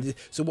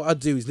 So what I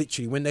do is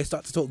literally when they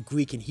start to talk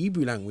Greek and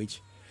Hebrew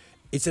language,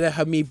 instead of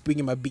having me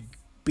bringing my big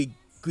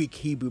Greek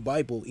Hebrew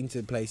Bible into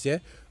the place, yeah,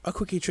 I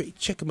quickly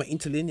check my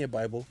interlinear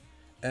Bible,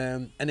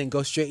 and then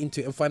go straight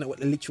into it and find out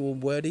what the literal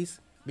word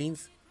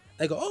means.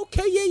 I go,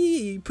 okay,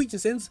 yeah, preaching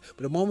sense.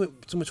 But the moment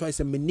someone tries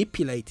to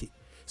manipulate it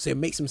so it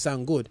makes them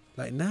sound good,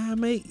 like, nah,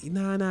 mate,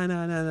 nah.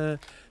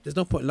 There's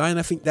no point lying.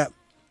 I think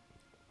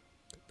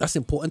that's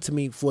important to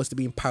me, for us to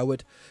be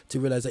empowered, to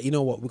realize that, you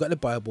know what, we got the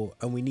Bible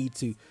and we need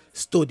to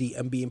study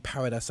and be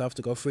empowered ourselves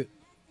to go through it.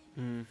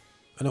 I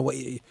know what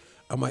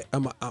am I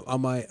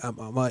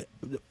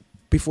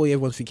before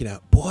everyone's thinking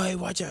out, boy,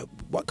 Roger,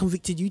 what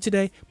convicted you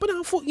today? But I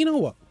thought, you know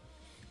what,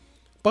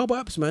 Bible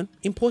apps, man,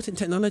 important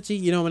technology,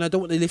 you know. And I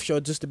don't want the lift show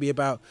just to be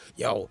about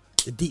the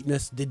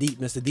deepness. But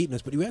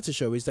the reality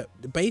show is that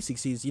the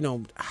basics is, you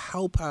know,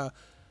 help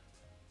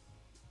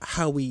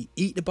how we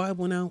eat the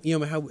Bible now, you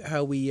know,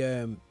 how we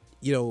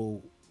you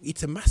know,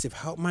 it's a massive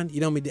help, man. You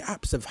know what I mean? The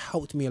apps have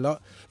helped me a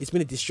lot. It's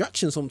been a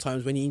distraction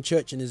sometimes when you're in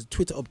church and there's a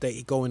Twitter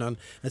update going on,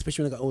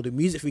 especially when I got all the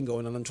music thing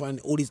going on. I'm trying,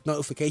 all these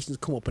notifications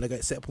come up and I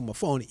get set up on my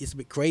phone. It's a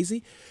bit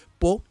crazy,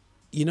 but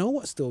you know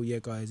what? Still, yeah,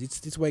 guys, it's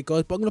this way it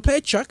goes. But I'm gonna play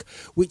a track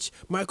which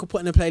Michael put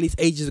in the playlist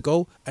ages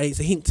ago, and it's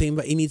a hint to him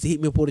that he needs to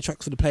hit me up all the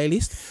tracks for the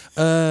playlist.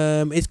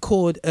 It's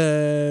called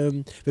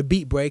The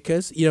Beat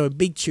Breakers. You know, a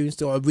big tune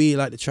still. I really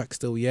like the track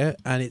still, yeah,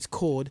 and it's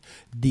called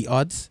The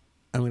Odds.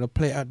 I'm gonna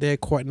play it out there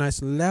quite nice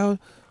and loud.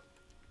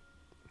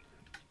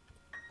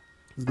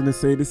 I was gonna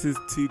say this is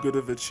too good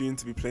of a tune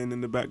to be playing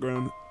in the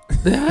background.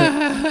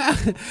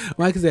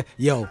 Michael said,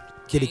 "Yo,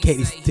 dedicate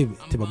this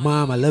to my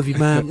mom. I love you,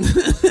 mom."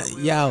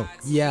 yo.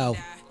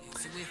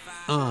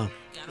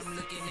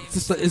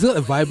 It's got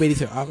a vibrating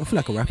to it. I feel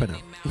like a rapper now.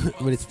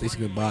 When it's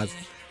good bars.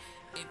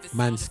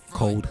 Man's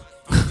cold.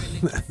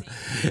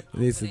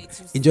 Listen,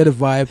 enjoy the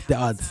vibe, The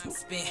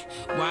Odds.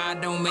 Why I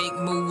don't make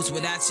moves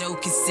without your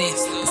consent?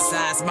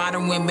 Besides,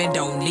 modern women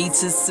don't need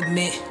to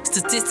submit.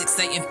 Statistics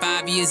say in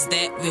 5 years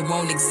that it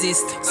won't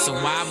exist. So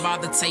why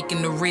bother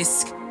taking the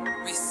risk?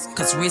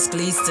 Cause risk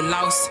leads to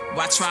loss.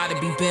 Why try to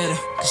be better?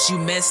 Cause you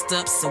messed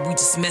up, so we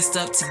just messed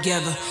up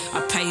together.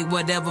 I pay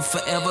whatever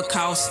forever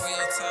costs.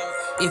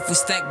 If we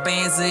stack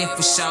bands or if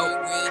we shout.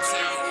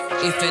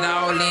 If it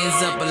all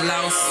ends up a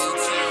loss.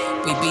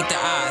 We beat the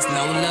odds,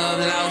 no love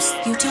lost.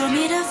 You told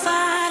me to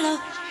follow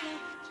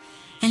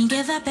and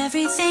give up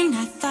everything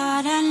I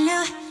thought I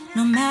knew,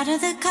 no matter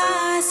the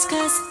cost,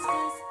 cause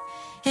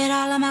it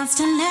all amounts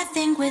to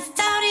nothing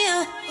without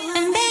you.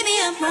 And baby,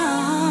 I'm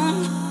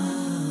wrong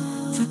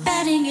for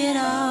betting it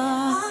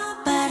all,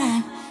 but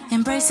I'm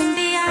embracing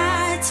the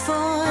odds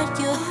for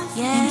you,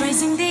 yeah.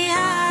 Embracing the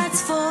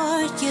odds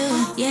for you,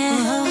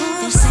 yeah.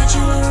 They said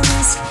you were a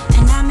risk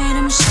and I made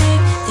a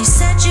mistake. They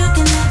said you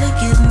can never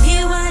give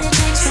me what it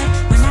takes,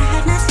 but when I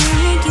had nothing,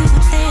 you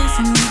were there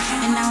for me.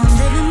 And now I'm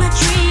living my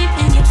dream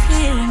and you're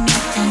clearing me.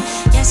 And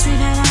yes,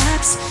 we've had our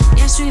ups,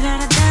 yes, we've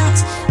had our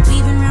downs.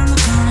 We've been round the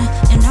corner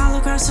and all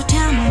across the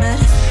town, but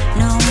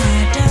no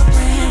matter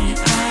where we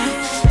are,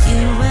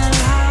 you will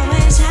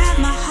always have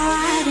my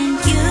heart. And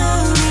you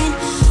mean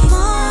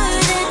more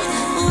than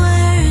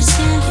words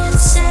can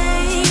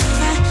say,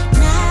 but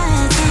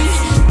nothing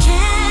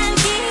can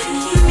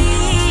keep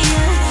me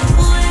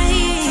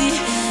away.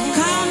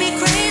 Call me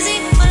crazy,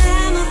 but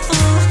I'm a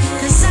fool,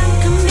 cause I'm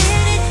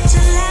committed to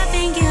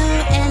loving you.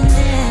 And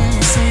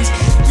this is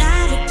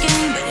not a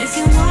game, but if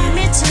you want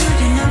me to,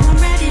 you know I'm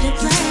ready to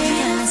play.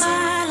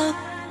 Follow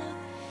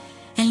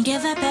and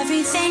give up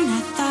everything I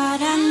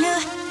thought I knew,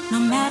 no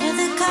matter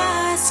the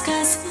cost,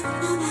 cause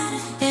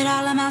it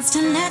all amounts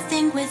to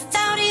nothing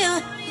without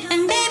you.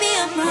 And baby,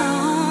 I'm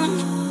wrong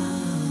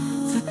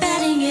for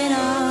betting it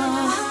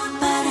all,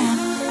 but I'm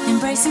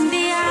embracing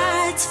the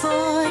odds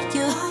for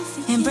you.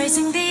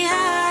 Embracing the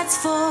odds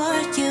for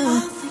you.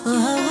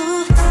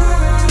 Ooh.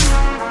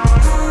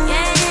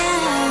 Yeah,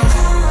 yeah.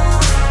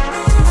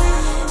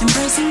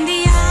 Embracing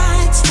the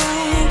odds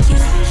for you.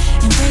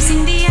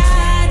 Embracing the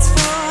odds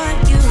for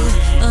you.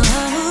 Ooh.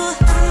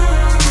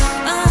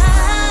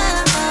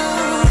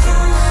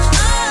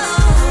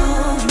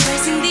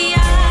 Embracing the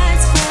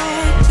odds for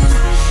you.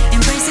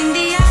 Embracing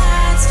the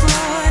odds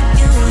for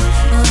you.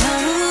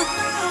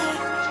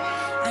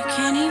 I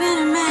can't even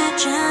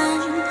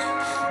imagine,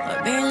 or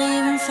barely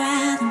even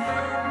fathom,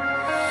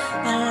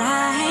 what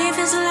life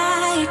is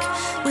like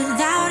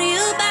without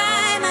you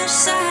by my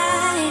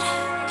side.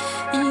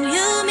 And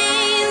you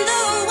mean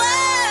the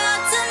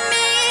world to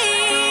me.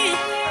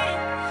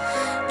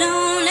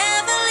 Don't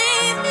ever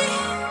leave me,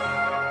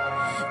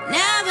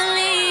 never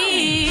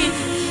leave.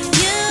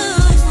 You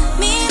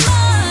mean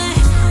more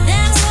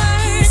than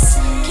words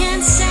can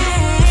say.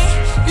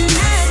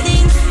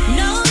 Nothing,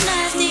 no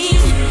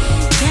nothing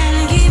can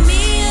keep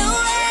me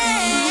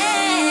away.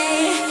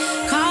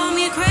 Call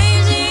me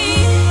crazy,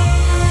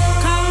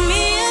 call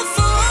me a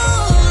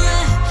fool,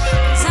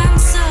 cause I'm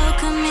so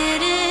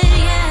committed,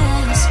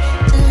 yes,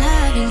 to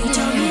loving you. You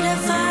told me to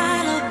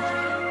follow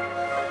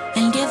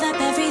and give up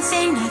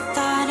everything I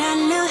thought I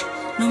knew,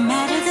 no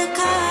matter the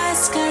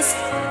cost, cause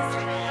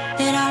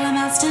it all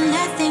amounts to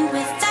nothing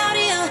without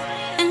you.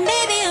 And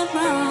baby, I'm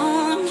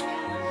wrong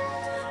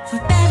for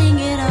betting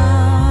it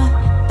all,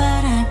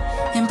 but I'm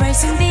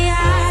embracing the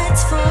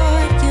odds for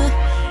you.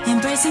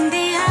 Embracing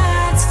the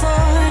odds for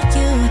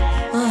you.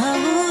 Ooh.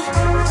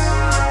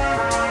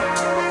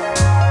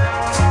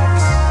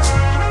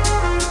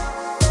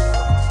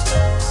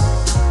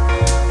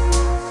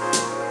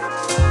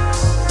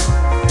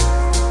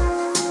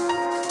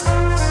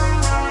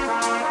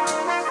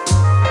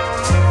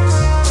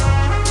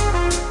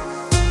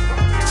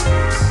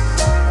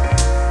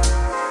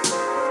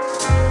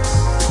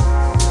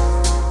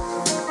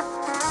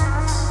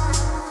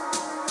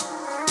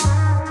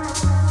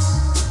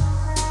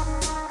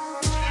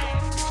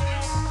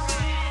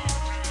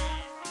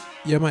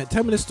 Yeah, mate,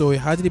 tell me the story.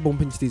 How did he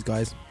bump into these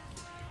guys?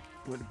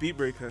 What, the Beat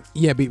Breaker?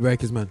 Yeah, Beat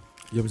Breakers, man.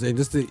 You know what I'm saying?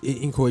 Just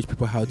to encourage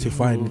people how to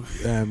find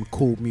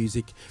cool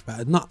music,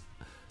 but not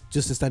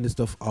just the standard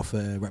stuff off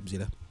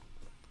Rapzilla.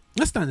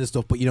 Not standard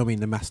stuff, but you know what I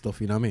mean, the mass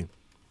stuff, you know what I mean?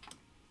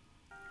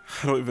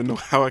 I don't even know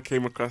how I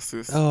came across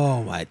this.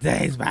 Oh my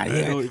days, man.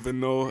 I don't even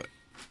know.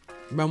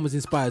 Man was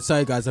inspired.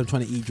 Sorry guys, I'm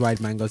trying to eat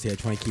dried mangoes here,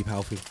 trying to keep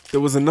healthy. There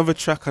was another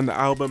track on the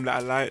album that I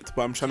liked,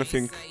 but I'm trying to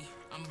think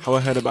how I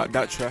heard about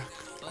that track.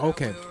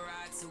 Okay.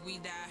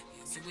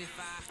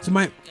 So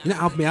man, you know,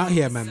 help me out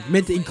here, man.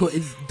 Meant to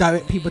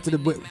direct people to the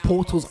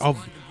portals of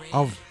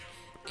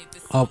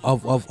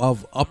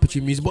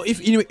opportunity music. But if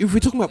we're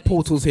talking about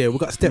portals here, we've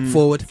got Step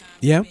Forward.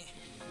 Yeah.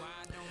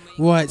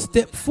 Right,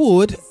 Step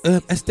Forward.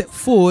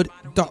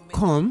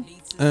 Stepforward.com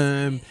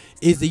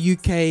is the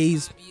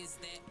UK's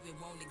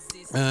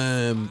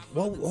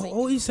what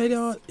would you say they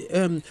are?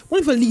 One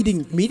of the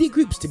leading media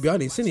groups, to be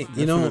honest, isn't it?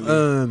 You know,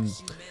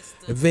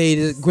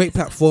 they're a great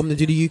platform. They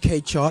do the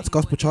UK charts,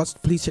 gospel charts.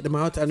 Please check them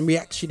out. And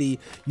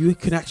you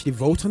can actually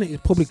vote on it. There's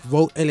a public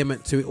vote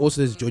element to it.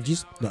 Also, there's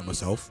judges, like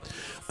myself,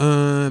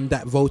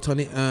 that vote on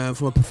it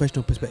from a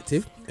professional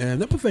perspective.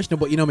 Not professional,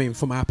 but you know what I mean,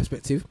 from our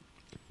perspective.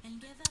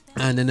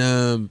 And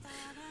then,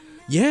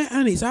 yeah,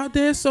 and it's out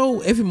there. So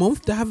every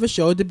month they have a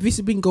show. This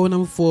has been going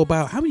on for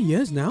about how many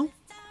years now?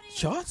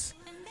 Charts?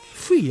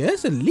 3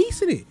 years at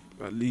least, isn't it?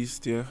 At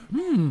least, yeah.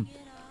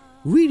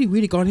 Really,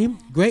 really got him.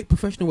 Great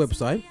professional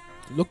website.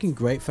 Looking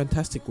great.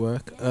 Fantastic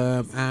work.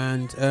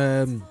 And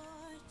they're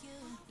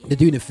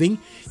doing a thing.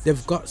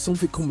 They've got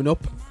something coming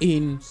up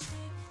in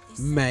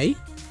May.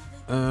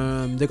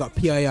 They got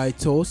PII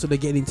tour, so they're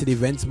getting into the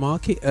events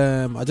market.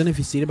 I don't know if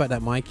you've seen about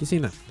that, Mike. You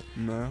seen that?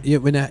 No. Yeah,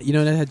 when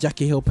they had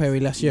Jackie Hill Perry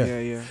last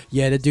year.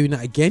 Yeah, they're doing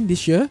that again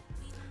this year.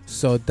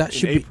 So that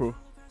should April.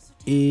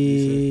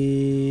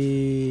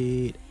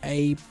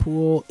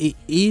 April. It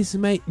is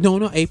May. No,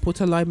 not April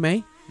till like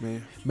May.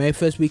 May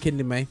first weekend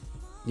in May.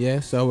 Yeah.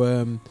 So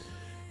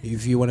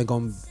if you want to go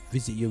and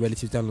visit your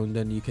relatives down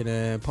London, you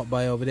can pop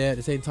by over there at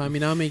the same time.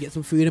 You know what I mean? Get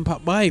some food and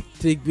pop by.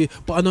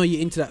 But I know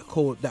you're into that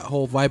whole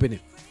vibe in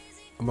it.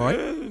 Am I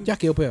right?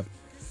 Jackie up here.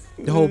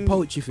 The whole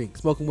poetry thing,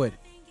 spoken word.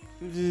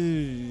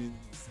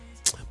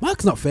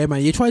 Mark's not fair,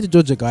 man. You try to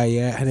judge a guy,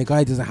 yeah, and the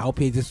guy doesn't help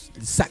you. He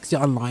just sacks you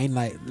online,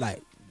 like.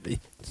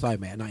 Sorry,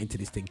 mate, I'm not into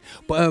this thing.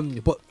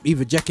 But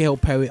either Jackie Hill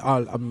Perry,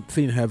 I'm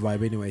feeling her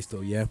vibe anyway.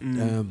 Still, yeah.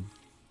 And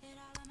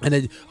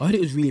then I heard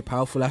it was really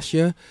powerful last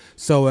year.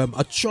 So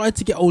I tried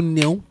to get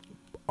O'Neil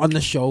on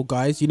the show,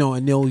 guys. You know,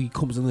 O'Neil, he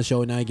comes on the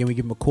show now again. We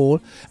give him a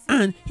call,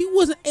 and he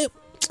wasn't able.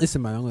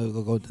 Listen, man, I'm gonna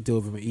go deal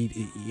with him.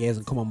 He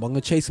hasn't come on, but I'm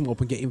gonna chase him up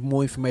and get him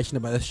more information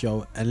about the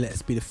show, and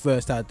let's be the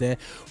first out there.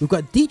 We've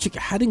got Dietrich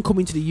Haddon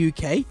coming to the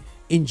UK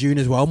in June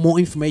as well. More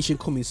information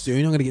coming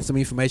soon. I'm gonna get some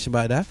information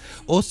about that.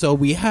 Also,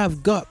 we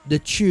have got the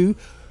True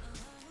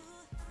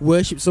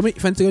Worship Summit.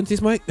 Fancy going to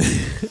this, Mike?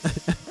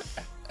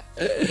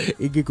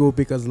 It could go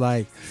because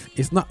like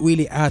it's not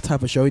really our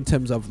type of show in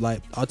terms of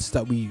like artists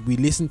that we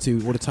listen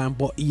to all the time,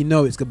 but you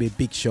know it's gonna be a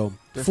big show.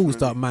 Definitely. Full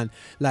stop, man.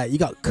 Like you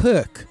got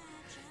Kirk,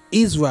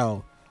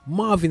 Israel,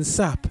 Marvin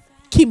Sapp,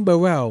 Kim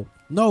Burrell,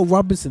 Noel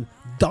Robinson,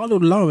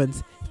 Donald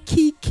Lawrence,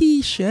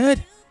 Kiki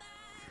Sherd.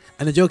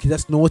 And the joke is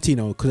that's naughty,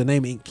 because the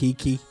name ain't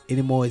Kiki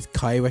anymore. It's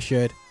Kyra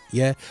Sherd.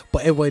 Yeah,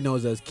 but everybody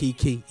knows her as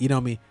Kiki. You know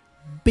what I mean?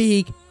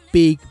 Big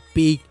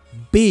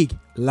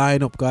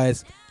lineup,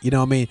 guys. You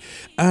know what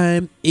I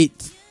mean?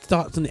 It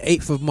starts on the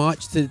 8th of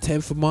March to the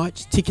 10th of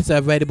March. Tickets are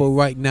available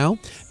right now.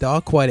 They are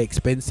quite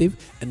expensive,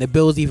 and the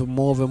bill's even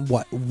more than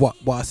what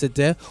I said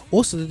there.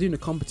 Also, they're doing a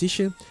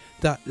competition.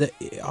 That the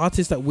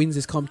artist that wins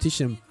this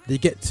competition, they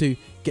get to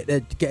get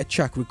a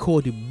track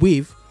recorded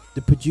with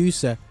the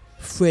producer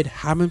Fred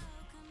Hammond.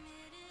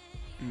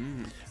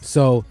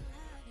 So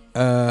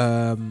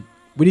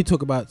we did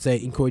talk about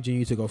encouraging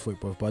you to go for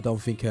it, bro, but I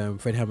don't think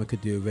Fred Hammond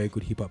could do a very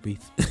good hip hop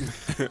beat.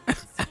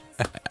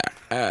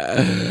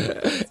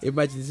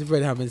 Imagine this is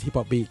Fred Hammond's hip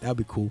hop beat. That'd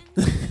be cool.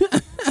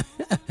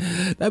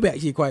 That'd be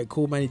actually quite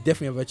cool, man. You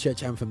definitely have a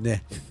church anthem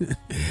there.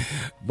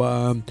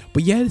 but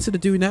yeah, so they're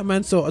doing that,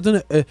 man. So I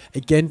don't know.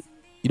 Again,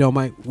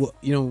 Mike.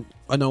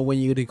 I know when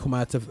you're gonna come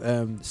out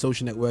of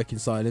social networking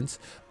silence.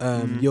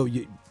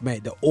 You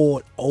mate, they're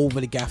all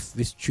over the gaff.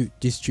 This true.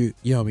 You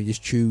know what I mean? This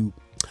true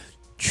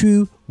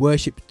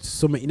worship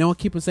summit. You know, I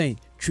keep on saying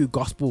true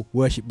gospel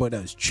worship, but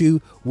that's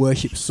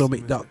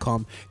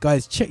trueworshipsummit.com.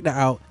 Guys, check that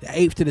out. The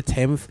 8th to the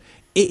 10th.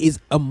 It is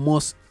a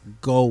must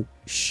go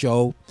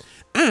show.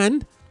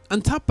 And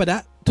on top of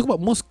that, talk about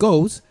must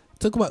goes.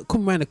 Talk about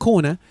coming around the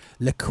corner.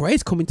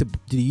 Lecrae's coming to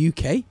the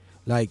UK.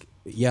 Like,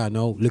 yeah, I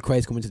know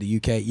Lecrae's coming to the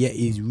UK. Yeah,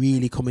 he's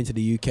really coming to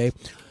the UK.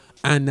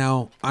 And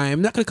now I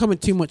am not going to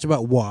comment too much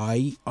about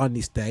why on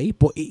this day,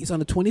 but it's on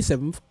the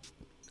 27th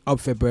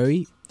of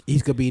February.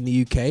 He's going to be in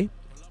the UK.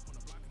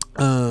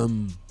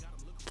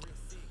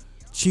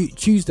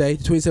 Tuesday,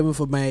 the 27th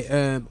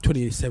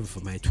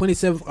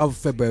of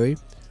February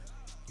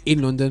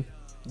in London.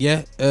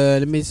 Yeah,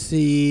 let me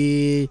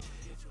see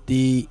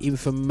the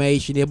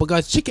information here. But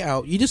guys, check it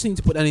out. You just need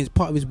to put that in as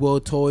part of his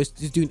world tour.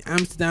 He's doing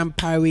Amsterdam,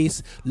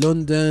 Paris,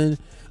 London,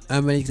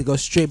 and then he's gonna go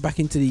straight back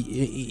into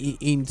the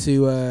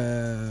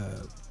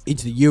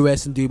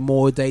US and do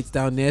more dates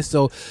down there.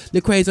 So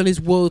Lecrae's on his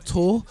world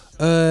tour.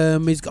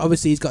 He's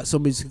got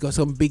some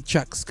big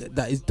tracks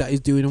that is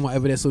doing and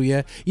whatever there. So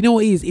yeah, you know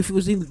what it is. If it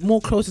was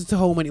more closer to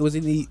home and it was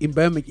in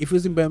Birmingham, if it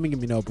was in Birmingham,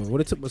 bro, I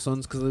would have took my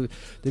sons because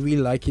they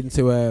really like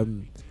into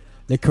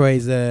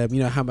Lecrae's,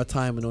 Hammer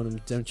Time and all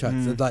them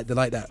tracks. They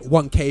like that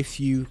 1K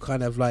Few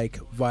kind of like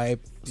vibe.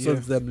 Some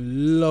of them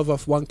love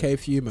off 1K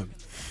Few, man.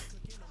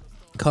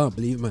 Can't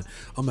believe it, man.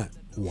 I'm like,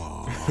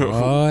 wow.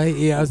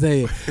 Yeah, I'm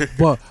saying.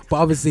 But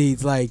obviously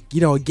it's like,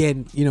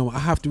 again, I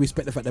have to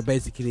respect the fact that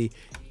basically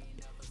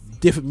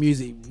different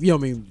music,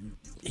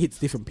 hits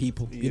different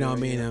people,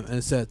 and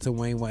a certain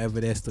way,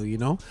 whatever they're still,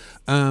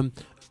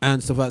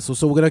 and stuff like that.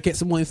 So we're gonna get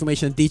some more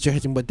information on DJ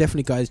Hedging, but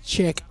definitely, guys,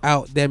 check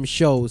out them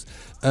shows,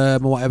 or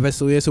whatever.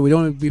 So we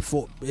don't want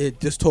to be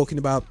just talking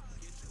about,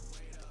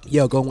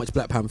 go and watch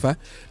Black Panther.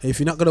 If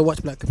you're not gonna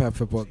watch Black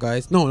Panther, but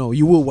guys, no,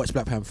 you will watch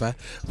Black Panther,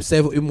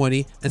 save up your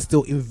money and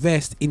still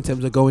invest in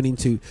terms of going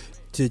into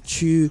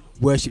True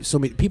Worship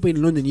Summit. People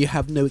in London, you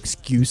have no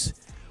excuse.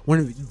 One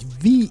of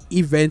the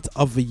event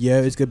of the year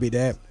is gonna be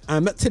there.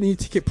 I'm not telling you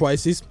ticket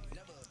prices.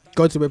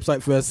 Go to the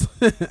website first.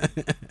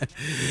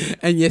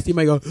 And yes, you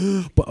may go,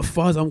 but as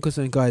far as I'm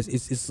concerned, guys,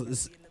 it's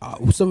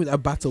something I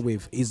battle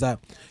with is that,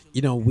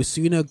 we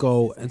sooner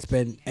go and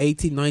spend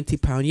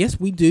 £80-90. Yes,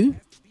 we do,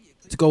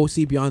 to go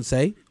see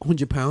Beyonce,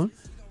 £100,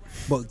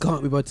 but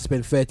can't be about to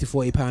spend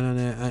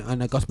 £30-40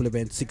 on a gospel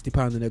event,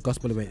 £60 on a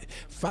gospel event.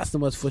 That's the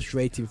most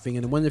frustrating thing.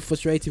 And one of the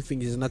frustrating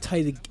things is, and I tell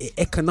you the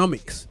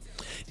economics,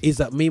 is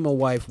that me and my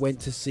wife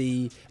went to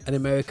see an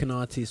American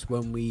artist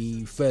when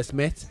we first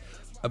met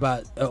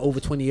about over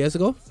 20 years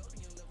ago,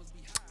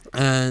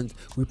 and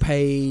we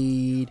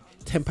paid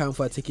 £10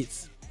 for our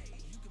tickets.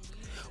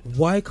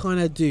 Why can't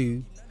I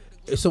do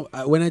so?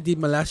 When I did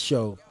my last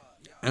show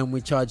and we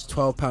charged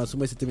 £12,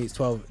 someone said to me it's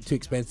too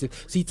expensive.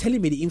 So you're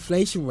telling me the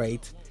inflation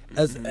rate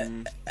has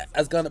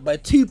gone up by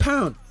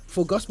 £2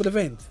 for a gospel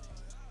event?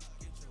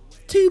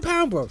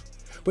 £2, bro.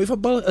 But if I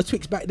bought a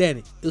Twix back then,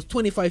 it was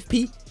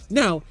 25p.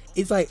 Now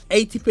it's like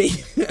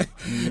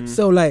 80p.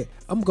 So like,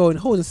 I'm going,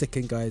 hold on a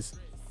second, guys.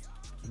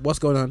 What's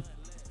going on?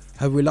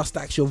 Have we lost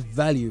the actual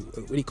value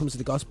when it comes to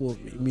the gospel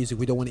music?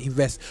 We don't want to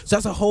invest. So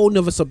that's a whole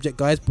nother subject,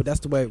 guys, but that's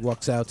the way it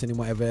rocks out and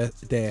whatever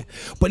there.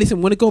 But listen,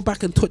 I want to go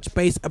back and touch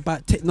base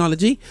about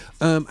technology,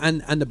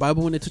 and the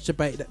Bible. I want to touch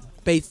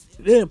base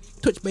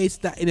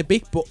that in a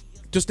bit, but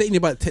just thinking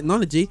about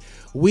technology,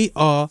 we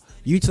are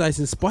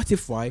utilizing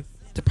Spotify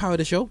to power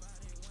the show.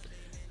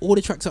 All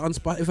the tracks are on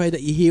Spotify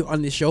that you hear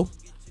on this show.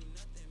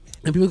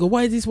 And people go,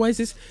 why is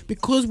this?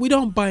 Because we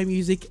don't buy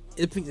music.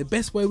 I think the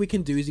best way we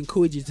can do is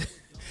encourage you to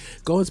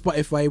go on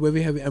Spotify, where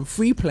we have it on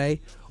free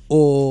play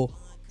or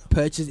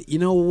purchase it. You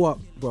know what,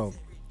 bro?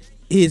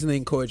 Here's an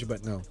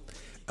encouragement now.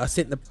 I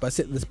sent the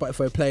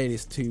Spotify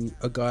playlist to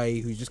a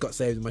guy who just got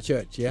saved in my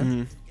church,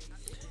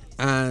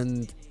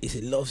 and he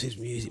said loves his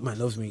music, man,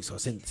 loves me. So I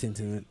sent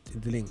him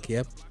the link,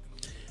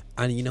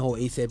 and you know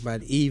what he said,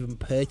 man? He even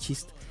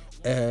purchased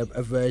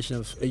a version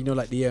of,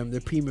 like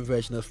the premium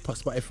version of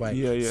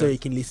Spotify, so you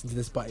can listen to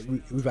the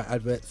Spotify without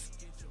adverts.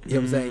 You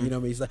know what I'm saying? You know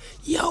what I mean? He's like,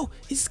 yo,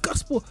 it's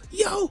gospel.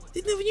 Yo,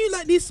 they never knew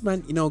like this,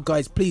 man.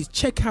 Guys, please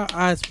check out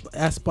our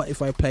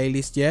Spotify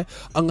playlist,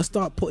 I'm going to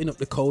start putting up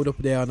the code up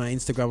there on our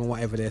Instagram and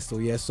whatever there,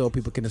 so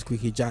people can just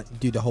quickly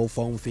do the whole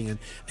phone thing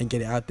and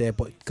get it out there.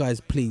 But guys,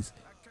 please,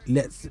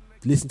 let's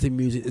listen to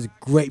music. There's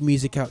great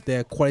music out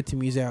there, quality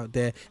music out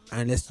there,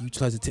 and let's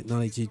utilize the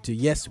technology to,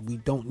 yes, we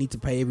don't need to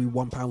pay every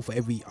 £1 for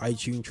every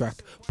iTunes track,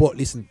 but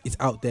listen, it's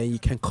out there. You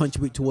can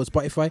contribute towards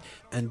Spotify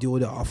and do all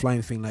the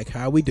offline thing like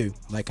how we do.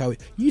 Do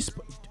you use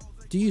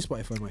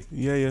Spotify, Mike?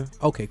 Yeah.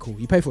 Okay, cool.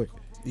 You pay for it?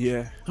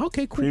 Yeah.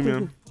 Okay, cool.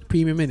 Premium. Cool.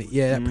 Premium, innit?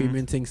 Yeah, that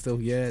premium thing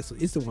still. Yeah, so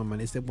it's the one,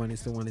 man. It's the one.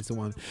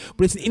 But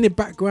listen, in the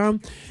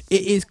background,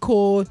 it is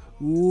called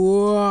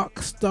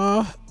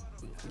Rockstar.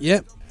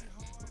 Yep.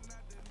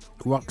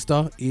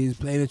 Rockstar is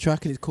playing a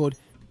track and it's called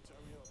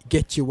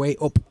Get Your Way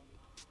Up.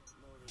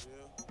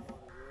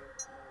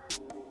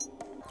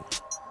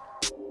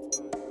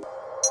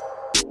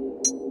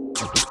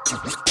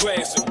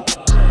 Classic.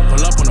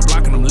 Pull up on the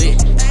block and I'm lit.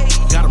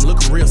 Got them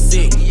looking real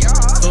sick.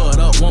 Throw it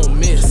up, won't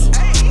miss.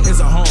 It's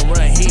a home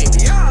run hit.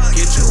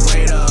 Get your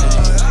weight up.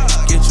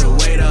 Get your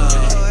weight up.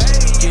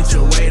 Get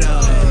your weight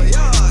up.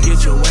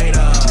 Get your weight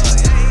up.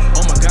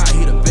 Oh my God,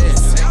 he the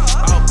best.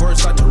 I'll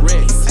burst out the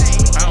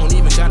rest. I don't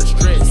even gotta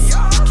stress.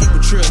 Keep a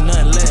trill,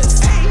 nothing less.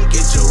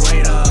 Get your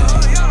weight up.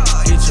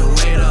 Get your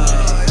weight up.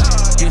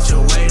 Get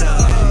your weight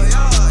up.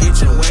 Get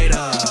your weight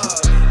up.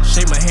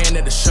 Shake my hand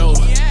at the show.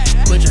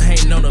 Put your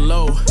hand on the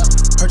low.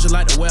 Heard you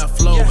like the way I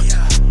flow.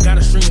 Got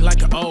a string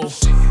like an O.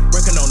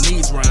 Working on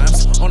these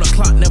rhymes. On the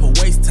clock, never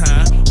waste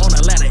time. On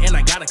the ladder, and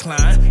I gotta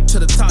climb to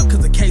the top,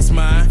 cause the case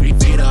mine. 3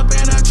 feet up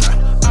and I try.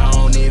 I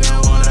don't even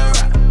wanna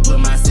rap.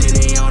 Put my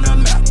city on the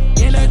map.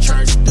 In the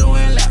church,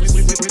 doing laps.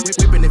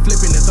 Whipping and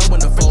flipping and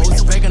throwing the foes.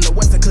 Baking the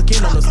west and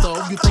cooking on the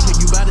stove. You thinking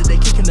you bout it, they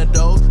kicking the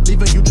dough.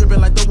 Leaving you dripping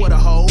like the water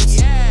hose.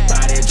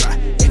 Body dry.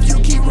 If you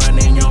keep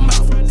running your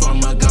mouth. From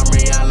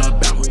Montgomery,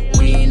 Alabama.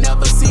 We ain't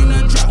never seen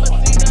a drop.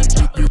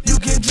 You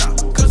can drop,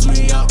 cause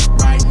we up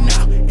right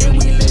now. And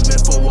we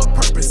living for a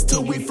purpose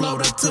till we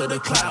float up to the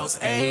clouds.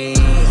 Ayy.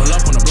 Pull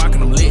up on the block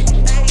and I'm lit.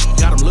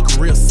 Got them looking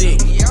real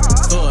sick.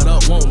 Throw it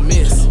up, won't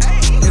miss.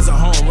 It's a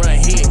home run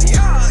hit.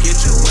 Get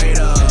your weight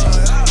up.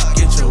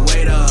 Get your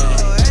weight up.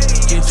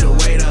 Get your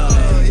weight up.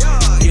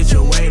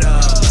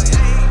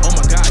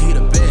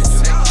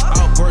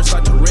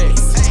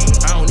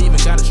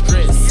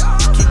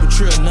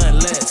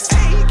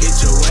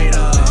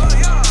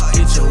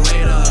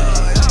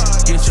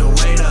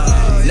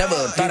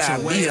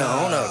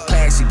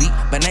 classy beat,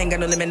 but I ain't got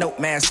no limit, no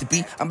master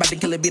beat. I'm about to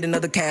kill it, beat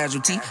another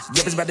casualty.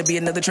 Yep, it's about to be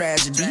another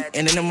tragedy.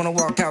 And then I'm gonna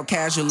walk out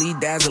casually,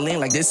 dazzling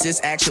like this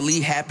is actually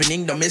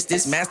happening. Don't miss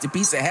this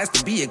masterpiece, it has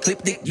to be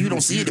ecliptic. You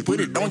don't see it, to put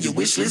it on your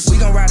wish list. We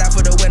gon' ride out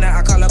for the winner.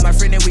 I call up my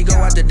friend and we go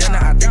out to dinner.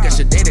 I think I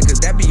should date it, cause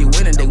that be you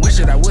winning. They wish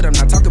that I would, I'm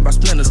not talking about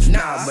splinters.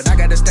 Nah, but I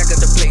got a stack of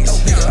the plates.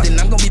 Then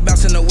I'm gonna be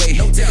bouncing away.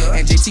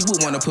 And JT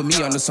would wanna put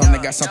me on the song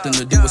that got something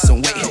to do with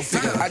some weight.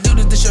 I do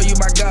this to show you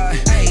my God.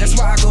 That's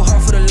why I go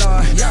hard for the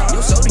Lord.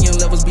 Your sodium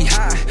levels be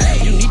high.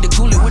 You need to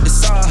cool it with the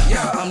saw.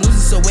 I'm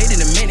losing, so wait in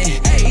a minute.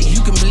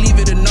 You can believe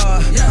it or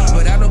not.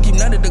 But I don't keep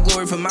none of the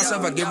glory for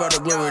myself. I give all the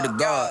glory to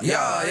God.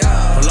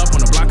 Pull up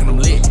on the block and I'm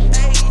lit.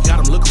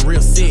 Got them looking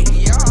real sick.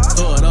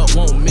 Throw it up,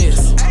 won't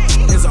miss.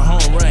 It's a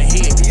home run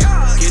hit.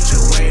 Get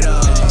your weight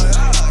up.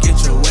 Get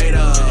your weight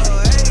up.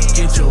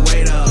 Get your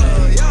weight up.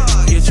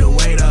 Get your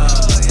weight up.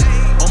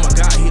 Oh my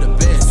God, he the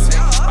best.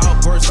 All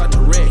burst like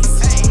the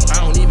rest.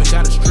 I don't even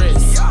gotta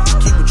stress.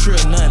 Keep it trill,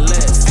 nothing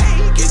less.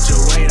 Get your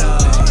weight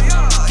up.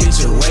 Get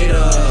your weight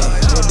up.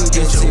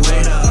 Get your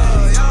weight up.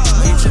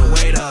 Get your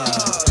weight up.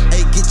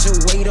 Hey, get your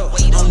weight up.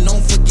 I'm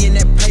known for getting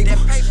that paper.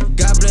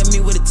 God bless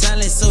me with a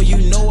talent, so you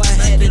know I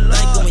had to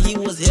thank him. He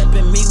was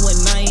helping me when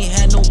I ain't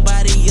had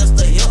nobody else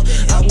to help.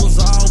 I was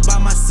all by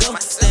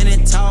myself,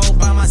 standing tall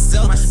by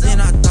myself. Then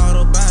I thought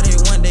about it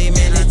one day,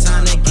 man, it's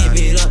time to give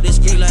it up. This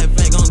street life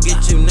ain't gon'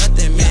 get you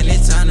nothing, man.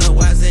 It's time to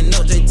wisen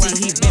up.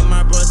 JT, he been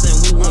my brother and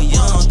we were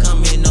young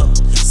coming up.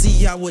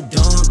 See, I was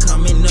done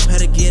coming up, had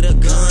to get a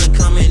gun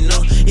coming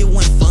up. It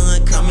wasn't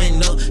fun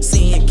coming up,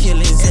 seeing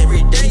killings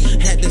every day.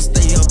 Had to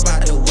stay up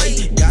out the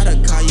way, gotta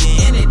call you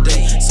any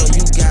day. So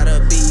you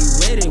gotta be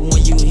ready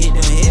when you hit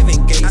them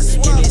heaven gates.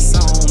 In this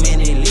song,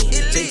 man, it lit.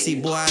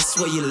 JT, boy, I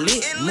swear you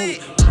lit. Move.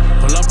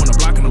 Pull up on the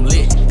block and I'm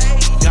lit.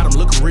 Got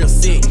them looking real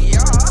sick.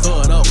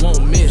 Throw it up,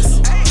 won't miss.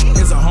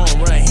 It's a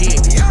home run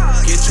hit.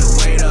 Get your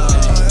weight up.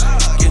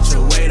 Get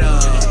your weight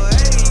up.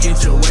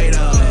 Get your weight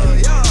up.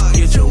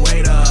 Get your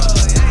weight up.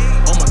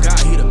 Oh my God,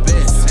 he the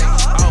best.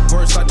 All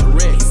burst like the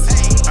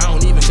rest. I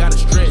don't even gotta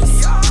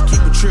stress.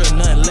 Keep it trill,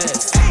 nothing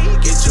less.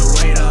 Get your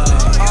weight up.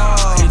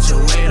 Get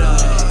your weight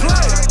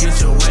up.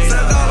 Get your weight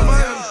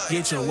up.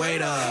 Get your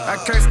weight up.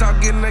 I can't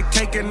stop getting the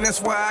cake and that's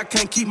why I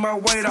can't keep my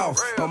weight off.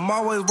 I'm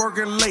always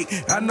working late,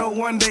 I know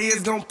one day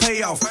it's gonna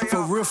pay off.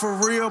 For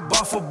real,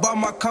 boss about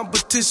my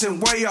competition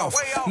way off.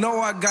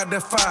 Know I got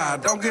that fire,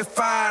 don't get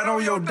fired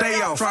on your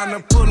day off. Trying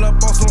to pull up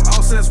on some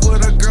offsets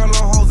with a girl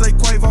on Jose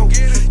Cuervo.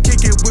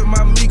 Kick it with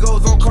my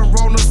amigos on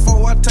Coronas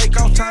before I take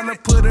off. Trying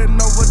to put in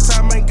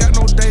overtime, ain't got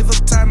no days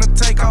of time to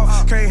take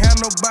off. Can't have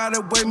nobody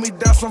weigh me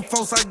down, some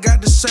folks I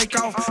got to shake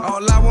off.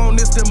 All I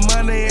want is the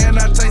money and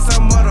I take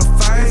some other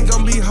things. It's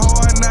gonna be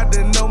hard not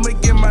to know me,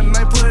 get my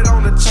name put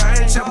on the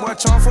chain. Check boy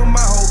charm for my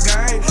whole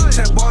gang.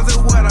 Check boys is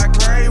what I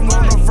claim.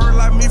 Want a vert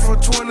like me for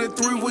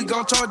 23, we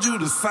gon' charge you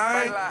the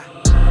same.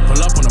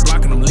 Pull up on the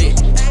block and I'm lit.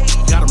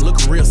 Got them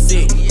looking real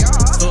sick.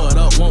 Throw it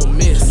up, won't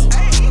miss.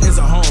 It's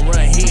a home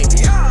run hit.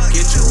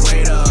 Get your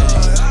weight up.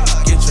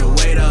 Get your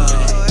weight up.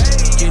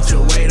 Get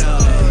your weight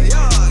up.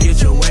 Get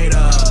your weight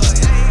up.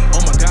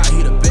 Oh my God,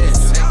 he the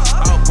best.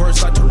 All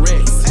burst like the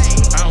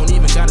rest. I don't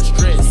even gotta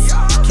stress.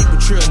 Keep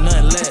it trill,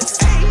 nothing less.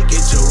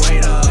 Get your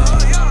weight up.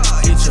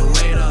 Get your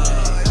weight up.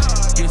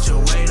 Get your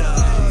weight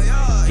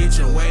up. Get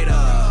your weight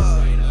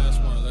up.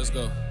 Last one, let's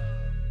go.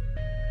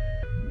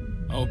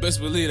 Oh, best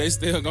believe they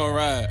still gonna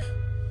ride.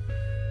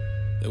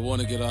 They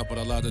wanna get out, but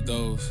I lock the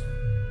doors.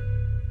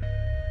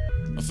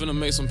 I'm finna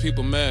make some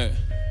people mad.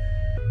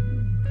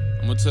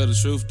 I'm gonna tell the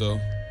truth though.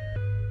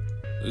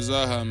 This is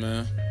Zaha,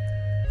 man.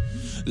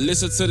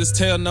 Listen to this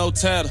tale, no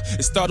tattle.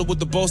 It started with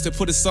the boats that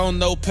put us on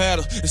no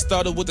paddle. It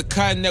started with the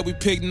cotton that we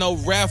picked, no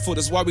raffle.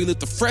 That's why we look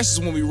the freshest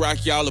when we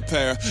rock y'all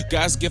apparel.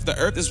 God's gift to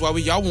earth, that's why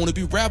we all wanna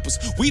be rappers.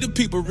 We the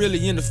people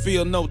really in the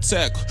field, no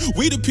tackle.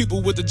 We the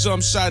people with the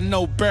jump shot,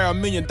 no barrel. $1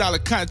 million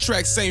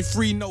contracts ain't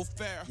free, no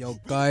fair. Yo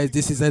guys,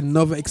 this is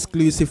another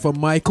exclusive from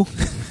Michael.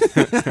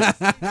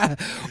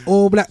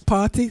 All Black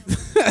Party.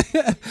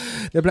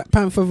 The Black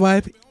Panther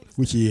vibe,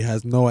 which he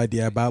has no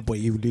idea about, but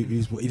he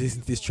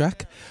listens to this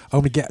track. I'm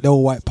gonna get the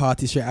All White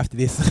Party straight after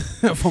this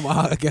from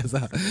our guys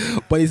out.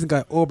 But listen,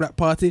 guys, All Black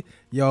Party.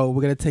 Yo,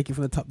 we're gonna take it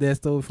from the top there,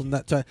 still from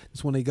that track.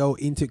 Just want to go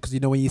into it because you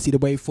know when you see the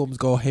waveforms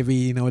go heavy,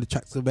 you know the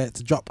tracks are about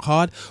to drop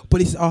hard. But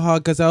this is Aha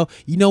Gazelle.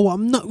 You know what?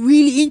 I'm not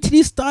really into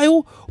this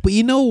style, but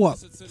you know what?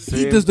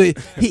 He does it.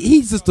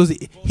 He just does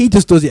it. He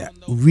just does it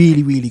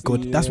really, really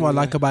good. That's what I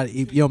like about it.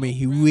 You know what I mean?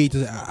 He really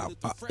does it.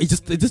 He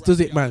just does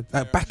it, man.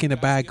 Like back in the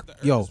bag.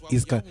 Yo,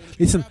 he's good.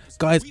 Listen,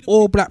 guys,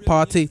 All Black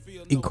Party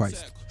in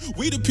Christ.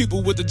 We the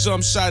people with the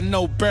jump shot,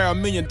 no barrel.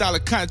 $1 million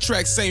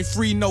contracts ain't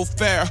free, no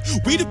fair.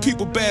 We the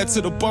people bad to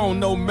the bone,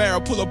 no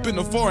marrow. Pull up in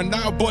the foreign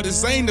now, but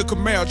this ain't the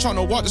Camaro.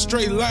 Tryna walk the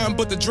straight line,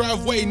 but the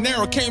driveway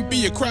narrow. Can't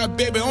be a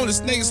crybaby on the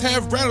snakes,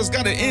 have rattles.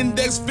 Got an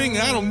index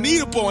finger, I don't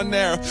need a bow and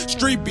arrow.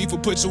 Street beef will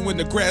put you in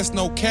the grass,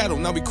 no cattle.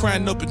 Now we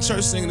crying up in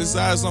church, singing his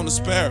eyes on the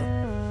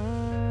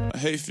sparrow. I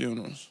hate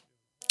funerals.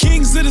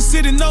 Kings of the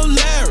city, no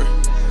Larry.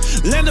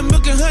 Land of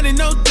milk and honey,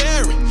 no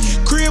dairy.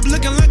 crib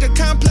looking like a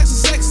complex of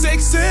sex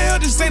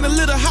XL. This ain't a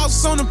little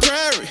house on the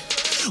prairie.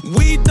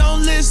 We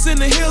don't listen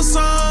to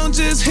Hillsong,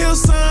 just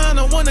Hillsong.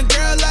 I want a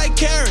girl like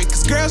Carrie,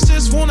 cause girls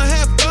just wanna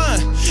have fun,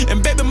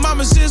 and baby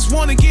mamas just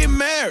wanna get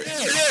married.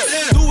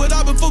 Do it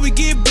all before we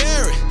get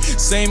buried.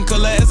 Same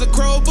color as a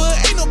crow, but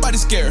ain't nobody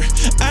scared.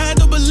 I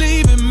don't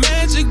believe in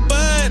magic,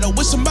 but I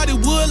wish somebody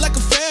would like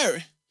a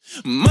fairy.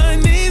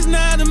 Money's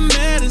not a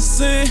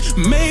medicine,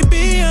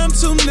 maybe I'm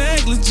too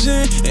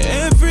negligent.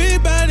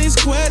 Everybody's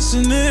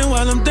questioning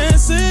while I'm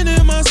dancing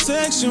in my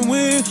section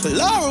with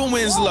Laura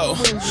Winslow,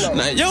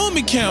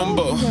 Naomi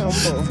Campbell,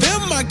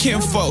 them my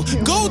kinfolk,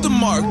 Golden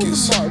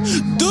Marcus.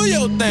 Do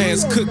your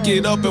things, cook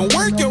it up and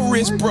work your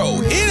wrist, bro.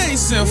 It ain't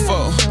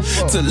sinful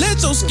to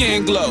let your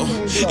skin glow.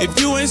 If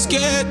you ain't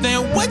scared,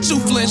 then what you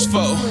flinch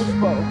for?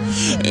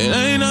 It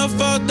ain't a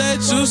fault that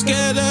you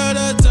scared of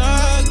the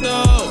dark,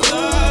 though.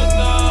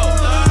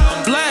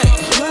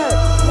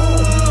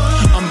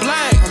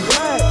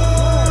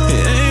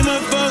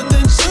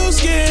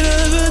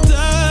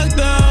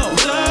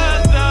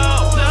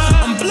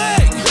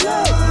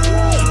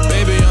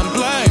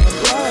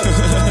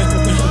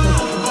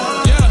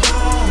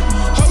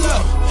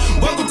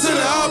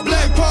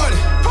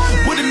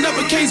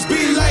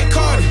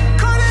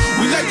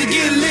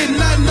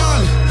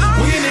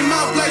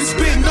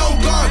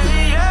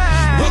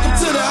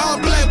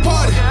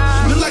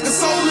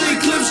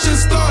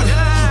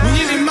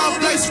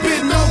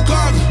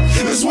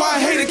 That's why I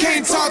hate it,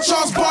 can't talk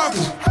Charles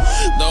Barkley.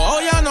 Though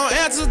all y'all know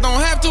answers,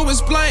 don't have to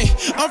explain.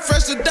 I'm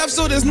fresh to death,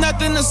 so there's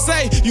nothing to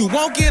say. You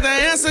won't get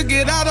an answer,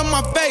 get out of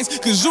my face.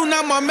 Cause you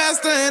not my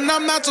master and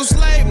I'm not your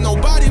slave.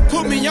 Nobody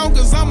put me on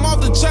cause I'm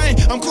off the chain.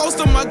 I'm close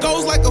to my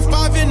goals like a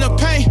 5 in the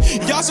paint.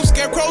 Y'all some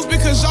scarecrows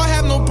because y'all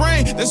have no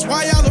brain. That's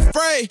why y'all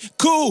afraid.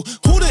 Cool,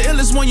 who the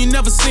illest one you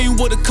never seen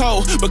with a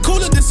cold? But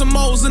cooler than some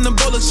moles in a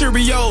bowl of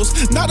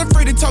Cheerios. Not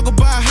afraid to talk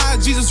about how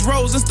Jesus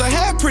rose. It's to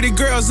have pretty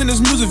girls in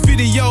his music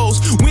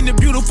videos. When the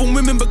beautiful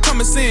women become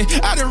a sin,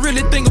 I didn't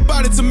really think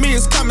about it, to me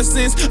it's common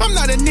sense. I'm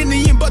not an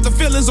Indian, but the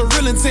feelings are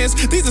real intense.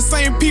 These are the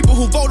same people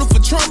who voted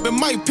for Trump and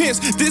Mike Pence.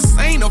 This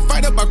ain't a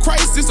fight about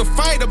Christ, it's a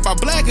fight about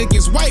black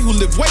against white who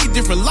live way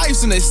different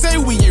lives. And they say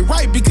we ain't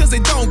right because they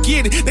don't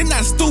get it. They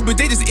not stupid,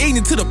 they just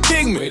ignorant to the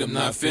pigment. Wait, I'm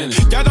not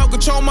finished. Y'all don't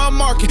control my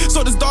market,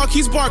 so this dog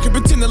keeps barking,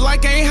 pretending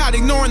like I ain't hot,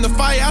 ignoring the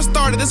fire I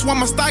started. That's why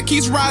my stock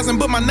keeps rising,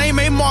 but my name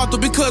ain't Martha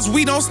because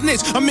we don't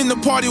snitch. I'm in the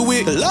party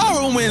with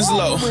Laura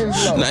Winslow,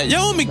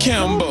 Naomi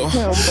Campbell,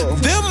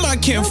 them my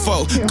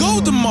kinfolk,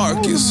 Golden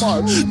Marcus.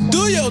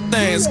 Do your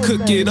things,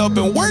 cook it up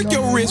and work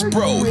your wrist,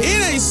 bro.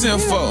 It ain't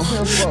sinful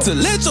to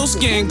let your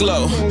skin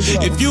glow.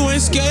 If you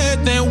ain't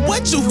scared, then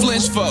what you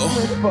flinch for?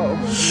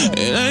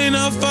 It ain't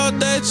a fault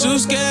that you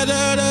scared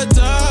of the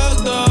dark,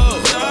 though.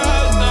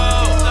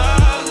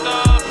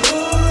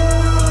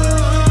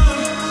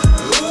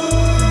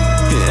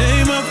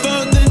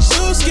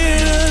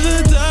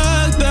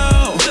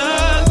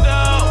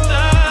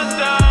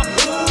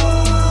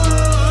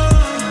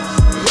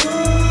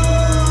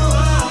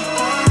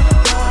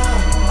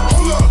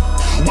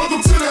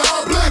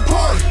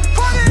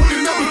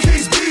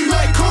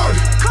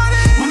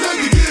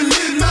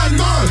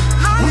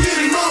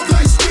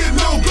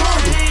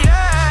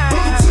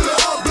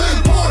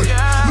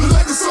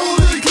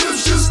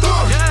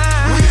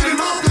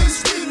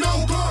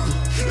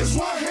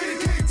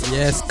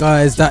 Yes,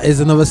 guys, that is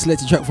another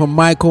selected track from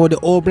Michael, the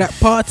All Black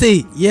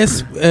Party.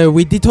 Yes,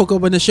 we did talk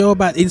about the show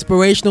about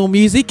inspirational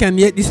music, and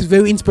yet this is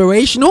very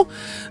inspirational.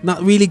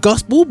 Not really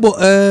gospel, but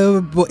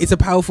it's a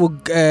powerful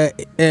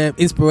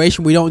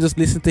inspiration. We don't just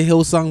listen to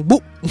Hillsong.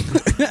 Boop.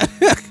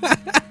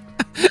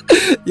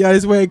 Yeah,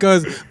 this way it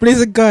goes. But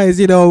listen, guys,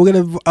 you know, we're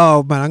gonna.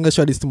 Oh man, I'm gonna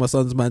show this to my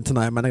sons, man,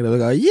 tonight. Man, I'm gonna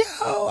go, yo,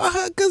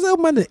 because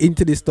I'm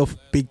into this stuff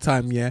big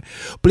time, yeah.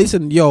 But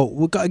listen, yo,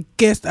 we got a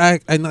guest.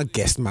 Not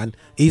guest, man.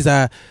 He's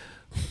a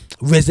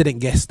resident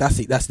guest. That's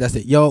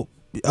it. Yo,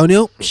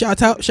 O'Neal,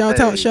 shout out. Yeah.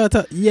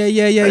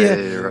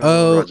 Hey,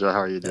 Roger, how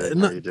are you doing?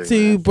 Not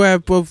too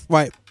bad, bro.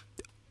 Right.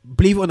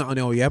 Believe it or not,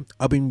 O'Neal, yeah,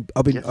 I've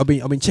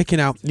been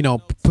checking out, you know,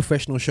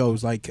 professional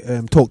shows like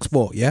Talk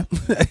Sport, yeah.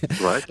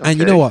 Right. And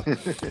you know what?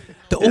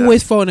 They're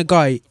always throwing a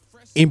guy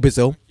in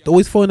Brazil. They're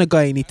always throwing a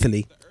guy in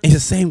Italy. It's the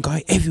same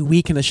guy every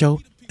week in the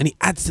show, and he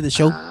adds to the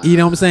show. You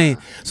know what I'm saying?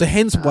 So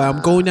hence why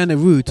I'm going down the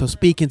route of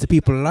speaking to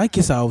people like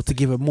yourself to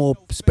give a more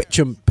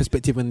spectrum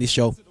perspective on this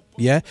show.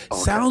 Yeah,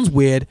 sounds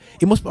weird.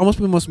 I must be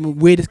the most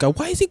weirdest guy.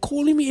 Why is he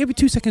calling me every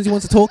 2 seconds? He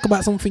wants to talk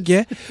about something.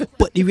 Yeah,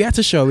 but the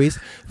reality show is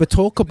we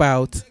talk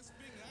about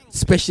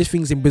specialist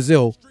things in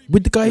Brazil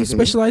with the guy who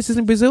specializes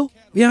in Brazil.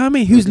 You know what I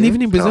mean? Who's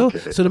living in Brazil?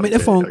 So they make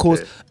their phone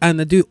calls and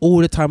they do all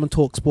the time on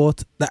Talk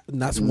Sport.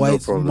 That's why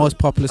it's the most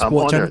popular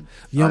sport channel.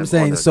 You know what I'm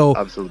saying? Honored. So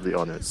absolutely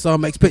honored. So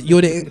I'm expert.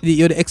 You're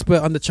the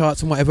expert on the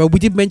charts and whatever. We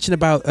did mention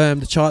about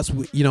the charts.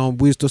 You know,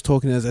 we was just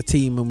talking as a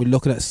team and we're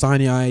looking at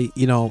Sinai.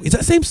 You know, is that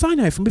the same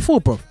Sinai from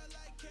before, bro?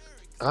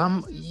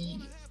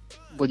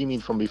 What do you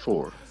mean from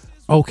before?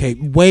 Okay,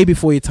 way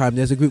before your time.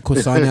 There's a group called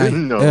Sinai.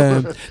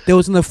 No. There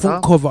was a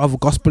front cover of a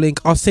Gospel Link.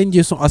 I'll send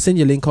you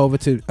a link over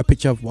to a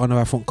picture of one of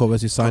our front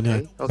covers with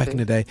Sinai back in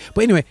the day.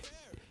 But anyway,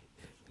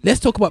 let's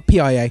talk about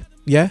PIA.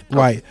 Yeah,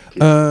 right.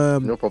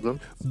 No problem.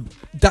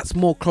 That's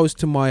more close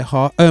to my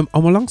heart. I'm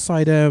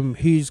alongside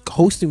who's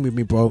hosting with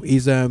me, bro.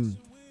 Is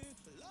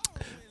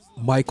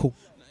Michael.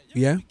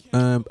 Yeah.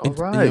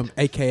 Right.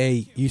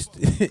 AKA used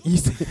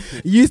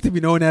to be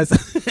known as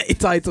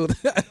Entitled.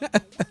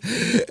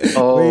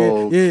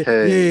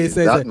 Okay.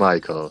 So that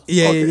Michael.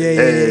 Yeah, okay.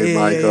 yeah. Hey,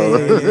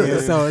 Michael. Yeah.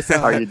 So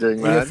how are you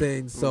doing,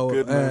 man? So,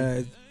 Good,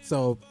 man.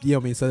 so you know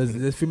what I mean. So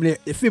there's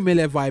a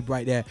familiar vibe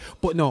right there.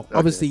 But no,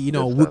 obviously, you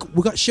know, good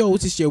we got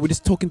shows this year. We're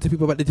just talking to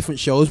people about the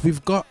different shows.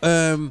 We've got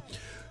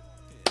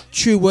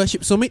True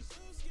Worship Summit.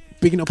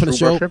 Bigging up on the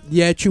show. Worship?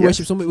 Yeah, True Yes,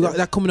 Worship Summit. We got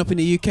that coming up in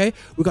the UK.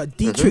 We got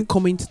Dietrich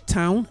coming to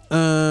town in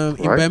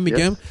Right,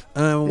 Birmingham.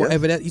 yes.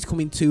 Whatever that he's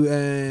coming to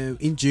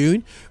in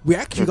June. We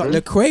actually got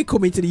Lecrae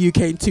coming to the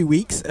UK in 2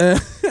 weeks.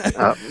 Yes,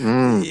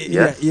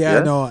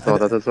 no, saw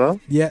that as well.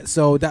 Yeah,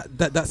 so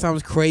that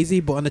sounds crazy,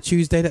 but on a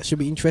Tuesday that should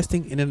be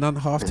interesting in a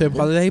non-half-term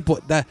holiday.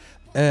 But that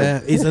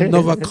is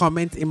another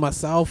comment in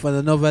myself and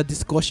another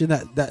discussion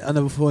that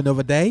another for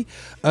another day.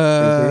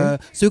 So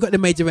we got the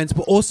major events,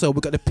 but also we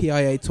got the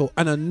PIA tour,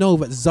 and I know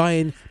that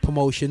Zion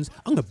Promotions.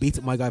 I'm gonna beat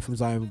up my guy from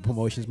Zion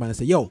Promotions, man, and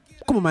say, "Yo,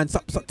 come on, man,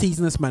 stop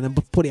teasing us, man,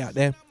 and put it out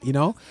there," you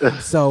know.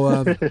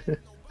 So.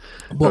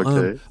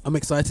 But I'm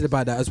excited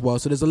about that as well.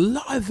 So there's a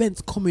lot of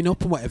events coming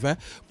up and whatever.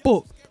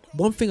 But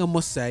one thing I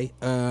must say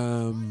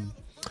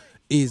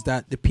is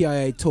that the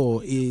PIA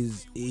tour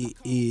is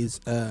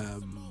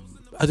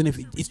I don't know if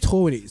it's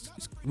touring. It's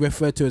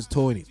referred to as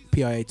touring.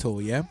 PIA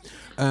tour, yeah.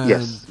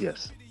 Yes.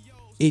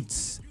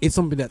 It's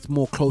something that's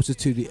more closer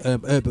to the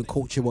urban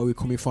culture where we're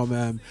coming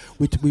from.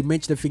 We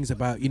mentioned the things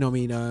about, you know what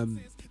I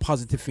mean,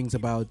 positive things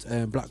about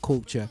black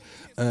culture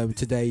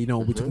today. You know,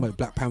 we're talking about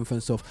Black Panther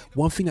and stuff.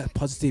 One thing that's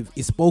positive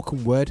is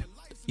spoken word.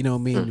 You know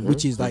what I mean?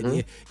 Which is like,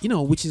 you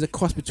know, which is a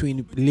cross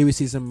between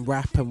lyricism,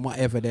 rap, and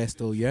whatever there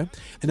still, yeah.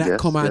 And that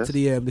come out to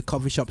the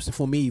coffee shops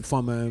for me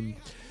from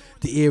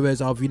the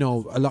eras of, you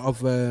know, a lot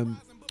of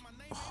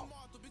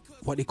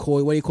what do you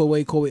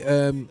call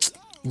it?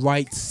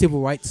 Rights,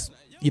 civil rights.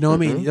 You know what I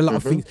mean? A lot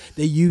of things,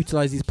 they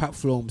utilize these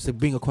platforms to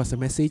bring across a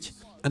message.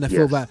 And I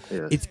feel that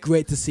it's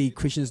great to see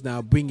Christians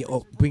now bring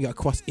it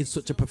across in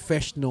such a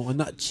professional and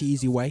not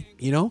cheesy way,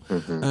 you know.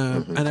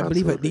 And I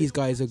believe that these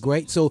guys are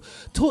great. So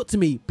talk to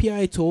me,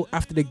 PIA Tour,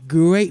 after the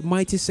great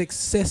mighty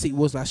success it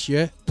was last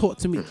year. Talk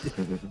to me,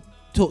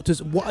 talk to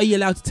us. What are you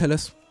allowed to tell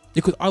us?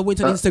 Because I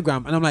went on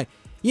Instagram and I'm like,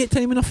 you ain't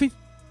telling me nothing.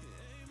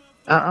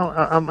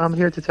 I'm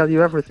here to tell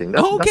you everything.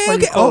 That's okay.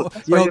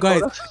 Yo,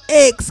 guys,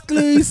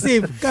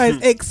 exclusive,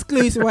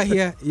 exclusive right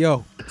here.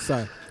 Yo,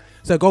 sorry.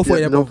 So go for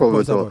it. No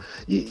problem at all.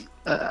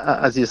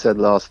 As you said,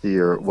 last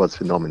year was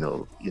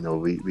phenomenal. You know,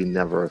 we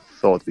never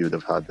thought we would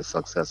have had the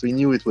success. We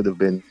knew it would have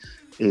been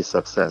a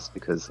success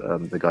because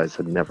the guys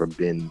had never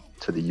been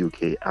to the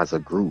UK as a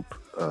group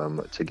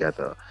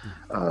together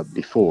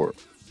before.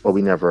 But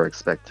we never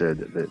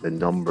expected the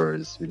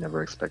numbers. We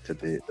never expected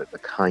the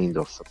kind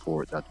of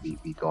support that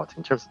we got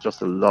in terms of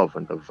just the love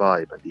and the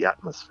vibe and the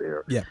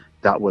atmosphere. Yeah,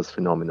 that was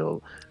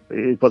phenomenal.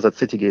 It was at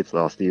City Gates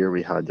last year.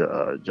 We had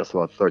just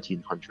about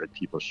 1,300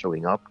 people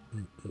showing up.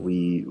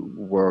 We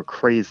were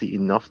crazy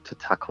enough to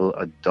tackle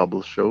a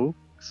double show.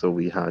 So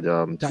we had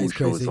two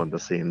shows on the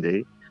same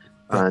day.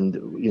 Yeah. And,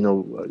 you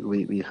know,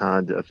 we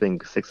had, I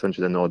think,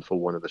 600 and odd for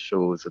one of the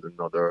shows and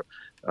another,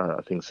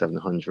 I think,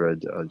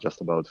 700 just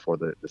about for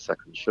the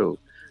second show.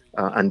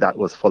 And that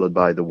was followed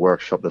by the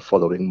workshop the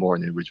following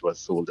morning, which was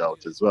sold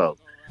out as well.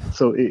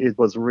 So it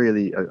was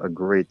really a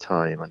great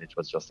time, and it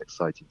was just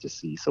exciting to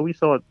see. So we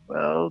thought,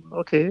 well,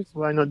 okay,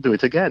 why not do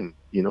it again?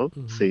 You know,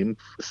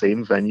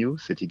 same venue,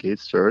 City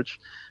Gates Church,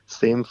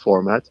 same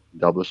format,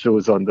 double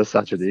shows on the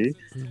Saturday.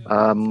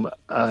 And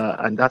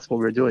that's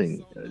what we're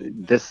doing.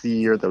 This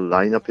year, the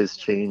lineup is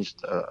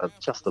changed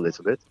just a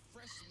little bit.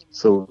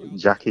 So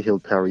Jackie Hill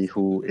Perry,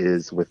 who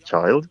is with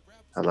Child,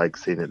 I like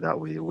saying it that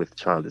way. With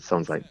Child, it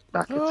sounds like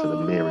back into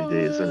the Mary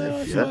days, isn't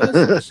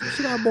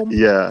it?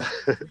 Yeah.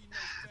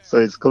 So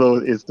it's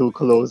close. It's too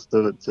close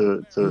to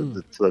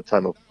the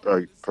time of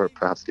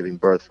perhaps giving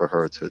birth for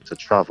her to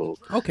travel.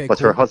 Okay, but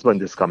cool. her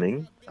husband is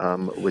coming,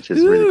 which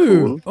is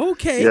really cool.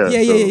 Okay,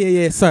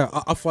 yeah. So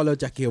I follow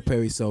Jackie Hill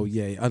Perry, so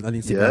yeah, on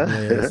Instagram.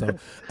 Yeah. So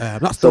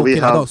I'm not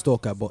stalking. I don't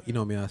stalk her, but you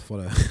know me, I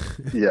follow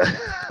her. Yeah.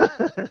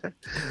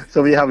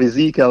 So we have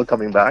Ezekiel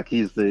coming back.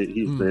 He's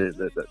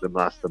the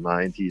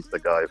mastermind. He's the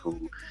guy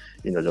who,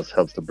 you know, just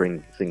helps to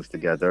bring things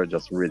together.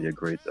 Just really a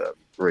great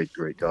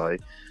guy.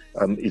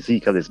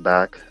 Ezekiel is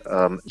back.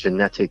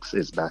 Genetics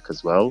is back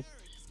as well.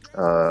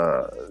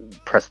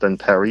 Preston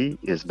Perry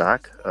is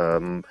back.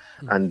 And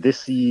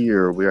this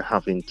year we're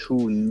having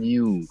two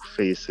new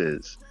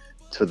faces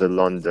to the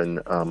London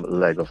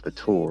leg of the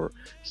tour.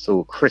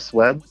 So Chris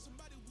Webb,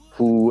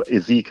 who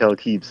Ezekiel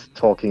keeps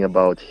talking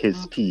about,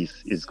 his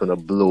piece is going to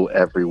blow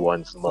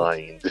everyone's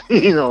mind,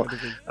 you know.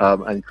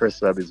 And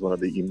Chris Webb is one of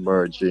the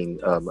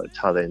emerging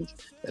talent,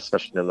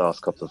 especially in the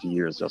last couple of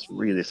years, just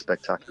really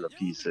spectacular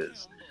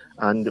pieces.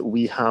 And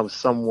we have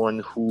someone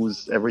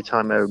who's, every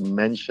time I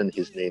mention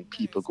his name,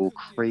 people go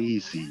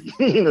crazy.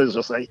 It's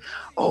just like,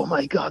 oh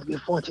my God,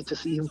 we've wanted to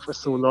see him for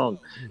so long.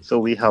 So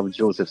we have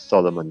Joseph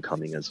Solomon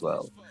coming as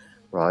well,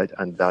 right?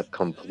 And that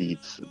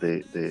completes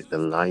the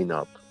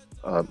lineup,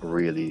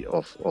 really,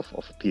 of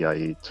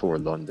PIA Tour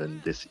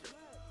London this year.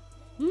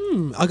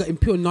 I got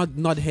impure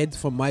nod heads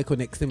from Michael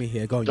next to me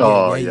here going, yeah.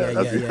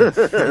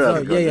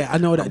 I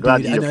know that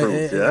glad dude. he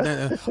approved,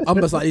 I'm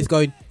just like, he's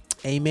going,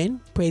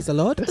 amen, praise the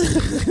Lord.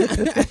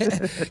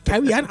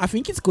 Carry on, I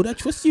think it's good, I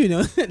trust you,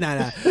 nah.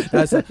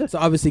 So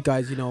obviously,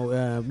 guys,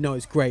 no,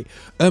 it's great.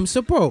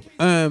 So bro,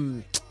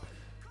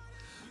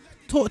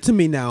 talk to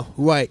me now.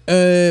 Right.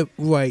 Oh,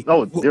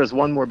 there's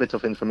one more bit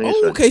of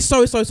information. Oh, okay.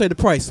 Sorry. The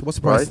price. What's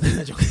the price?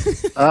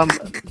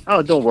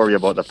 Right. Don't worry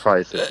about the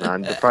prices,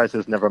 man. The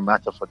prices never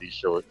matter for these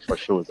shows, for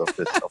shows of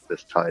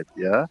this type.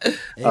 Yeah.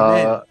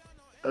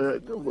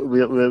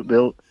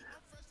 We'll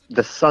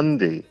the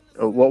Sunday.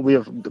 What we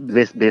have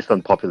based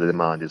on popular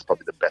demand is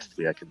probably the best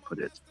way I can put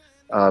it.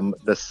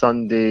 The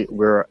Sunday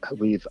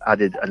we've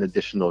added an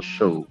additional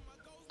show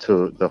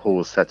to the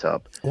whole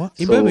setup. What?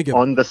 In so Birmingham?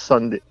 On the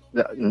Sunday,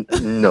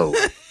 no,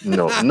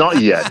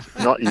 not yet,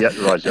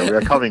 Roger.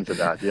 We're coming to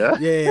that. Yeah.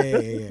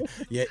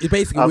 Yeah.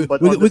 Basically,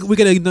 we're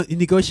gonna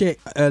negotiate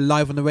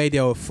live on the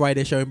radio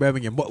Friday show in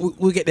Birmingham, but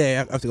we'll get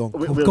there after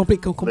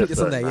complete the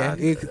Sunday. Man,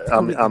 Yeah.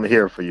 I'm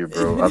here for you,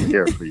 bro. I'm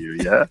here for you.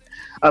 Yeah.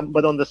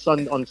 But on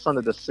Sunday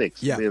the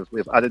 6th,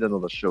 we've added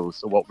another show.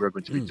 So what we're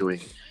going to be doing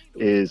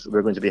is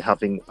we're going to be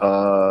having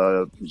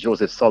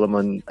Joseph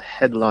Solomon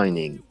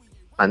headlining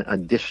an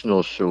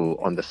additional show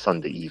on the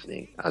Sunday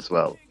evening as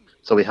well.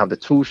 So we have the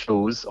two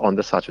shows on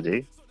the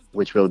Saturday,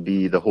 which will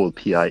be the whole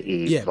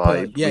PIA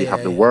vibe. We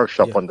have the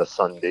workshop on the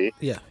Sunday,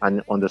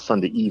 and on the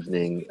Sunday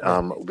evening,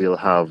 we'll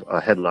have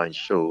a headline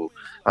show,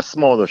 a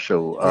smaller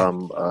show,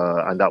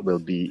 and that will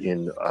be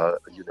in a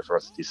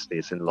university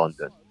space in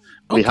London.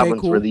 We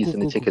haven't released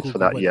any tickets for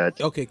that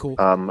yet. Okay, cool.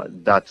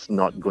 That's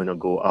not going to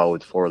go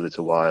out for a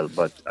little while,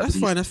 but that's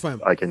fine.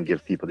 I can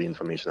give people the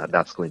information that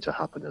that's going to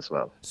happen as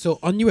well. So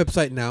on your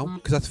website now,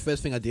 because that's the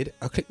first thing I did,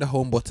 I clicked the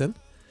home button.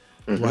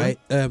 Right,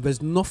 there's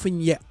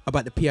nothing yet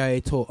about the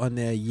PIA tour on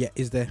there yet,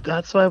 is there?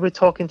 That's why we're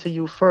talking to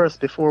you first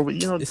before we,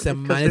 it's a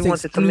man,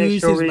 it's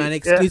exclusive, no,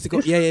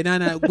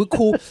 we're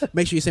cool.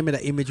 Make sure you send me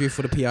that imagery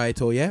for the PIA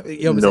tour, yeah.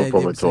 No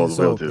problem at all.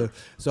 Will do.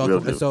 So I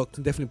can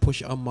definitely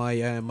push it on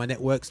my my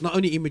networks. Not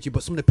only imagery,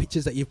 but some of the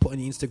pictures that you've put on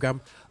your Instagram.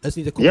 I just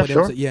need a couple of them.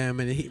 Sure. So,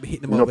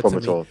 hit them no over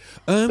problem to me.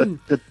 At all.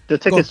 The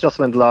tickets just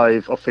went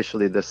live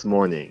officially this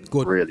morning.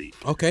 Good. Really.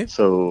 Okay.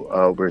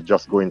 So we're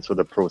just going through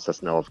the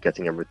process now of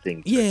getting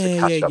everything.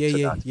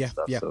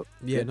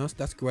 No,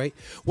 that's great.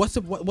 What's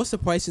the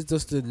prices,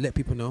 just to let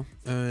people know?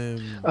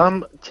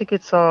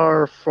 Tickets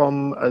are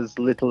from as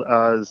little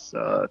as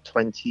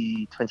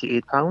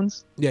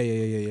 £28.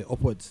 Yeah.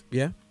 Upwards.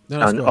 Yeah. No,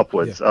 and great.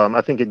 Upwards.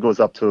 I think it goes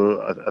up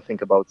to I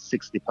think about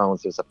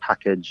 £60. There's a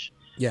package.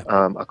 Yeah.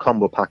 A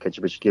combo package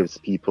which gives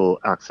people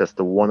access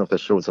to one of the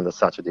shows on the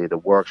Saturday, the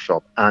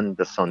workshop, and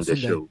the Sunday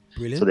show.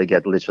 Brilliant. So they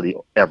get literally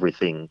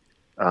everything.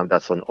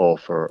 That's on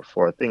offer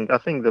for I think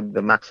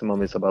the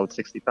maximum is about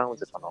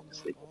 £60 if I'm not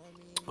mistaken.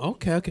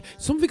 Okay.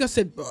 Something I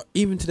said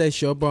even today's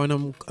show, bro,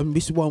 and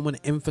this is what I want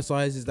to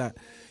emphasize is that,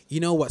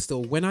 you know what?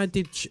 Still, when I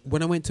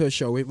went to a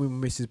show with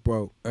Mrs.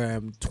 Bro,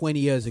 20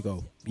 years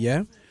ago,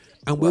 yeah,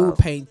 and we were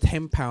paying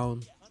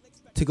 £10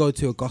 to go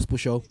to a gospel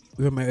show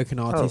with American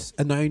artists,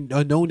 a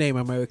no-name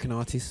American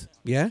artist,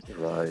 yeah.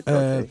 Right.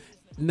 Okay.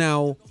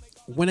 Now,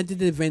 when I did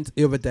the event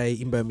the other day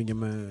in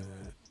Birmingham,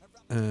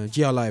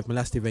 GR Live, my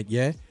last event,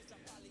 yeah.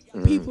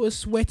 People were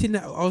sweating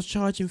that I was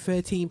charging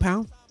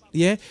 £13.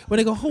 Yeah, when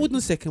I go, hold on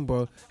a second,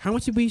 bro. How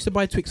much did we used to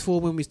buy Twix for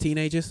when we was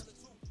teenagers?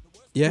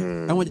 Yeah,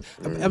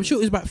 I'm sure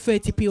it was about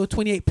 30p or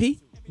 28p.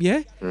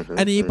 Yeah, and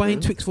then you're buying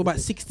Twix for about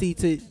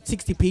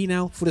 60p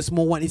now for the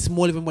small one. It's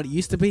smaller than what it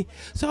used to be.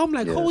 So I'm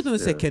like, hold on a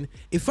second.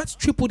 If that's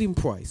tripled in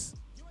price,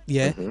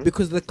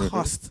 because of the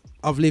cost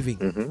of living,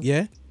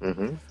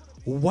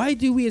 why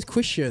do we as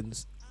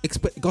Christians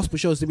expect gospel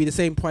shows to be the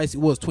same price it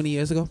was 20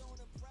 years ago?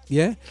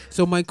 Yeah.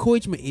 So my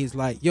encouragement is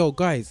like, yo,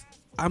 guys,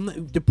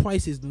 the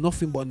price is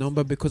nothing but a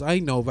number, because I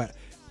know that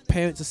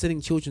parents are sending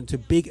children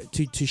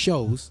to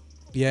shows,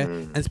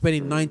 and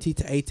spending 90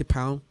 to 80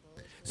 pounds.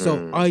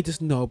 So I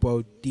just know,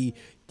 bro, the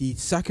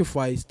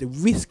sacrifice, the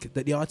risk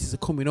that the artists are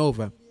coming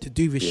over to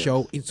do this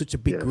show in such a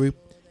big group.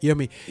 You know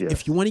what I mean?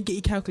 If you want to get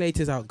your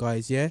calculators out,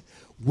 guys,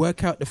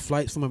 work out the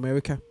flights from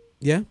America.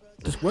 Yeah,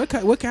 just work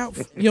out. You know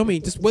what I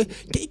mean? Just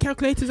get your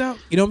calculators out.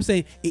 You know what I'm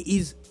saying? It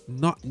is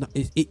not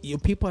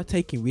people are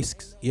taking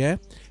risks. Yeah,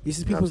 this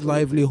is people's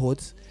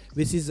livelihoods.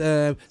 This is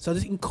so I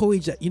just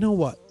encourage that, you know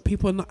what,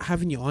 people are not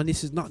having you on.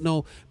 This is not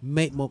no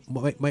make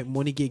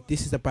money gig.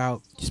 This is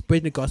about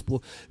spreading the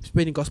gospel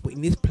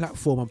in this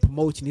platform and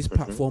promoting this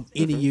platform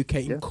in the UK,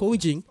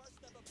 encouraging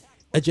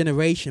a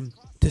generation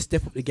to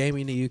step up the game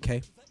in the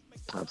UK.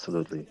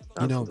 Absolutely.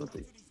 You know,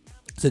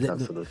 So,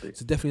 Absolutely.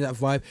 So definitely that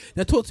vibe.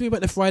 Now talk to me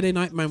about the Friday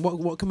night, man.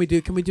 What can we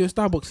do? Can we do a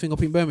Starbucks thing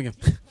up in Birmingham?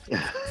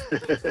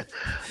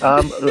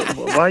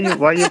 Why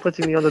are you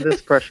putting me under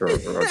this pressure,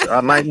 Roger?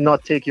 I might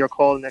not take your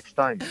call next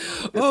time.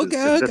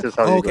 This is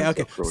how you're going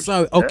to approach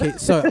it.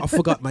 So I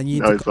forgot, man.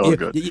 You No, need it's to, all you,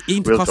 good. you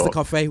need to We'll Costa talk.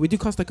 Cafe. We do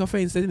Costa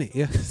Cafe instead, innit?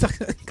 Yeah.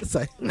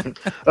 So.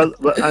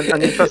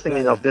 And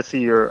interestingly enough, this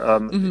year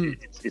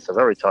it's a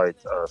very tight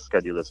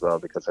schedule as well,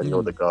 because I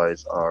know the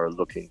guys are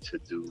looking to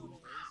do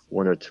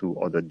one or two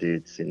other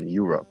dates in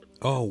Europe.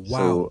 Oh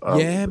wow! So,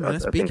 Yeah, man,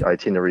 that's I big. think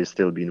itinerary is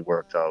still being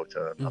worked out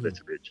a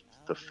little bit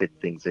to fit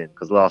things in.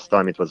 Because last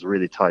time it was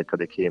really tight, because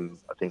they came,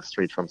 I think,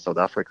 straight from South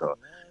Africa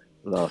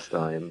last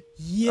time.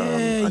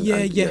 Yeah.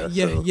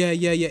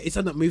 It's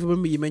on that move. I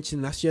remember you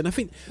mentioned last year, and I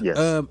think, Yes.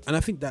 and I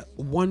think that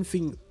one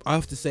thing I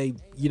have to say,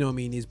 you know what I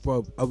mean, is,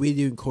 bro, I really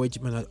do encourage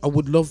you, man. I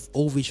would love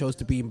all these shows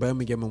to be in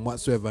Birmingham and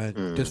whatsoever,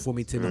 and just for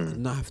me to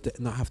not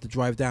have to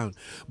drive down.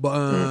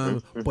 But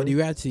but the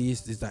reality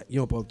is that, you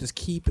know, bro, just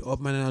keep it up,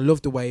 man. And I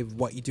love the way of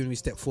what you're doing with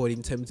Step Forward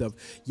in terms of,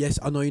 yes,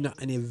 I know you're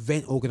not an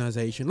event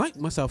organization like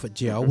myself at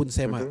GR. I wouldn't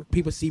say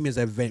people see me as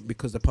an event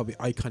because they're probably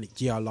iconic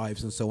GR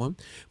lives and so on.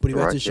 But the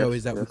reality show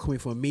is that we're coming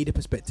from a media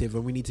perspective,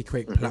 and we need to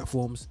create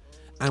platforms.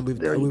 And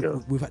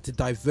we've had to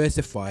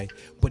diversify,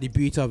 but the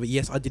beauty of it,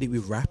 yes, I did it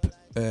with rap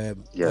at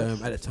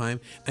the time,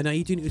 and now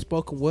you're doing it with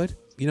spoken word.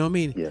 You know what I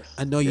mean? Yes.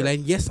 I know you're like,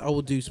 yes, I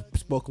will do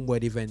spoken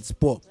word events,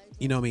 but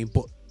you know what I mean.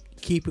 But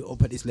keep it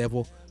up at this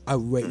level. I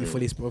rate you for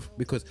this, bro,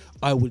 because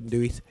I wouldn't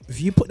do it.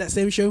 If you put that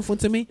same show in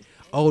front of me,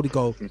 I would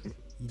go,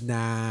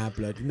 nah,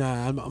 blood,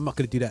 nah, I'm not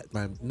gonna do that,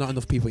 man. Not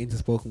enough people into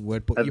spoken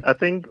word. But I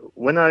think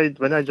when I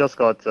just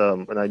got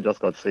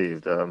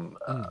saved,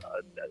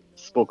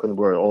 spoken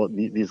word, all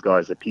these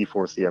guys, the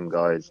P4CM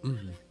guys,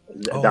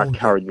 that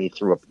carried me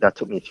through. That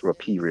took me through a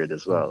period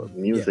as well.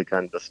 Music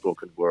and the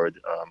spoken word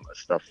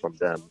stuff from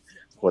them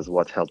was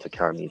what helped to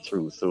carry me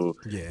through. So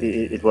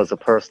it was a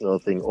personal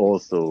thing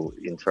also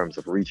in terms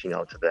of reaching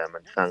out to them,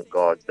 and thank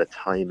God the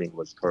timing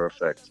was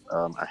perfect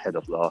ahead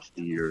of last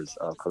year's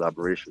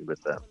collaboration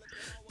with them.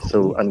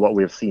 So, and what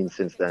we've seen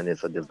since then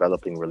is a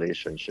developing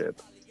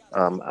relationship.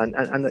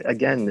 And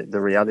again,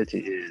 the reality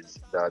is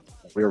that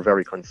we're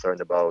very concerned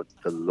about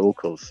the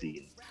local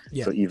scene.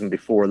 Yeah. So even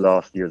before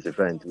last year's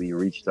event, we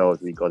reached out,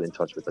 we got in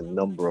touch with a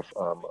number of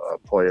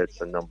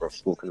poets, a number of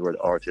spoken word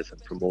artists and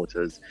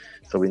promoters.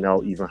 So we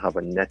now even have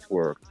a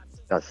network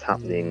that's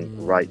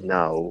happening right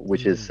now,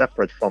 which is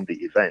separate from the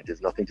event.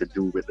 It's nothing to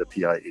do with the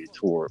PIA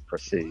tour per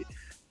se,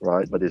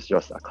 right? But it's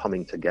just a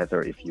coming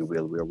together, if you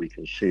will, where we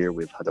can share.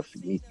 We've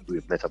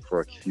met up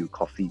for a few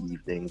coffee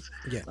evenings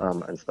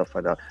and stuff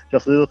like that.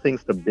 Just little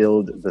things to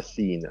build the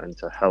scene and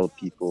to help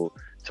people,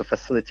 to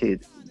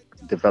facilitate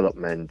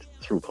development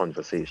through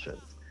conversation.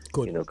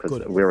 Good, you know,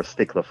 because we're a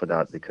stickler for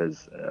that,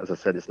 because as I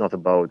said, it's not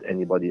about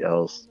anybody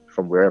else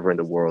from wherever in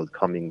the world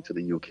coming to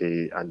the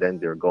UK and then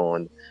they're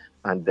gone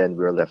and then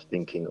we're left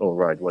thinking, oh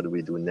right, what do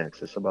we do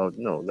next? It's about,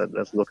 no,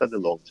 let's look at the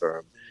long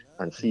term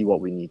and see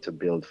what we need to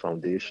build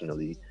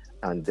foundationally,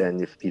 and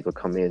then if people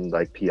come in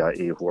like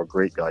PIA, who are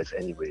great guys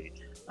anyway,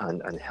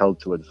 and help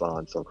to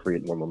advance or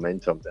create more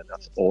momentum, then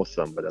that's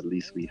awesome. But at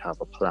least we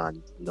have a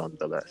plan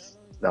nonetheless.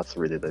 That's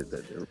really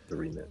the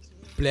remit.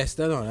 Blessed.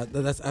 No,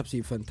 that's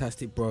absolutely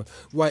fantastic, bro.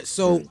 Right,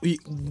 so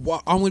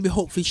I'm going to be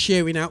hopefully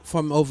sharing out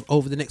from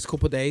over the next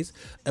couple of days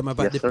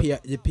about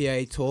the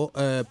PIA tour,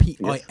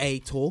 PIA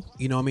tour.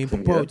 You know what I mean?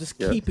 But bro, just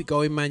keep it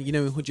going, man. You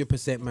know,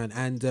 100%, man.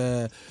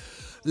 And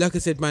like I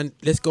said, man,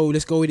 let's go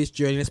with this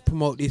journey. Let's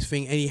promote this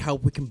thing. Any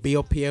help we can be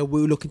up here.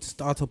 We're looking to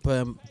start up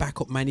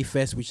Backup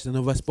Manifest, which is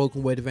another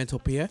spoken word event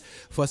up here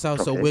for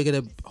ourselves. So we're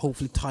gonna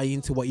hopefully tie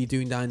into what you're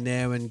doing down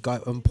there and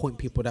go and point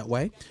people that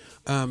way.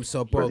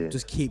 So bro,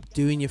 just keep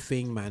doing your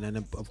thing, man, and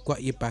I've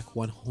got your back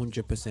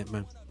 100%,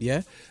 man.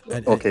 Yeah.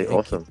 And,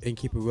 awesome.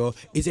 Keep it real.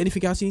 Is there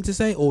anything else you need to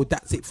say, or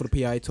that's it for the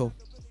PIA tour?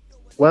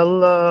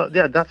 Well,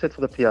 that's it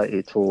for the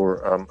PIA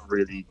tour.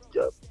 Really,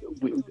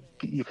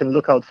 you can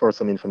look out for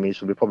some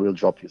information. We probably will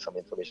drop you some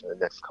information in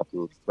the next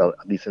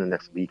at least in the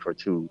next week or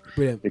two.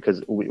 Brilliant.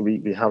 Because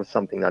we have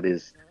something that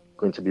is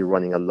going to be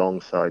running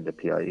alongside the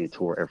PIA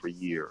tour every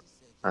year.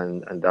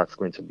 And that's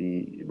going to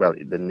be, well,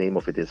 the name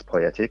of it is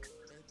Poetic.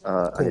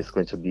 And it's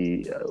going to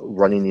be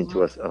running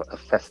into a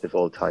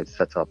festival type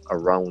setup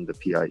around the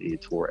PIA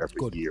tour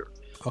every year.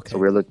 Okay. So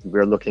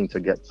we're looking to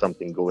get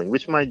something going,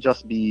 which might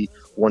just be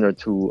one or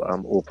two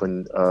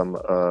open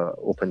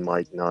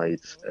mic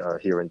nights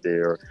here and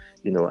there,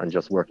 you know, and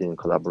just working in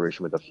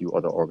collaboration with a few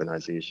other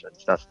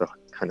organizations. That's the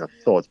kind of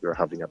thoughts we're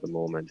having at the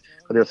moment.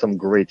 But there's some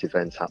great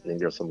events happening.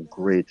 There's some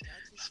great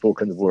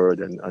spoken word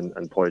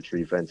and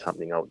poetry events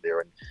happening out there,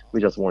 and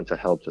we just want to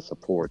help to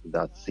support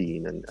that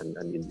scene and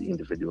the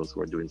individuals who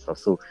are doing stuff.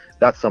 So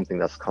that's something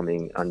that's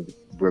coming, and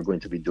we're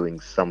going to be doing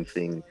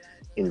something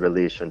in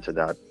relation to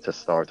that to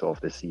start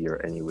off this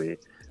year anyway.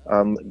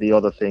 The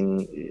other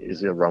thing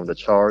is around the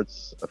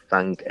charts.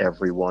 Thank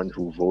everyone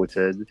who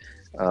voted.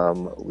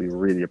 We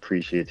really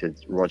appreciate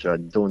it. Roger, I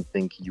don't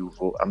think you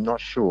vote. I'm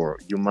not sure.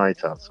 You might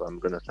have, so I'm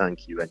going to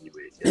thank you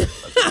anyway,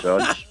 as a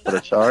judge for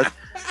the chart.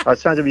 I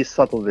was trying to be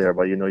subtle there,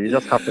 but you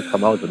just have to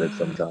come out with it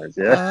sometimes,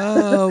 yeah?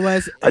 Oh, I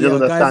just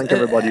want to thank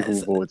everybody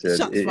who voted.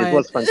 It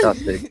was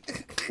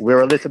fantastic.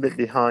 We're a little bit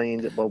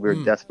behind, but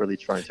we're desperately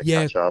trying to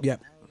catch up. Yeah.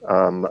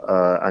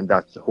 And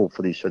that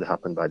hopefully should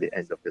happen by the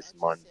end of this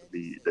month.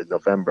 The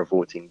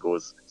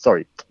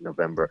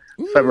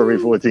February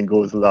voting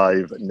goes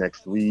live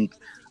next week,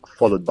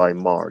 followed by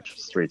March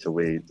straight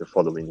away the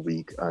following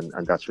week,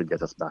 and that should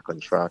get us back on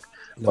track.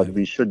 But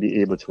we should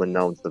be able to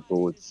announce the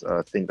votes.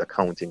 I think the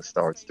counting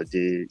starts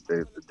today,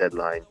 the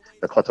deadline,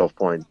 the cutoff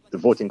point. The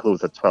voting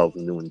closed at 12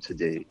 noon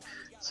today.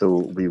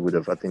 So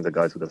I think the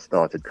guys would have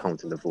started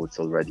counting the votes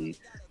already,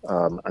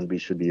 and we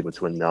should be able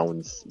to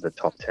announce the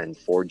top 10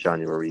 for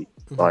January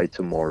by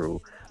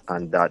tomorrow,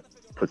 and that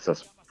puts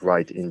us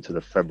right into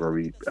the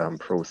February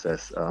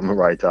process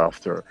right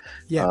after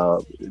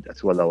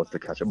to allow us to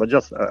catch up. But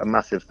just a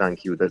massive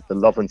thank you. The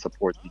love and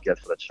support we get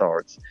for the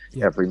charts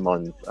every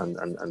month,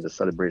 and the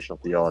celebration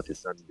of the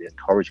artists and the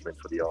encouragement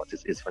for the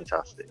artists is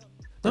fantastic.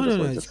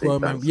 No, it's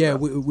great, man. Yeah,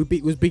 we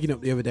was bigging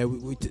up the other day.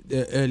 We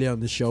earlier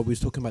on the show, we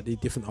was talking about the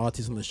different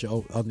artists on the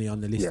show on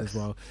the list as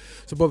well.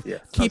 So, bro,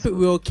 keep it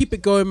real, keep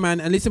it going, man.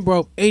 And listen,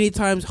 bro,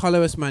 anytime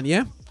holler us, man.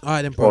 Yeah. All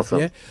right, then, bro.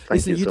 Awesome. Yeah. Thank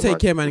Listen, you so take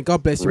much. care, man.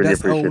 God bless you. Really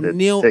That's appreciate it.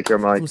 Neil Take care,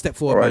 Mike. from Step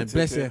Forward, All right, man.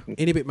 Bless take you.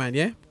 In a bit, man.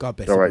 Yeah. God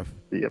bless All you. right.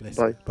 Bro. Yeah. Bless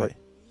Bye. you. Bye.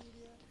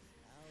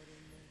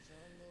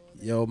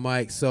 Yo,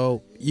 Mike.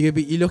 So you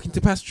looking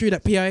to pass through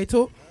that PIA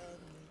talk?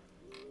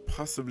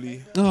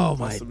 Possibly. Oh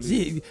my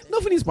gee.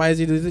 Nothing inspires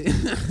you, does it?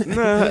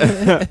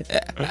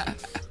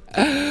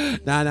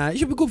 Nah. It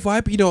should be a good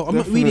vibe. You know, I'm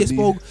not really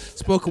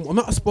spoken. I'm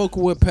not a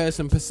spoken word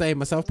person per se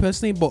myself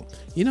personally, but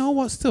you know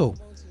what? Still,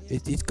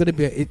 it's gonna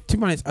be. To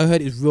be honest, I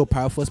heard it's real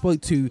powerful. I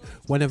spoke to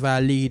one of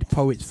our lead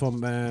poets from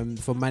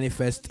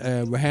Manifest,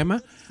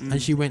 Rahema,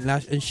 and she went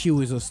last, and she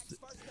was just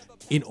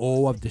in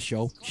awe of the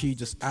show. She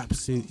just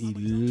absolutely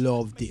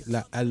loved it.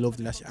 Like, I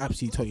loved it. She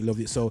absolutely totally loved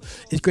it. So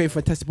it's great,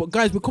 fantastic. But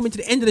guys, we're coming to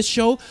the end of the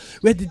show.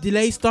 We had the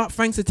delay start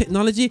thanks to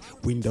technology.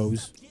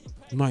 Windows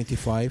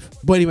 95.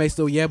 But anyway,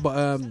 still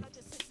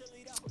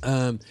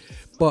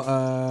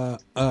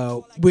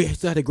we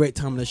still had a great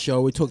time on the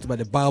show. We talked about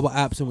the Bible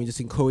apps, and we're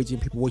just encouraging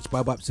people to watch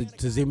Bible apps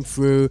to zoom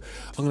through.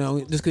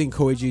 I'm just going to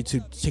encourage you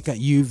to check out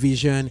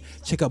YouVision,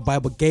 check out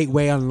Bible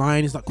Gateway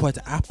online. It's not quite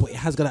an app, but it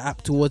has got an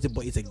app towards it,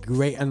 but it's a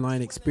great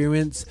online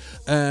experience.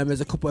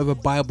 There's a couple of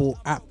other Bible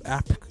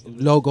app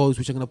logos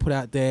which I'm going to put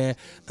out there,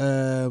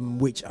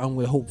 which I'm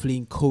going to hopefully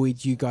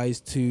encourage you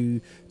guys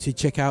to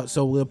check out.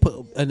 So we're going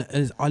to put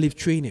an olive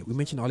tree in it. We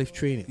mentioned olive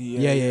tree in it.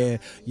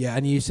 Yeah.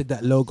 And you said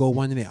that logo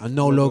one in it. I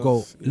know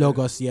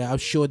Logos, yeah. I'm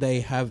sure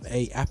they have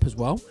a app as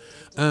well.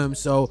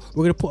 So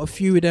we're gonna put a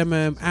few of them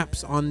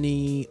apps on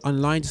the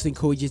online, just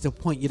encourage you to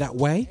point you that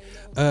way.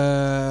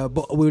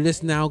 But we're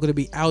just now gonna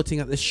be outing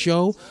at the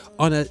show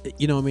on a,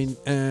 you know, what I mean,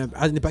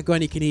 as in the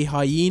background you can hear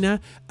Hyena,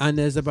 and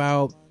there's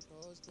about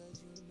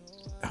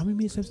how many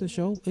minutes left of the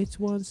show? It's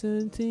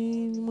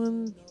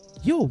 1:17.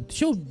 Yo,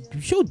 show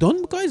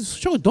done, guys.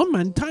 Show done,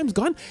 man. Time's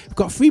gone. We've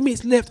got 3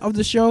 minutes left of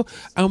the show,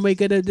 and we're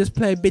gonna just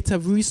play a bit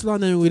of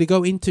Ruslan, and we're gonna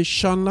go into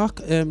Seanlock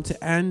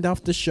to end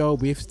off the show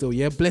with still.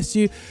 Yeah, bless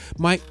you,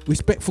 Mike.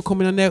 Respect for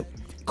coming on there.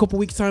 Couple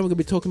weeks time, we're gonna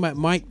be talking about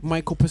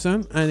Michael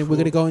Person, and we're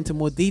gonna go into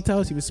more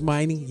details. He was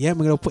smiling. Yeah,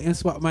 we're gonna put him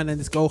spot, man, and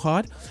just go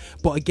hard.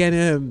 But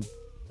again,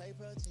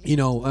 you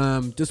know,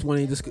 just want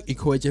to just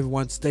encourage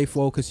everyone to stay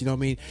focused, you know what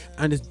I mean,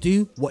 and just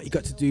do what you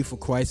got to do for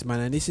Christ, man.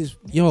 And this is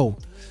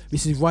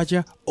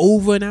Roger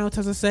over and out,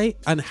 as I say,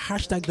 and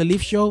hashtag the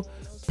Lift Show,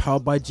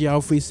 powered by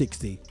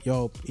GR360.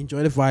 Yo,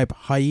 enjoy the vibe.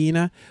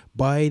 Hyena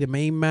by the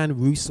main man,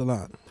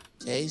 Ruslan.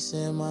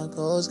 Chasing my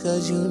goals,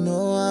 cause you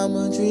know I'm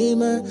a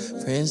dreamer.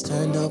 Friends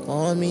turned up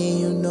on me,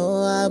 you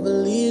know I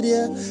believed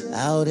ya.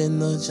 Out in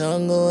the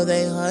jungle,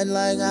 they hunt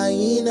like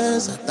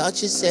hyenas. I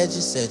thought you said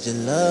you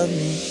love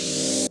me.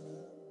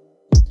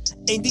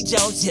 Indy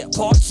Jones, yeah,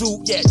 part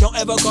 2, yeah, don't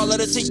ever call it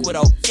a sequel,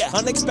 though, yeah,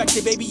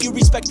 unexpected, baby, you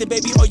respect it,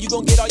 baby, or you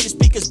gon' get all your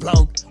speakers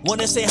blown.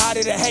 Wanna say hi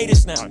to the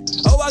haters now,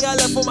 oh, I got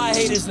love for my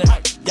haters now,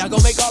 y'all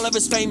gon' make all of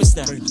us famous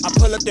now, I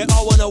pull up there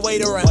all on the way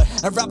around,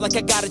 I rap like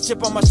I got a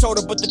chip on my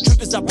shoulder, but the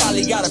truth is I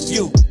probably got a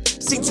few,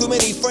 seen too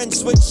many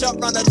friends switch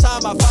up around the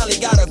time I finally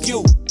got a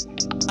view.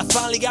 I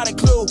finally got a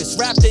clue. This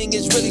rap thing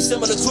is really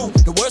similar to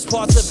the worst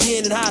parts of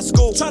being in high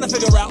school. Trying to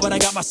figure out what I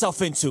got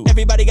myself into.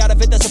 Everybody got a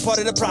fit, that's a part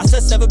of the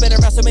process. Never been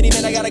around so many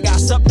men, I gotta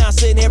gossip. Now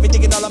sitting here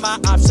thinking all of my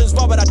options.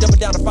 Why would I dumb it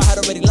down if I had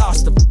already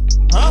lost them?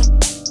 Huh?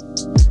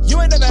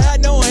 You ain't never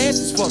had no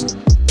answers for me.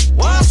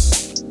 What?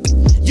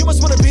 You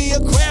must wanna be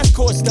a crash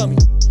course dummy.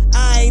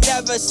 I ain't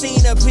never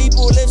seen a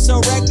people live so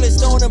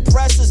reckless. Don't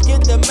impress us,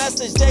 get the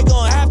message. They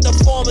gon' have to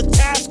form a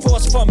task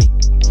force for me.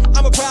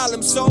 I'm a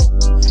problem, so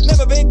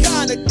never been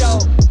kinda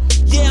though.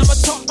 Yeah, I'ma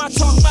talk my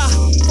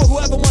for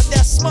whoever want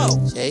that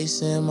smoke.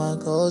 Chasing my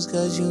goals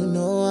cause you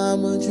know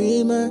I'm a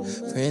dreamer.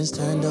 Friends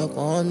turned up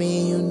on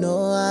me, you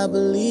know I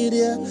believe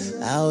ya.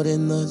 Out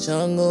in the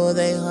jungle,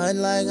 they hunt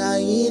like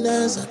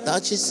hyenas. I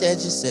thought you said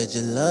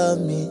you love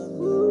me.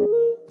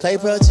 Play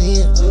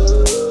protein,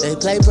 they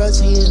play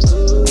protein.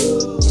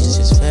 It's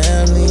just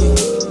family,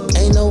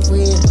 ain't no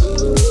friends,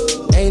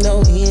 ain't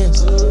no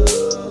ends,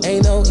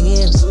 ain't no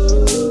ends.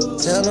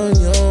 Tell them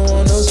you don't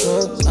want no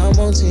smoke, I'm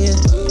on 10.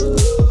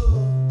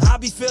 I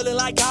be feeling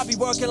like I be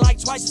working like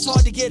twice as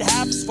hard to get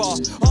half as far.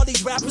 All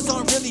these rappers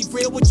aren't really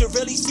real, what you're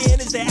really seeing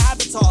is their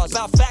avatars.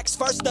 About facts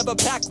first, never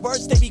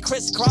backwards, they be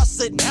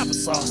crisscrossing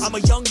applesauce. I'm a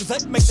young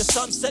vet, make the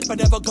sunset, but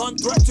never gun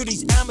threat to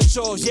these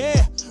amateurs,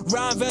 yeah.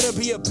 Ryan better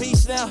be a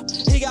beast now,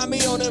 he got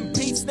me on them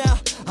beats now.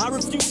 I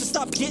refuse to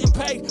stop getting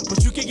paid,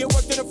 but you can get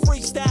worked in a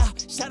freestyle.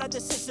 Shout out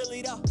to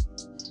Sicily though,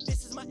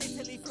 this is my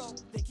Italy flow.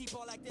 They keep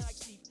all acting like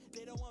sheep,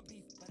 they don't want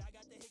beef, but I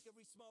got the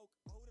hickory smoke.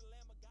 Oh, the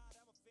Lamb of God,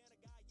 I'm a fan of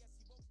God, yes,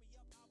 he woke me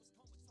up, I was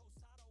comatose,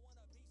 I don't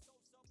wanna be so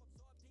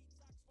self-absorbed,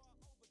 detox for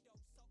an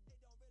overdose, so it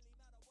don't really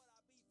matter what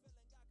I be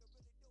feeling, I can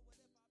really do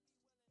it if I be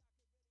willing, I can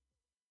really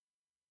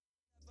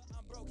do it.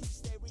 I'm broke, he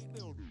stay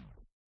rebuilding.